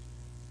flood,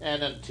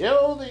 and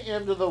until the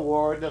end of the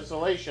war,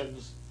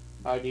 desolations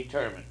are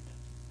determined.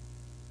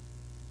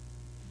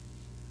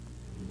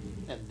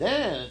 And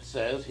then it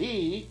says,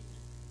 he,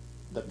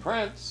 the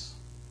prince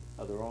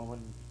of the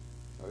Roman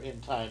or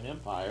end-time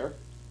empire,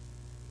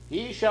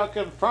 he shall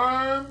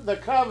confirm the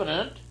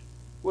covenant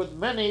with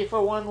many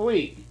for 1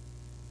 week.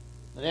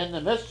 And in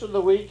the midst of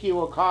the week he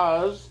will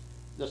cause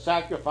the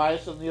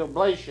sacrifice and the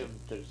oblation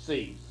to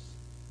cease.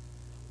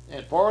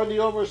 And for the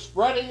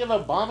overspreading of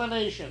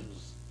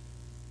abominations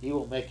he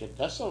will make it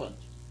desolate.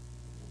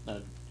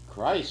 Now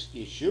Christ,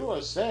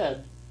 Yeshua,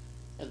 said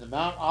in the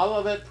Mount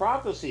Olivet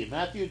prophecy,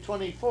 Matthew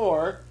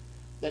 24,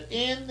 that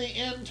in the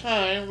end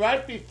time,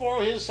 right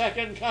before his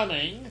second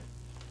coming,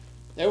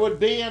 there would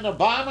be an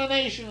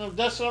abomination of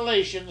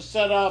desolation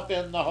set up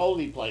in the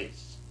holy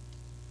place.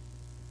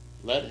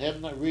 Let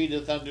him that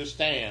readeth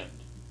understand,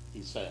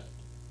 he said.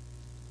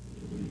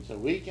 So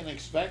we can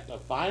expect a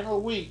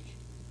final week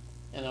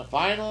and a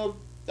final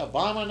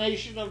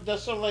abomination of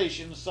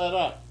desolation set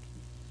up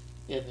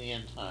in the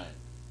end time.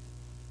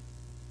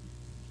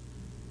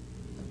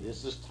 And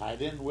this is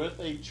tied in with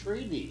a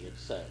treaty, it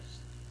says.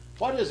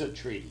 What is a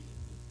treaty?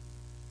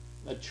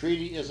 A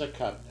treaty is a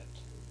covenant,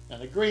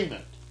 an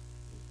agreement.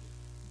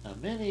 Now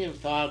many have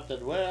thought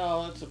that,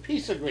 well, it's a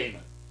peace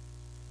agreement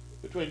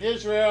between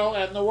Israel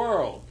and the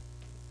world.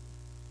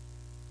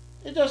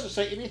 It doesn't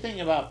say anything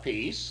about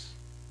peace.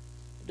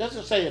 It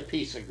doesn't say a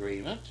peace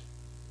agreement.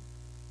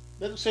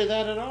 It doesn't say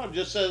that at all. It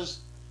just says,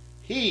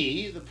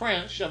 he, the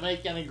prince, shall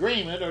make an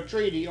agreement or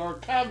treaty or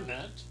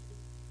covenant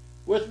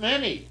with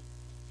many.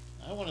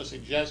 I want to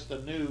suggest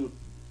a new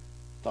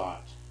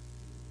thought.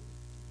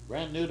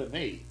 Brand new to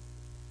me.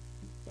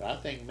 But I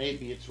think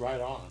maybe it's right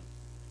on.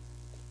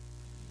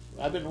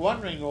 I've been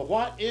wondering, well,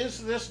 what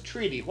is this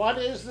treaty? What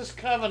is this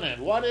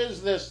covenant? What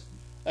is this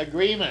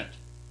agreement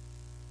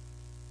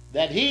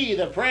that he,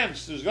 the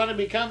prince, who's going to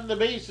become the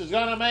beast, is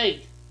going to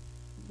make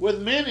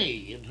with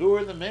many? And who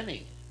are the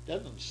many? It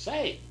doesn't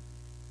say.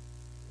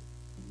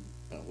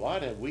 But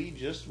what have we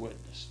just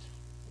witnessed?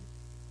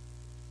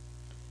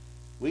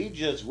 We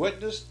just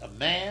witnessed a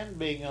man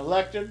being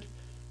elected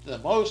to the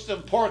most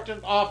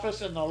important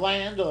office in the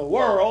land of the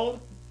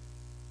world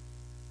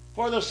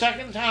for the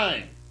second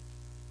time.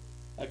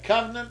 A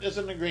covenant is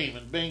an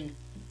agreement. Being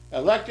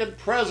elected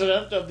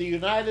president of the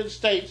United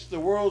States, the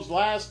world's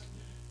last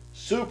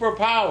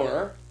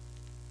superpower,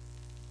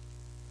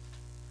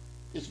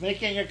 is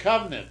making a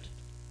covenant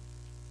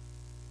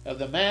of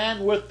the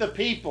man with the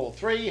people,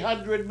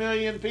 300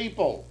 million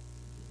people,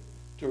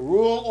 to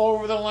rule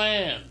over the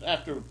land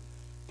after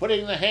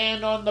putting the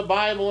hand on the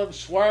Bible and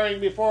swearing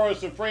before a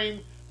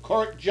Supreme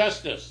Court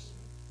justice.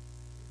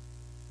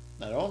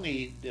 Not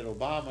only did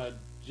Obama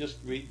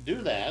just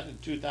do that in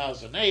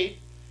 2008,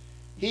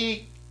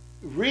 he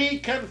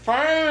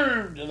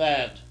reconfirmed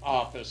that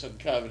office and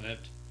covenant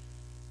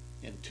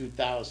in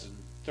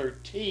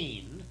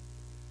 2013.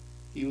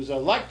 He was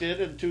elected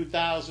in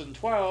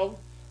 2012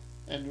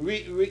 and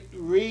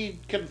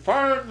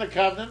reconfirmed the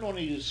covenant when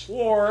he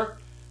swore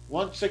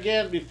once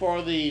again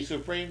before the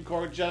Supreme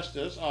Court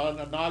Justice on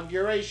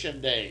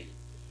Inauguration Day.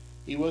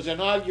 He was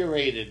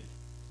inaugurated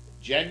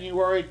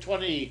January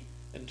 20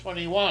 and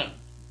 21,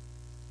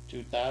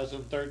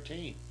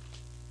 2013.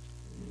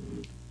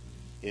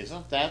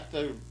 Isn't that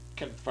the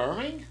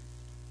confirming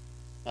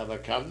of a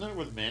covenant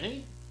with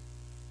many?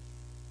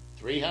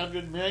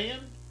 300 million?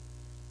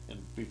 And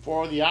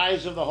before the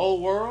eyes of the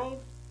whole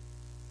world?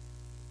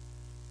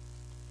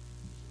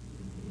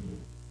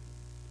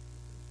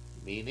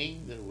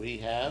 Meaning that we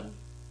have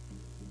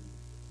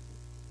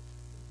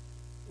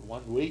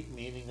 1 week,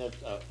 meaning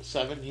that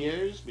 7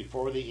 years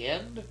before the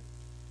end.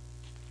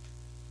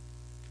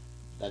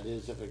 That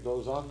is, if it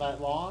goes on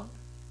that long.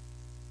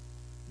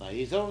 Now,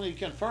 he's only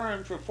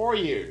confirmed for 4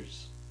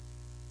 years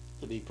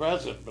to be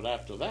president, but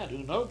after that, who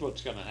knows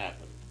what's going to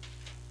happen?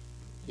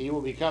 He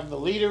will become the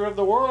leader of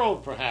the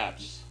world,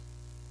 perhaps,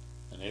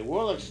 and it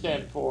will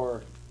extend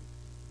for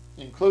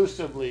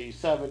inclusively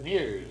 7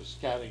 years,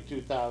 counting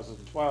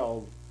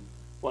 2012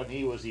 when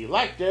he was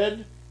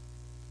elected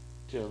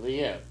till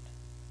the end.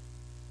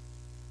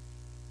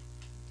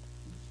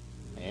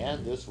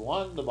 And this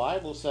one, the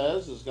Bible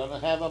says, is going to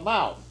have a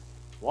mouth.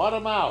 What a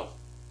mouth!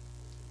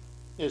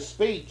 His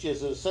speech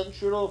is a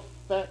central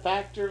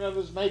factor of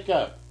his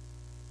makeup.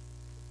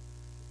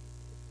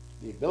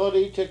 The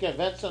ability to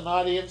convince an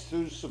audience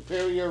through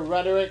superior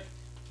rhetoric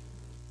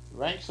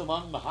ranks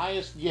among the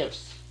highest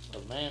gifts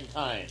of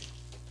mankind.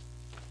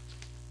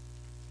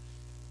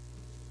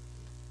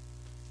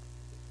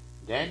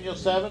 Daniel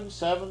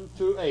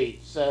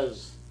 7:7-8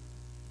 says,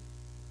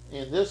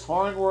 in this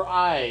horn were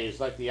eyes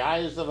like the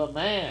eyes of a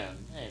man,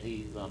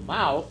 and a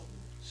mouth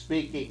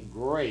speaking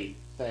great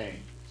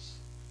things.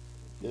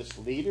 This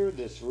leader,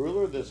 this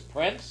ruler, this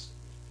prince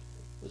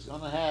is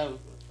going to have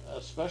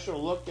a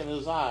special look in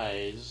his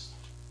eyes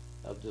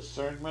of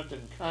discernment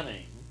and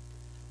cunning,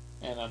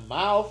 and a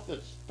mouth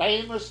that's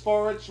famous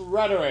for its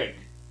rhetoric,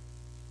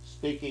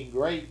 speaking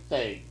great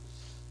things.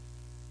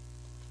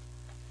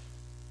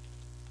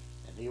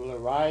 And he will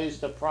arise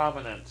to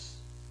prominence.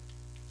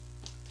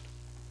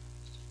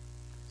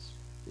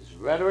 His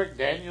rhetoric,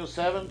 Daniel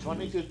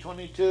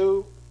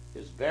 7:20-22,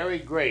 is very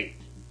great.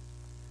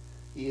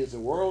 He is the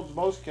world's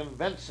most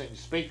convincing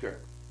speaker.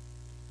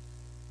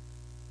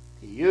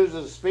 He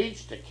uses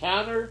speech to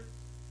counter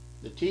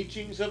the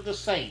teachings of the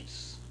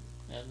saints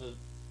and the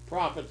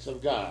prophets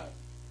of God.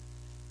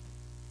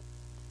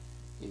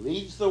 He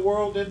leads the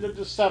world into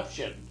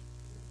deception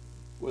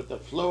with the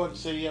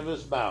fluency of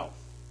his mouth.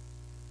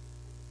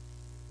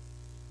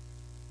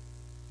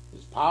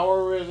 His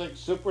power is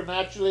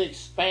supernaturally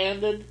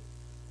expanded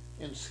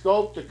in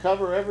scope to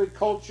cover every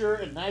culture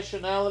and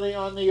nationality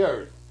on the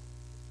earth.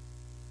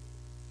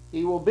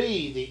 He will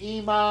be the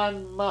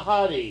Imam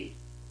Mahdi,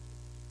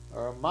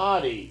 or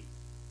Mahdi,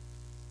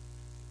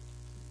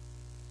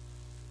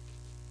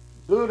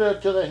 Buddha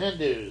to the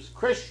Hindus,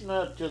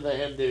 Krishna to the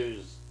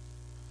Hindus,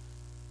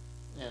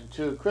 and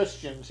to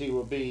Christians he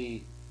will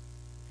be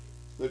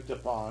looked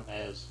upon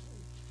as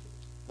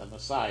the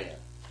Messiah,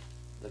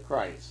 the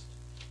Christ.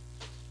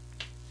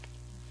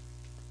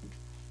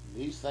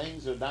 These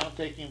things are now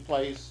taking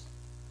place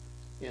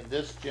in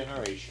this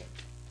generation,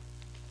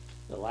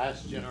 the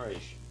last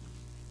generation.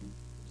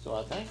 So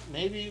I think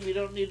maybe we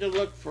don't need to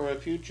look for a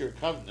future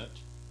covenant.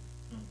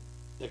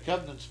 The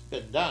covenant's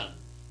been done.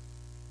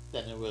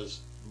 Then it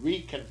was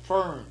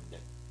reconfirmed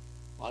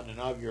on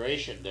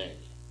Inauguration Day.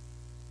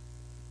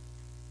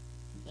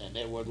 and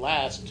it would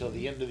last till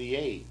the end of the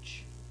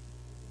age,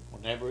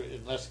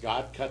 unless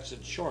God cuts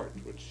it short,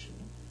 which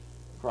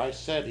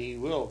Christ said He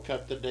will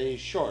cut the days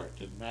short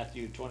in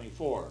Matthew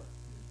 24.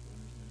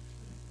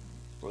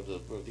 For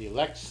the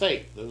elect's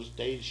sake, those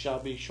days shall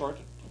be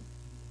shortened.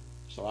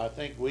 So I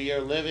think we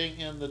are living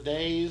in the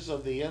days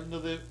of the end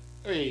of the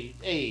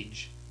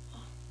age,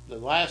 the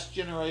last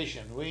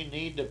generation. We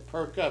need to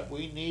perk up.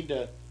 We need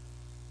to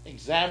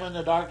examine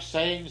the dark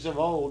sayings of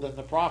old and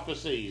the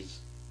prophecies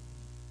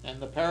and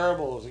the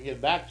parables and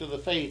get back to the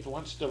faith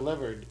once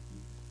delivered,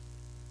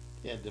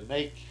 and to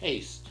make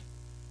haste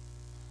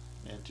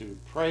and to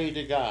pray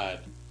to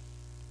God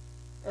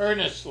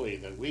earnestly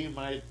that we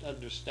might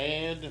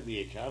understand and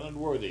be accounted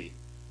worthy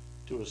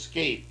to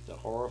escape the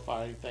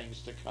horrifying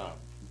things to come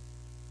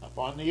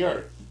upon the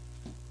earth,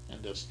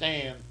 and to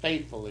stand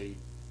faithfully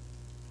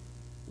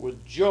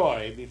with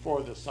joy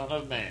before the Son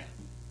of Man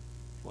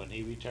when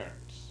He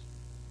returns.